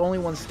 Gab, the only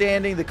one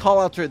standing. The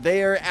callouts are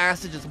there.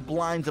 Acid just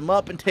blinds him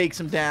up and takes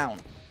him down.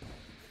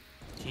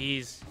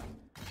 Jeez.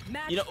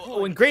 You know,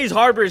 when Grays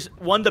Harbors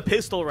won the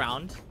pistol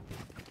round,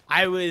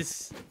 I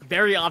was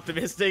very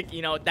optimistic.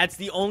 You know, that's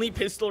the only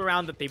pistol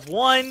round that they've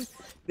won.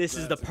 This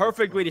is the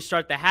perfect way to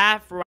start the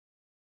half.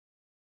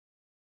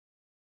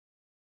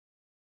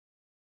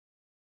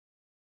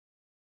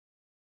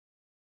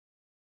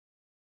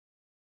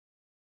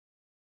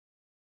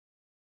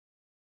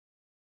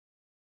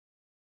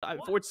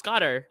 Fort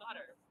Scott,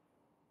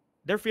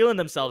 they're feeling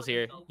themselves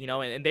here, you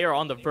know, and they are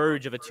on the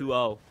verge of a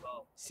 2-0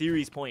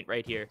 series point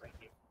right here.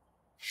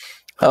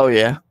 Oh,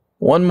 yeah.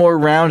 One more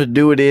round to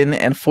do it in,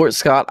 and Fort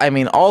Scott, I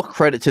mean, all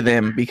credit to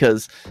them,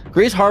 because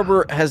Grays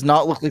Harbor has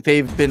not looked like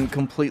they've been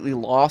completely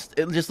lost.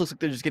 It just looks like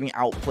they're just getting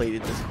outplayed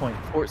at this point.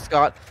 Fort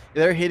Scott,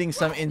 they're hitting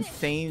some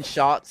insane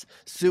shots.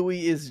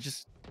 Sui is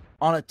just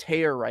on a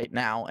tear right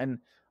now, and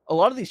a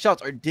lot of these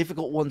shots are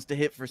difficult ones to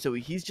hit for Sui.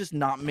 He's just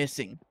not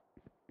missing.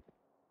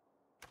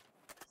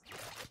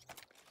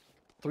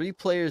 3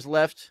 players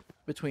left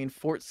between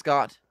Fort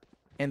Scott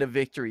and a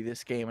victory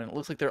this game, and it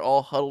looks like they're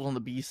all huddled on the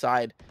B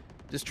side,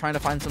 just trying to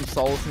find some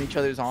solace in each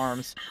other's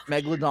arms.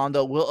 Megalodon,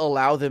 though, will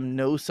allow them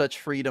no such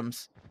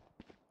freedoms.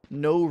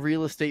 No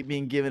real estate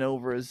being given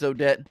over as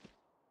Zodette.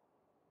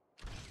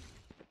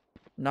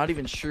 Not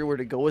even sure where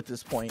to go at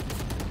this point.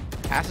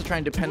 has to try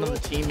and depend on the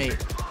teammate.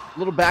 A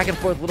little back and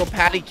forth, little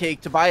patty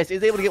cake. Tobias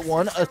is able to get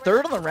a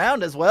third on the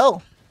round as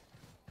well.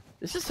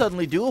 This is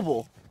suddenly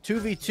doable.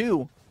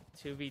 2v2.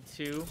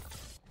 2v2.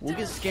 We'll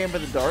get scammed by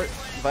the dart.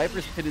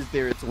 Viper's pit is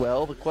there as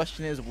well. The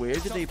question is, where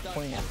do they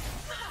plant?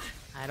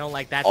 I don't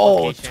like that Oh,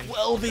 location.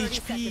 12 30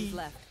 seconds HP.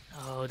 left.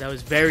 Oh, that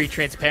was very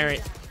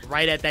transparent.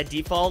 Right at that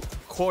default.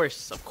 Of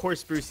course,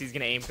 Brucey's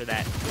gonna aim for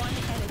that. One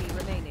enemy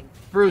remaining.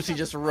 Brucey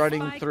just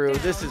running through.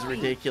 This is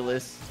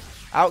ridiculous.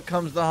 Out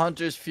comes the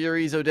Hunter's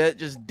Furies. Odette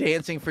just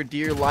dancing for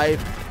dear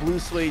life. Blue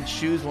suede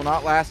shoes will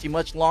not last you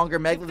much longer.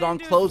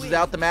 Megalodon closes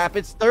out the map.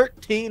 It's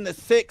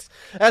 13-6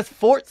 as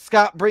Fort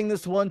Scott bring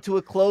this one to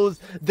a close.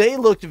 They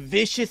looked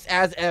vicious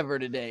as ever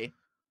today.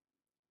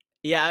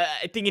 Yeah,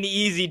 I think an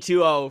easy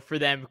 2-0 for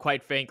them,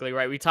 quite frankly,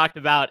 right? We talked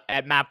about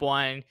at map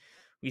 1,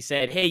 we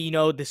said, hey, you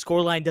know, the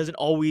scoreline doesn't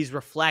always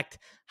reflect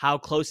how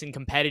close and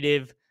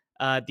competitive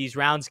these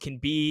rounds can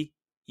be.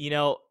 You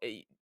know,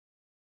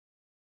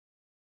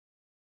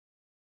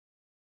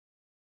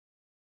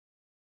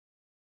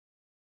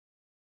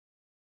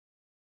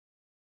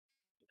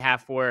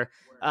 half for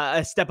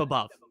a step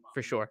above,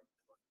 for sure.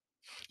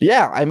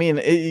 Yeah, I mean,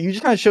 you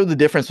just kind of showed the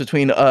difference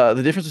between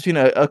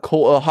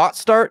a hot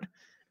start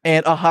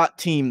and a hot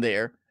team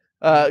there.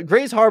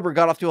 Grays Harbor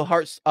got off to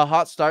a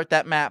hot start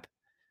that map,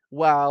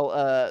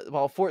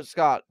 while Fort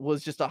Scott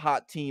was just a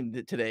hot team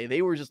today.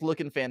 They were just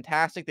looking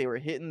fantastic. They were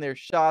hitting their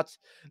shots.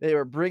 They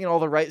were bringing all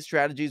the right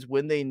strategies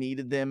when they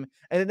needed them,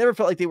 and it never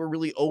felt like they were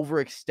really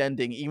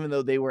overextending, even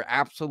though they were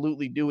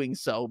absolutely doing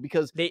so,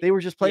 because they were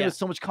just playing with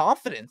so much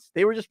confidence.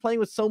 They were just playing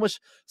with so much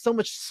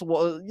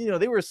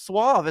they were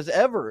suave as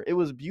ever. It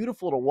was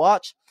beautiful to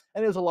watch,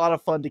 and it was a lot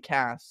of fun to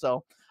cast.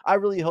 So I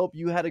really hope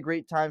you had a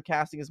great time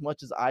casting as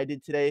much as I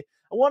did today.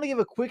 I want to give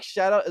a quick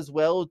shout out as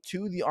well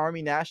to the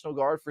Army National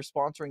Guard for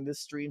sponsoring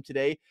this stream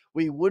today.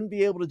 We wouldn't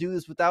be able to do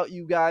this without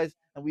you guys,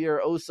 and we are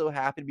oh so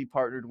happy to be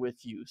partnered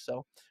with you.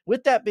 So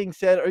with that being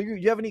said, do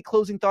you have any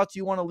closing thoughts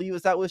you want to leave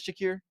us out with,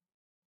 Shakir?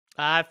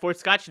 Fort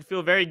Scott should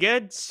feel very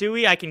good.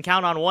 Suey, I can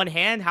count on one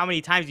hand how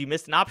many times you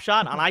missed an op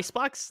shot on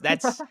Icebox.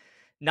 That's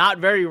not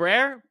very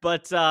rare,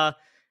 but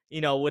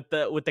you know, with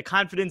the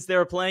confidence they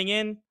were playing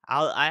in,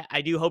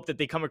 I do hope that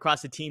they come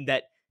across a team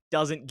that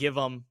doesn't give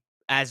them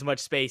as much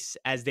space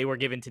as they were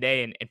given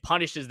today and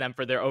punishes them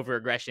for their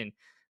over-aggression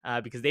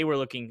because they were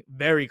looking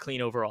very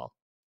clean overall.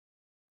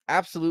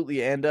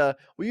 Absolutely. And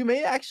we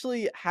may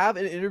actually have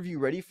an interview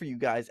ready for you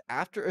guys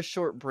after a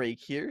short break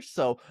here.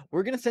 So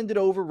we're going to send it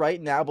over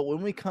right now. But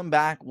when we come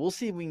back, we'll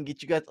see if we can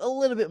get you guys a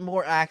little bit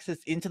more access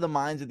into the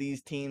minds of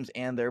these teams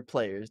and their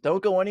players.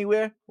 Don't go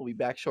anywhere. We'll be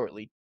back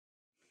shortly.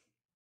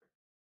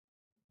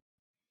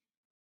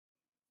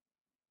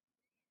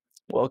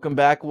 Welcome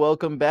back.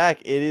 Welcome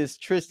back. It is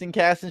Tristan,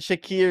 Cass, and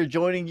Shakir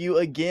joining you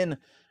again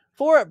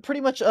for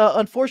pretty much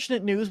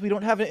unfortunate news. We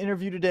don't have an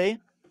interview today.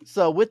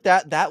 So with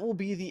that will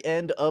be the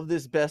end of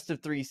this best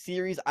of 3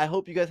 series. I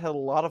hope you guys had a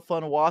lot of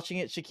fun watching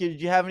it. Shakir,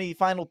 did you have any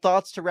final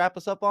thoughts to wrap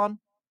us up on?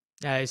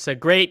 It's a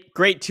great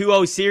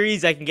 2-0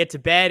 series. I can get to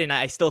bed, and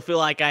I still feel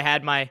like I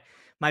had my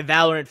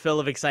Valorant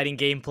fill of exciting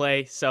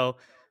gameplay. So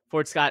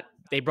Fort Scott,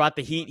 they brought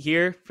the heat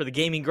here for the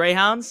Gaming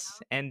Greyhounds,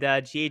 and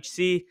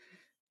GHC,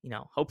 you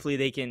know, hopefully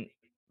they can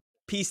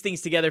piece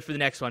things together for the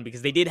next one,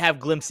 because they did have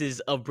glimpses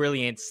of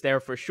brilliance there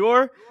for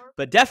sure,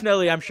 but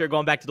definitely I'm sure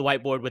going back to the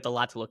whiteboard with a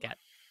lot to look at.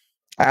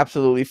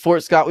 Absolutely.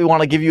 Fort Scott, we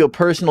want to give you a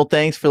personal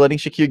thanks for letting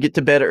Shakir get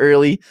to bed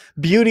early.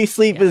 Beauty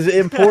sleep is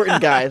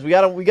important, guys. We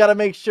gotta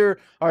make sure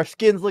our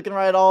skin's looking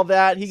right, all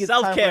that. He gets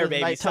self-care,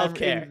 baby.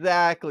 Self-care.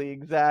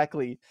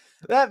 Exactly.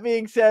 That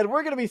being said,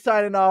 we're gonna be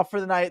signing off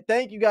for the night.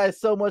 Thank you guys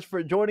so much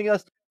for joining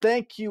us.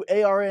 Thank you,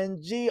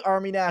 ARNG,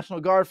 Army National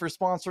Guard, for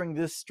sponsoring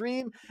this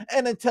stream.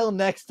 And until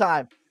next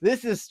time,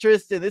 this is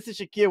Tristan, this is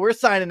Shakir. We're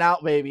signing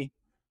out, baby.